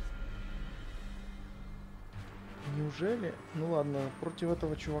 Неужели? Ну ладно, против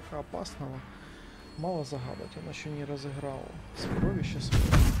этого чувака опасного мало загадать, он еще не разыграл сокровища свои.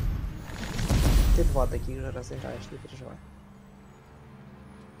 Ты 2 таких же разыграешь, не переживай.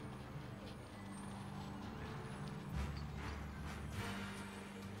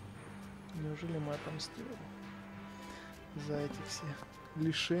 Неужели мы отомстили за эти все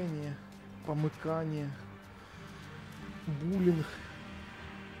лишения, помыкания, буллинг,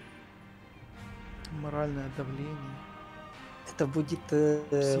 моральное давление? Это будет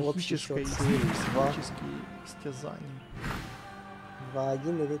общий счет психические истязания.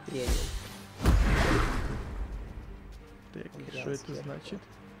 2-1 или 3-1. Так, что это значит?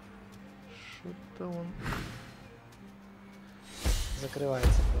 Что-то он...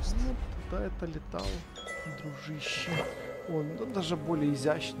 Закрывается просто. Ну, туда это летал, дружище. Он ну, даже более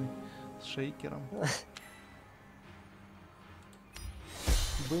изящный, с шейкером.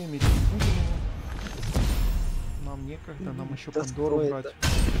 Бэмить не будем его. Нам некогда, нам еще Да Пандору стой, брать.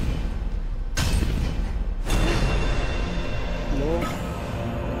 Ну,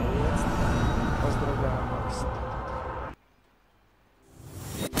 Поздравляю, Макс.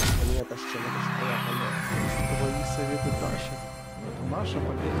 нет, Тащим, это же твоя Пандора. Твои советы тащат. Это наша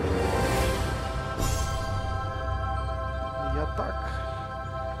победа. Я так...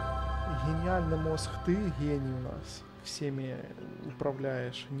 Гениальный мозг, ты гений у нас. Всеми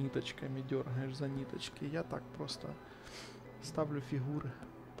управляешь ниточками, дергаешь за ниточки. Я так просто ставлю фигуры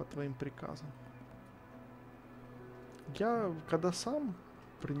по твоим приказам. Я, когда сам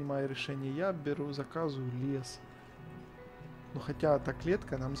принимаю решение, я беру, заказываю лес. Ну хотя та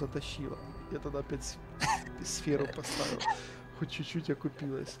клетка нам затащила. Я тогда опять сферу поставил. Хоть чуть-чуть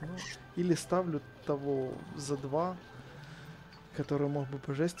окупилась. Ну, или ставлю того за 2, который мог бы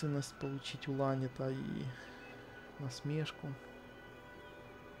божественность получить у Ланита и насмешку.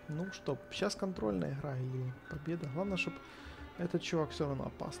 Ну что, сейчас контрольная игра или победа. Главное, чтобы этот чувак все равно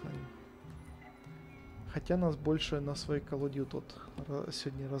опасный. Хотя нас больше на своей колоде тот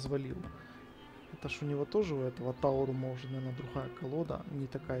сегодня развалил. Это ж у него тоже у этого Тауру может, наверное, другая колода, не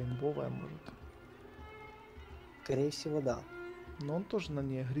такая имбовая может. Скорее всего, да. Но он тоже на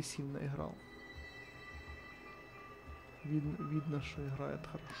ней агрессивно играл. Видно, что играет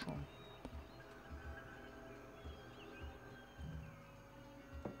хорошо.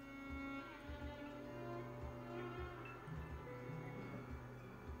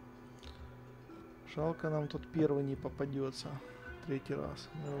 Жалко, нам тут первый не попадется. 3-й раз.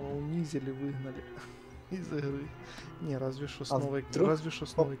 Мы его унизили, выгнали из игры. Не, разве что с новой, разве что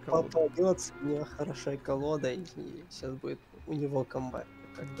с новой колодой. Попадется, у него хорошая колода, и сейчас будет у него комбайн.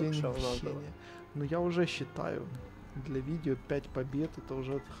 День мщения. Но я уже считаю, для видео 5 побед это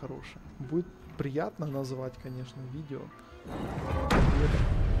уже хорошее. Будет приятно назвать, конечно, видео.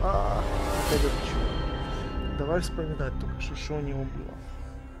 Давай вспоминать только, что у него было.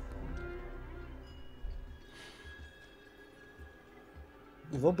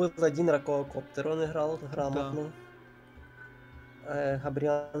 Его был один ракокоптер, он играл грамотно. Да.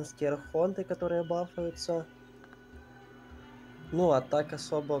 Габрианские архонты, которые бафаются. Ну, а так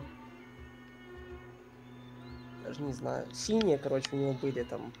особо... Даже не знаю. Синие, короче, у него были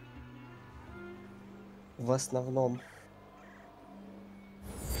там... В основном.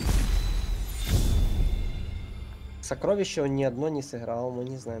 Сокровище он ни одно не сыграл, мы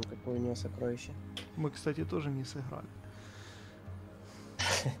не знаем, какое у него сокровище. Мы, кстати, тоже не сыграли.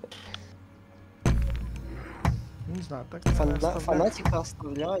 Не знаю, так фанатика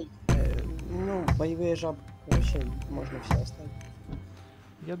оставляй. Ну, боевые жабы вообще можно все оставить.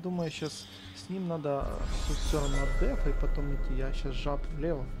 Я думаю, сейчас с ним надо все равно деф и потом идти. Я сейчас жаб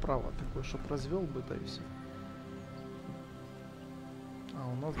влево, вправо такой, чтобы развел бы, да и все. А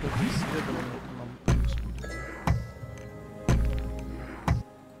у нас даже исследование это нам плюс будет.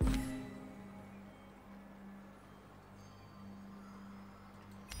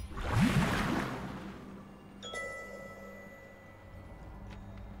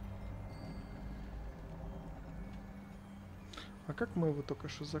 А как мы его только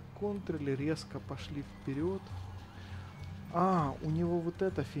что законтрили, резко пошли вперед. А, у него вот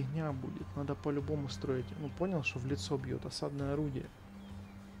эта фигня будет. Надо по-любому строить. Ну, понял, что в лицо бьет осадное орудие.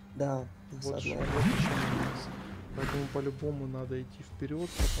 Да, Вот осадное. что, вот в чем у нас. Поэтому по-любому надо идти вперед,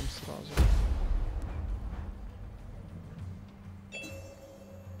 потом сразу.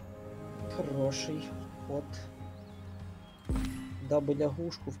 Хороший ход. Дабы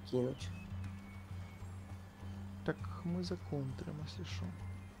лягушку вкинуть. Так мы законтрим, если что.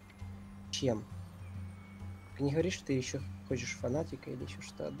 Чем? Ты не говоришь, что ты еще хочешь фанатика или еще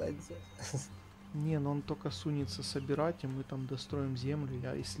что отдать за... Не, но он только сунется собирать, и мы там достроим землю.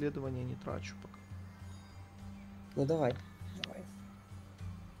 Я исследования не трачу пока. Ну давай, давай.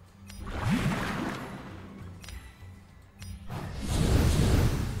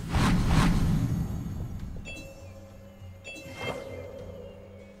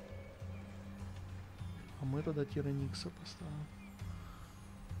 А мы тогда Тираникса поставим.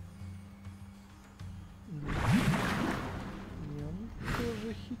 Не, он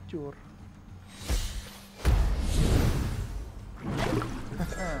тоже хитер.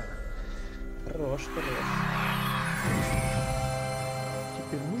 Хорош, хорош.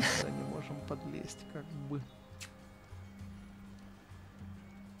 Теперь мы сюда не можем подлезть, как бы.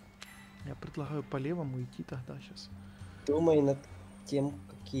 Я предлагаю по левому идти тогда сейчас. Думай над тем,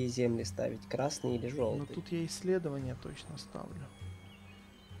 какие земли ставить, красный или Но желтый. тут я исследования точно ставлю.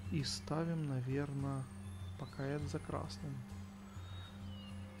 И ставим, наверное, пока это за красным.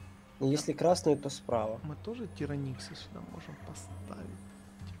 Но если красную, то справа. Мы тоже Тираникса сюда можем поставить.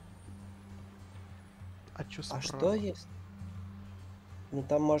 А чё справа? А что есть? Ну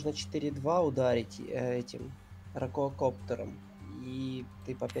там можно 4-2 ударить этим ракокоптером. И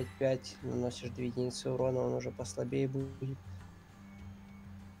ты по 5-5 наносишь 2 единицы урона, он уже послабее будет.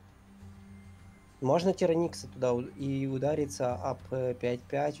 Можно Тираникса туда и удариться об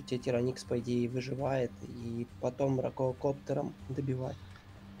 5-5, у тебя Тираникс по идее выживает, и потом ракокоптером добивать.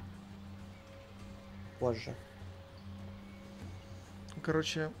 Позже.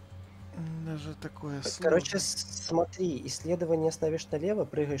 Короче, даже такое Короче, сложно. смотри, исследование ставишь налево,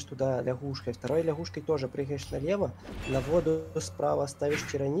 прыгаешь туда лягушкой, второй лягушкой тоже прыгаешь налево, на воду справа ставишь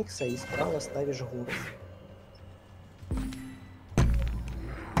Тираникса и справа ставишь гуру.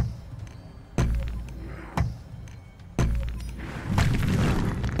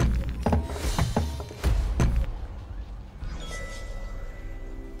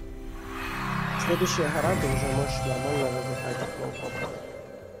 Следующая гора, ты уже можешь нормально разыграть окно.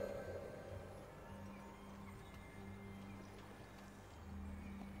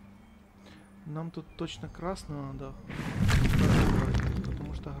 Нам тут точно красную надо разобрать,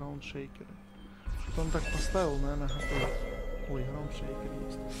 потому что граундшейкеры. Что он так поставил, наверное, готов. Ой, граундшейкер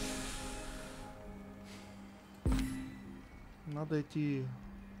есть. Надо идти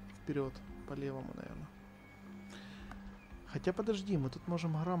вперед, по левому, наверное. Хотя подожди, мы тут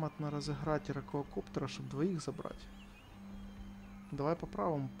можем грамотно разыграть ракокоптера, чтобы двоих забрать. Давай по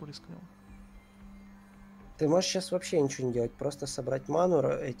правому порискнем. Ты можешь сейчас вообще ничего не делать, просто собрать ману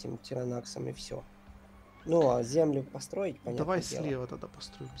этим тиранаксом и все. Ну, а землю построить, понятно. Давай слева тогда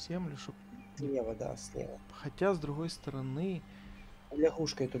построим землю, чтобы... Слева, да, слева. Хотя, с другой стороны...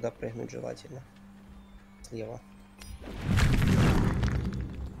 Лягушкой туда прыгнуть желательно. Слева.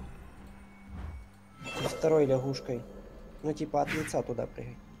 И второй лягушкой. Ну, типа от лица туда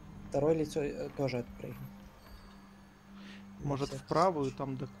прыгай. Второе лицо тоже отпрыгнет. Может, в правую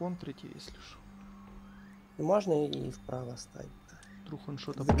там доконтрить, если что. Можно и вправо ставить. Вдруг он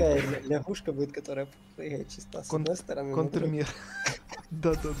что-то... Такая лягушка будет, которая прыгает чисто с одной стороны. Контрмер.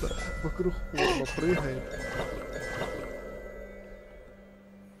 Да-да-да. Вокруг орла прыгает.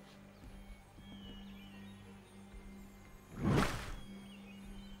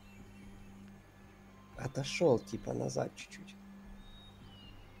 Отошел, типа, назад чуть-чуть.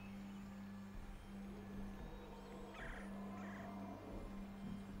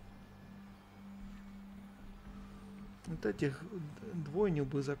 Вот этих двойню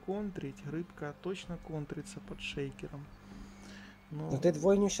бы законтрить. Рыбка точно контрится под шейкером. Но ты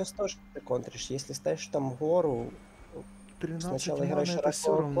двойню сейчас тоже контришь. Если ставишь там гору, 13 сначала маны играешь это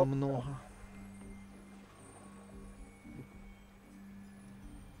все равно ракокоптера. много.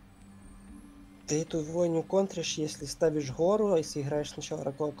 Ты эту войну контришь, если ставишь гору, если играешь сначала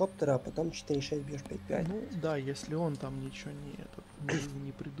ракокоптера, а потом 4-6 бьешь 5-5. Ну да, если он там ничего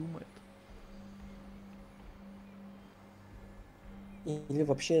не придумает. Или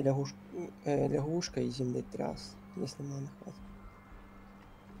вообще лягушка и землетряс, если маны хватит.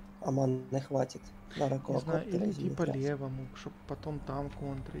 А маны хватит на Не знаю, ракокоптера или и типа землетряс. левому, чтобы потом там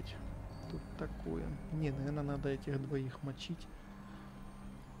контрить. Тут такое. Не, наверное, надо этих двоих мочить.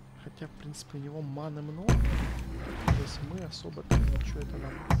 Хотя, в принципе, у него маны много. Здесь мы особо-то ничего это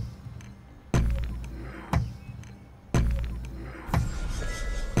нам.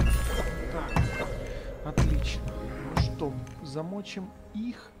 Так, отлично. Ну что, замочим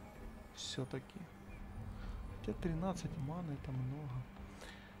их все-таки. Хотя 13 маны это много.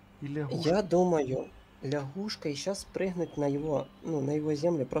 И лягушка. Я думаю, лягушка и сейчас прыгнуть на его, ну, на его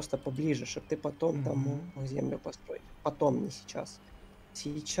землю просто поближе, чтобы ты потом там Мгм. мог землю построить. Потом, не сейчас.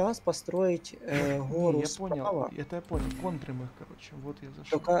 Сейчас построить Не, гору я понял. справа, Это я понял. Контрим их, короче. Вот я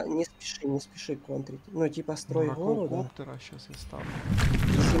зашел. только не спеши контрить. Ну, типа, Ну, строй гору, да, ракокоптера сейчас я ставлю.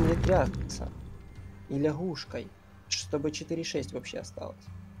 и землетряса, и лягушкой, чтобы 4-6 вообще осталось.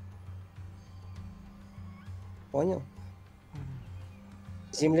 Понял?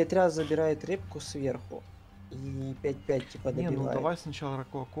 Землетряс забирает рыбку сверху, и 5-5 типа Не, ну добивает. давай сначала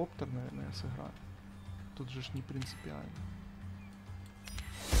ракокоптер, наверное, я сыграю. Тут же ж не принципиально.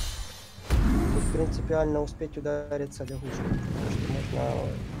 Тут принципиально успеть удариться лягушкой, потому что можно...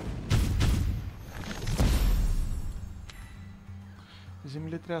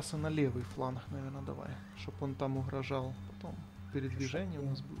 Землетряса на левый фланг, наверное, давай. Чтоб он там угрожал. Потом передвижение у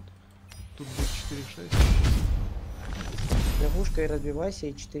нас будет. Тут будет 4-6. Лягушкой разбивайся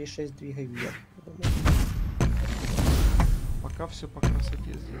и 4-6 двигай вверх. я думаю. Пока все по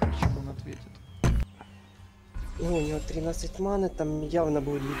красоте сделать, чем он ответит. Ну, у него 13 маны, там явно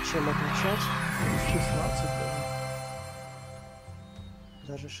будет чем отвечать. 16 даже.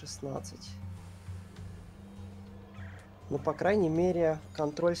 Даже 16. Ну, по крайней мере,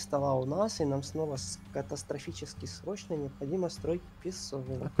 контроль стола у нас, и нам снова катастрофически срочно необходимо строить песок.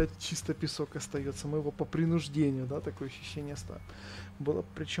 Опять чисто песок остается. Мы его по принуждению, да, такое ощущение ставим. Было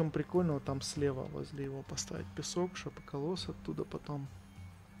причем прикольно вот там слева возле его поставить песок, чтобы колосс оттуда потом.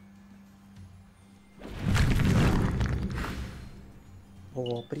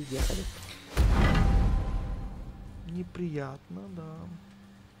 О, приехали. Неприятно, да.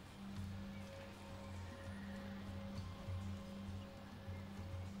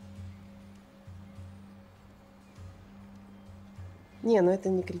 Не, ну это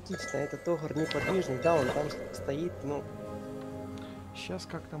не критично, этот Огр неподвижный, да, он там стоит, ну, Сейчас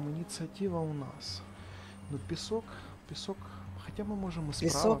как там инициатива у нас. Ну песок, хотя мы можем и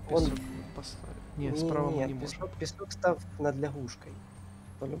справа Песок, он- песок поставить. Не, справа мы не можем. песок став над лягушкой.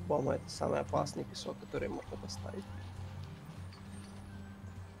 По-любому это самый опасный песок, который можно поставить.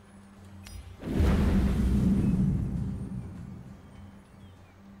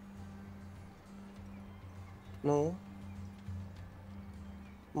 Ну,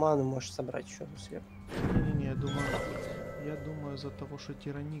 ману можешь собрать еще сверху. Не-не-не, я думаю, из-за того, что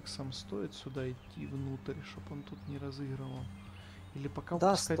тираниксом стоит сюда идти внутрь, чтобы он тут не разыгрывал. Или пока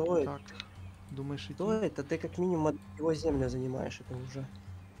Да, пускать стоит. так. Думаешь, идти? Стоит, а ты как минимум его землю занимаешь, это уже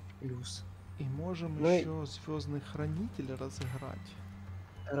плюс. И можем Ну и- еще звездный хранитель разыграть.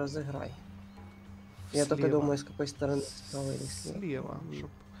 Разыграй. Я только Слева. думаю, с какой стороны, справа или слева. Слева, М,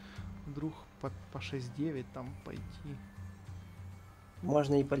 чтобы вдруг по 6-9 там пойти.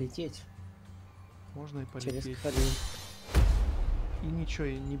 Можно и полететь Можно и через полететь. Харин. И ничего,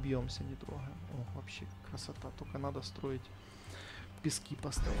 и не бьемся, не трогаем. О, вообще красота. Только надо строить пески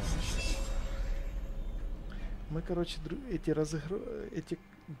постоянно сейчас. Мы, короче, эти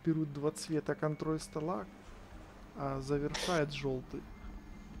берут два цвета контроль стола, а завершает желтый.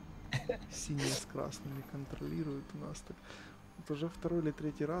 Синие с красными контролируют у нас так. Это уже второй или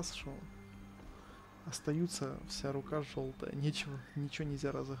третий раз, что остаются вся рука желтая. Ничего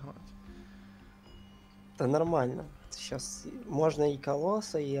нельзя разыграть. Это нормально. Сейчас можно и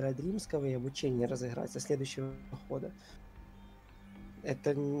колосса, и аэродримского, и обучение разыграть со следующего хода.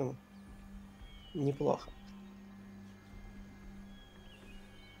 Это, ну, неплохо.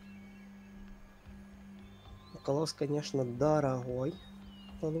 Колосс, конечно, дорогой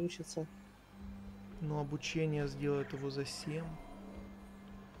получится. Но обучение сделает его за 7.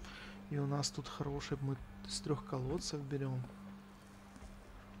 И у нас тут хороший, мы с 3 колодцев берем.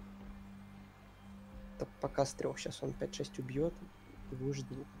 Так пока с 3, сейчас он 5-6 убьет, и будешь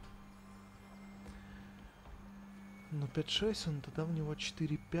 2. Но 5-6 он, тогда у него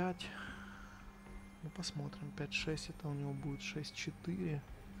 4-5. Ну посмотрим, 5-6 это у него будет 6-4.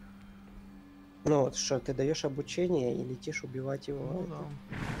 Ну вот что, ты даешь обучение и летишь убивать его. Ну да.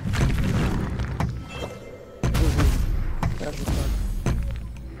 Даже так.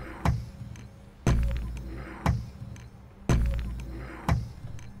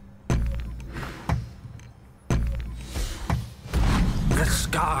 The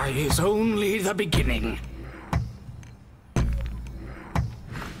sky is only the beginning.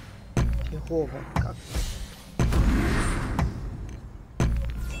 Фигово как.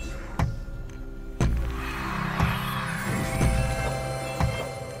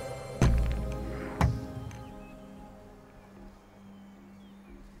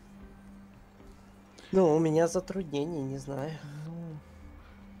 Ну, у меня затруднений, не знаю.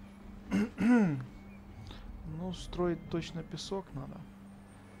 Ну, строить точно песок надо.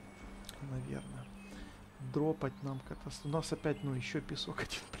 Наверное. Дропать нам катастрофу. У нас опять, ну, еще песок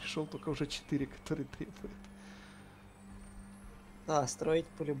один пришел, только уже 4, который требует. А, строить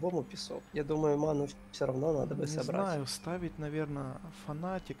по-любому песок. Я думаю, ману все равно надо бы Не собрать. знаю, ставить, наверное,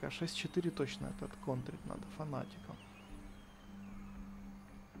 фанатика. 6-4 точно этот контрить надо, фанатика.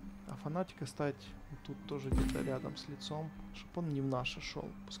 А фанатика ставить вот тут тоже где-то рядом с лицом, чтобы он не в наше шел,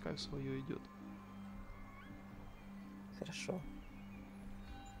 пускай в свое идет. Хорошо.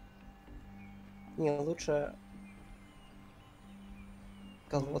 Не, лучше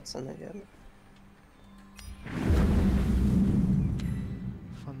колодца, наверное.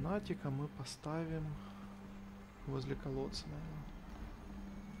 Фанатика мы поставим возле колодца,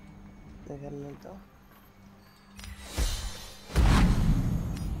 наверное. Наверное, да.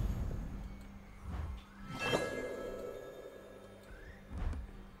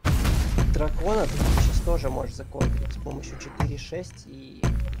 Дракона ты сейчас тоже можешь законтрить с помощью 4-6 и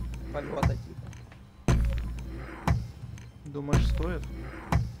полета типа. Думаешь, стоит?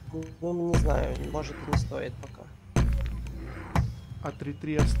 Ну, не знаю, может и не стоит пока. А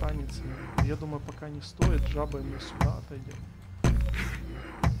 3-3 останется. Я думаю, пока не стоит. Жабой мы сюда отойдем.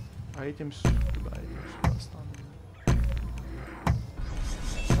 А этим куда? Этим сюда останем.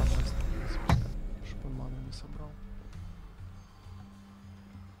 Самое останется, пускай, чтобы он ману не собрал.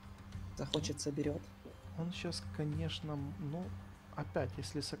 Захочет, соберет. Он сейчас, конечно, ну, опять,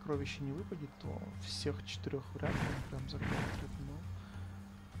 если сокровище не выпадет, то всех 4 вряд ли он прям законтрит, но...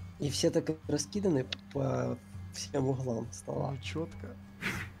 И все так раскиданы по всем углам стола. Ну, четко.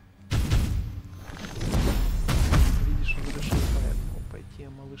 Видишь, он решил поэтому пойти, а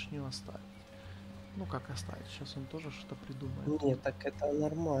малышню оставить. Ну, как оставить? Сейчас он тоже что-то придумает. Нет, так это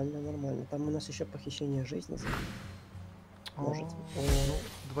нормально, нормально. Там у нас еще похищение жизни. Может. Ну,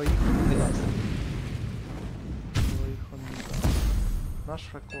 двоих он не даст. Двоих он не даст. Наш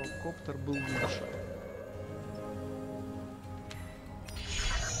коптер был лучше.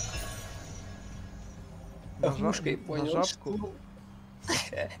 Ловушкой На понял, жабку. что...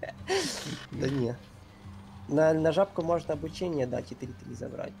 Да не. На жабку можно обучение дать и 3-3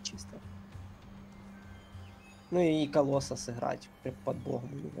 забрать чисто. Ну и колосса сыграть прям под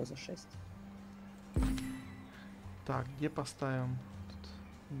богом у него за 6. Так, где поставим? Тут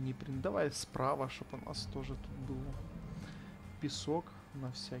не давай справа, чтобы у нас тоже тут был песок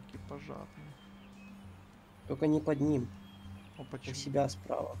на всякий пожарный. Только не под ним, О, у почему? себя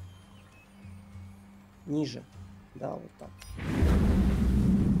справа. Ниже. Да, вот так.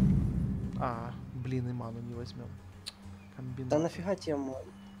 А, блин, и ману не возьмем. Комбинат. Да нафига тебе ману?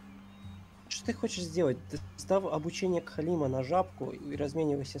 Что ты хочешь сделать? Ты став обучение Кхалима на жабку и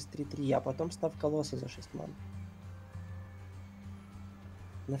разменивайся с 3-3, а потом став колосса за 6 ман.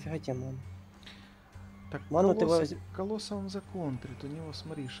 Нафига тебе ману? Так, Ману ты колосса он законтрит. У него,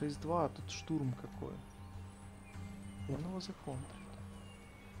 смотри, 6-2, а тут штурм какой. Он его законтрит.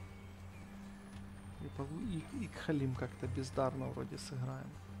 И Кхалим как-то бездарно вроде сыграем.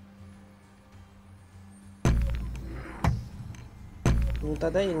 Ну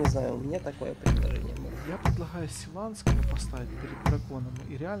тогда я не знаю, у меня такое предложение. Я предлагаю Силанского поставить перед драконом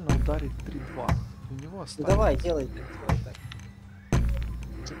и реально ударить 3-2. У него Ну останется... давай, делай так.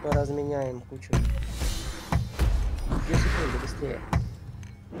 Типа разменяем кучу. 2 секунды быстрее.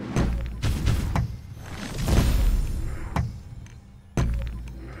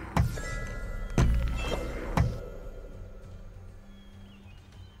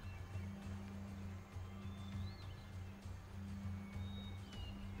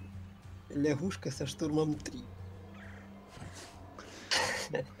 Лягушка со штурмом 3.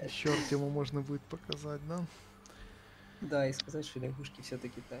 Еще Артему можно будет показать, да? Да, и сказать, что лягушки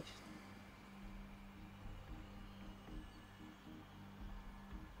все-таки тащат.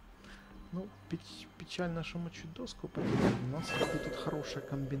 Ну, печально, что мы чуть доску потеряли. У нас как бы тут хорошая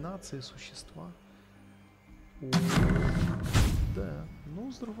комбинация существа. Да,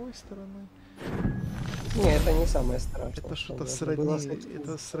 Ну, с другой стороны. Не, это не самое страшное. Это что-то можно сродни, было с этим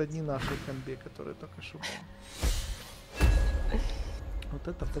это сродни нашей комбе, которая только что была. Вот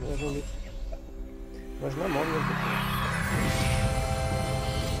это Это плохо. даже не... Можно молнию быть.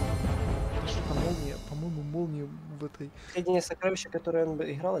 Это что-то молния, по-моему, молния в этой... Последнее сокровище, которое он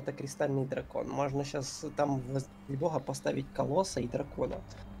играл, это кристальный дракон. Можно сейчас там возле бога поставить колосса и дракона.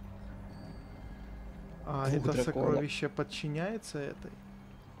 А Двух это драконов. сокровище подчиняется этой?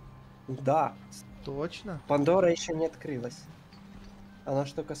 Да, Точно? Пандора еще не открылась. Она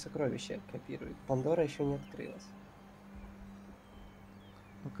ж только сокровища копирует. Пандора еще не открылась.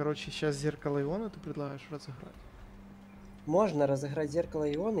 Ну, короче, сейчас зеркало Иона ты предлагаешь разыграть. Можно разыграть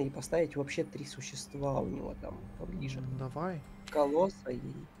зеркало Иона и поставить вообще 3 существа у него там поближе. Давай. Колосса и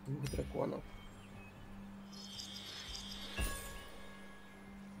 2 драконов.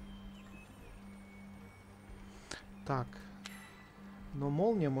 Так. Но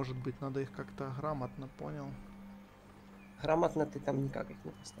молния, может быть, надо их как-то грамотно, понял? Грамотно ты там никак их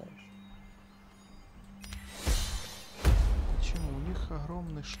не поставишь. Почему? У них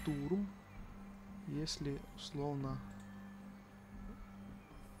огромный штурм. Если, условно...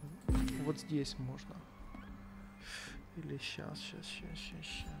 Вот здесь можно. Или сейчас.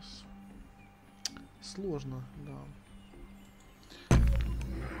 Сложно, да.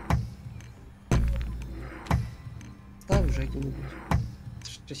 Ставь уже где-нибудь.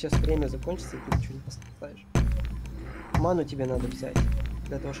 Что сейчас время закончится, и ты ничего не поставишь. Ману тебе надо взять,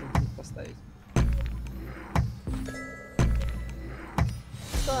 для того, чтобы их поставить.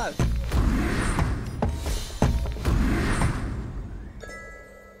 Ставь!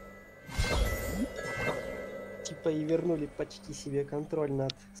 Типа и вернули почти себе контроль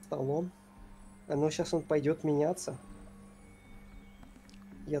над столом. Но сейчас он пойдет меняться.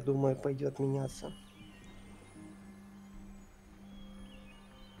 Я думаю, пойдет меняться.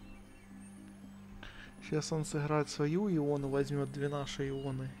 Сейчас он сыграет свою Иону, возьмет 2 наши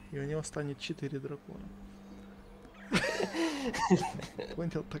Ионы, и у него станет 4 дракона.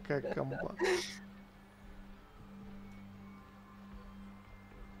 Понял, такая комба.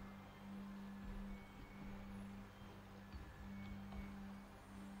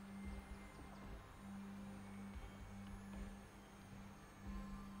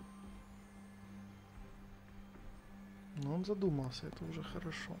 Но он задумался, это уже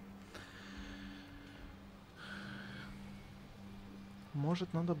хорошо.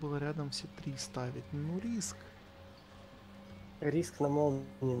 Может, надо было рядом все 3 ставить. Ну, риск. Риск на молнию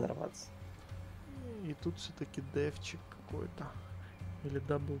нарваться. И тут все-таки дефчик какой-то. Или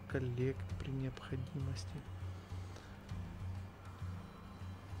дабл коллект при необходимости.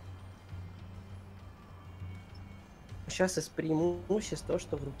 Сейчас из преимуществ то,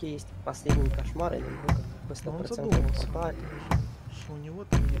 что в руке есть последний кошмар, и ну, как бы Но он 100% задумался, попали. что у него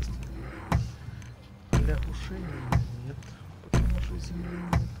там есть. Для глушения нет, потому что земли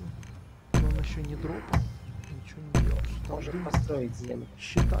нету. Но он еще не дропал, ничего не делал. Что там Может думает? построить землю.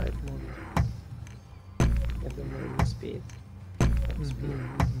 Считает, может. Я думаю, не успеет.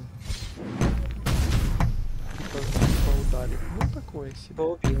 Поударит. Ну, такое себе.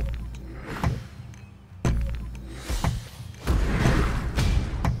 Поубил.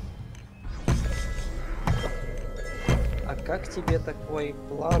 А как тебе такой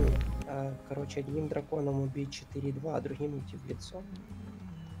план? Короче, одним драконом убить 4-2, а другим уйти в лицо?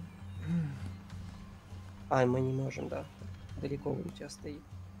 А, мы не можем, да. Далеко он у тебя стоит.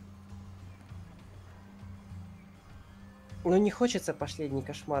 Ну не хочется последний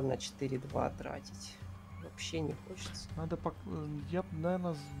кошмар на 4-2 тратить. Вообще не хочется. Надо я,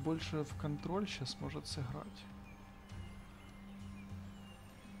 наверное, больше в контроль сейчас может сыграть.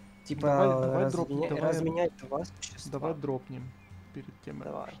 Типа давай разменять 2 существа. Давай дропнем перед тем,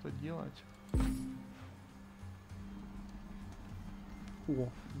 Давай. что делать. О, ну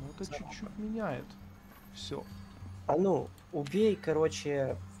это чуть-чуть меняет. Все. А ну, убей,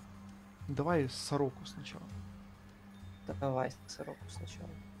 короче... Давай сороку сначала. Давай сороку сначала.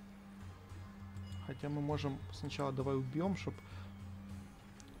 Хотя мы можем сначала давай убьем, чтобы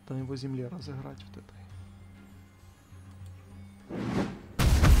на его земле разыграть вот этой.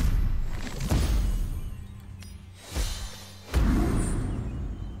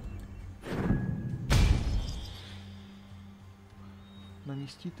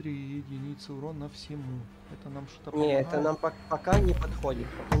 Нанести 3 единицы урона всему. Это нам что-то Не, помогает? это нам пока не подходит.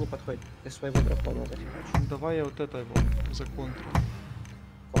 Пока не подходит. Ты своего дракона зафигачишь. Давай я вот это его законтрю.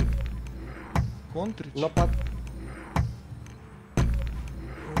 Контрить? Но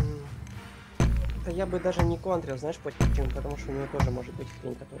Да я бы даже не контрил, знаешь почему? Потому что у него тоже может быть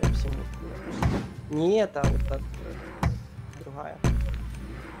хрень, которая всему... Не это, а вот так, другая.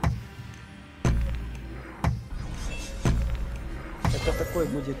 только такой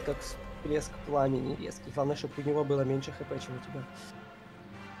будет, как всплеск пламени резкий. Главное, чтобы у него было меньше хп, чем у тебя.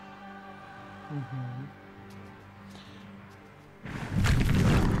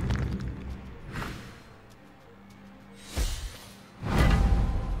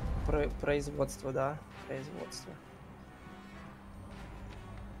 Производство, да, производство.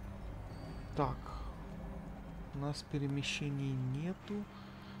 Так. У нас перемещений нету.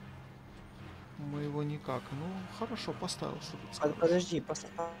 Мы его никак. Ну, хорошо, поставил себе скорость. Подожди,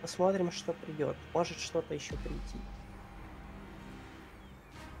 посмотрим, что придет. Может что-то еще прийти.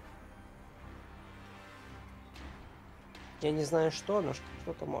 Я не знаю что, но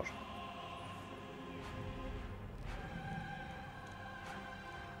что-то может.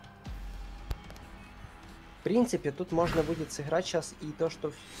 В принципе, тут можно будет сыграть сейчас и то,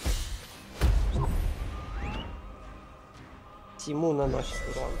 что всему наносит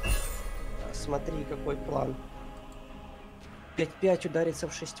урон. Смотри, какой план. 5-5 удариться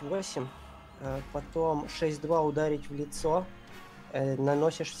в 6-8, потом 6-2 ударить в лицо,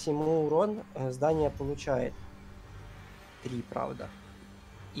 наносишь всему урон, здание получает 3, правда.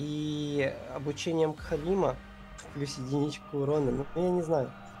 И обучением Кхалима плюс единичку урона, ну я не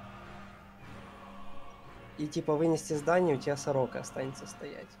знаю. И типа вынести здание, у тебя сорока останется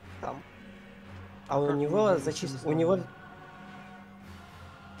стоять там. А у него у него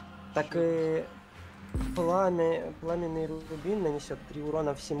так и пламенный рубин нанесет 3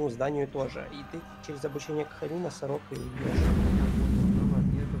 урона всему зданию тоже. И ты через обучение Кхалима сорока и убьешь. Давай,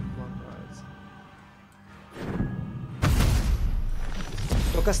 мне этот план нравится.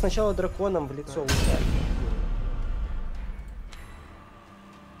 Только сначала драконом в лицо ударь.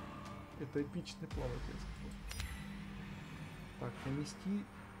 Это эпичный план, я тебе скажу. Так, нанести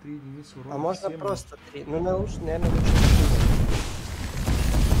 3 единицы урона. А можно всем. просто 3. Ну, наверное, лучше.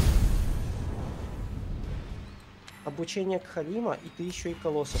 Обучение Кхалима, и ты еще и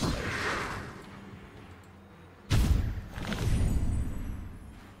колосса ставишь.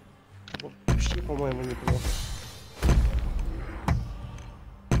 Вообще, по-моему, неплохо.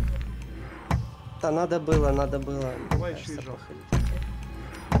 Да, надо было. Давай еще и жал.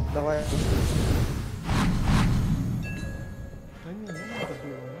 Давай. Да не надо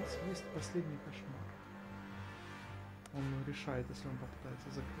было, у нас есть последний кошмар. Он решает, если он попытается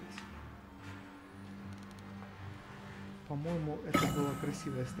закрыть. По-моему, это была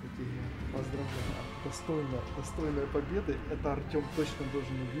красивая стратегия. Поздравляю. Достойная победы. Это Артем точно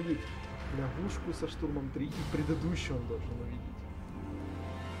должен увидеть. Лягушку со штурмом 3 и предыдущую он должен увидеть.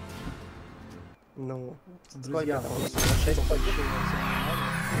 Ну, Друзья, сколько там? вот 6 побед.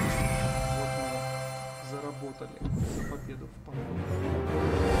 Вот мы заработали за победу в Пандоре.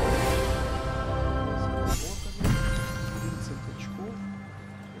 Заработали 30 очков.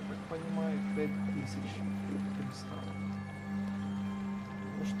 Я так понимаю, 5000 кристаллов.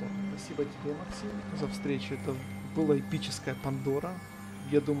 Ну что, спасибо тебе, Максим, за встречу. Это была эпическая Пандора.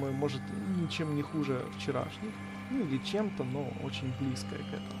 Я думаю, может, ничем не хуже вчерашних. Ну или чем-то, но очень близкая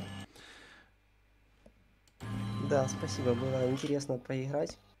к этому. Да, спасибо, было интересно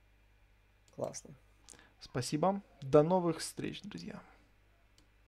поиграть. Классно. Спасибо. До новых встреч, друзья.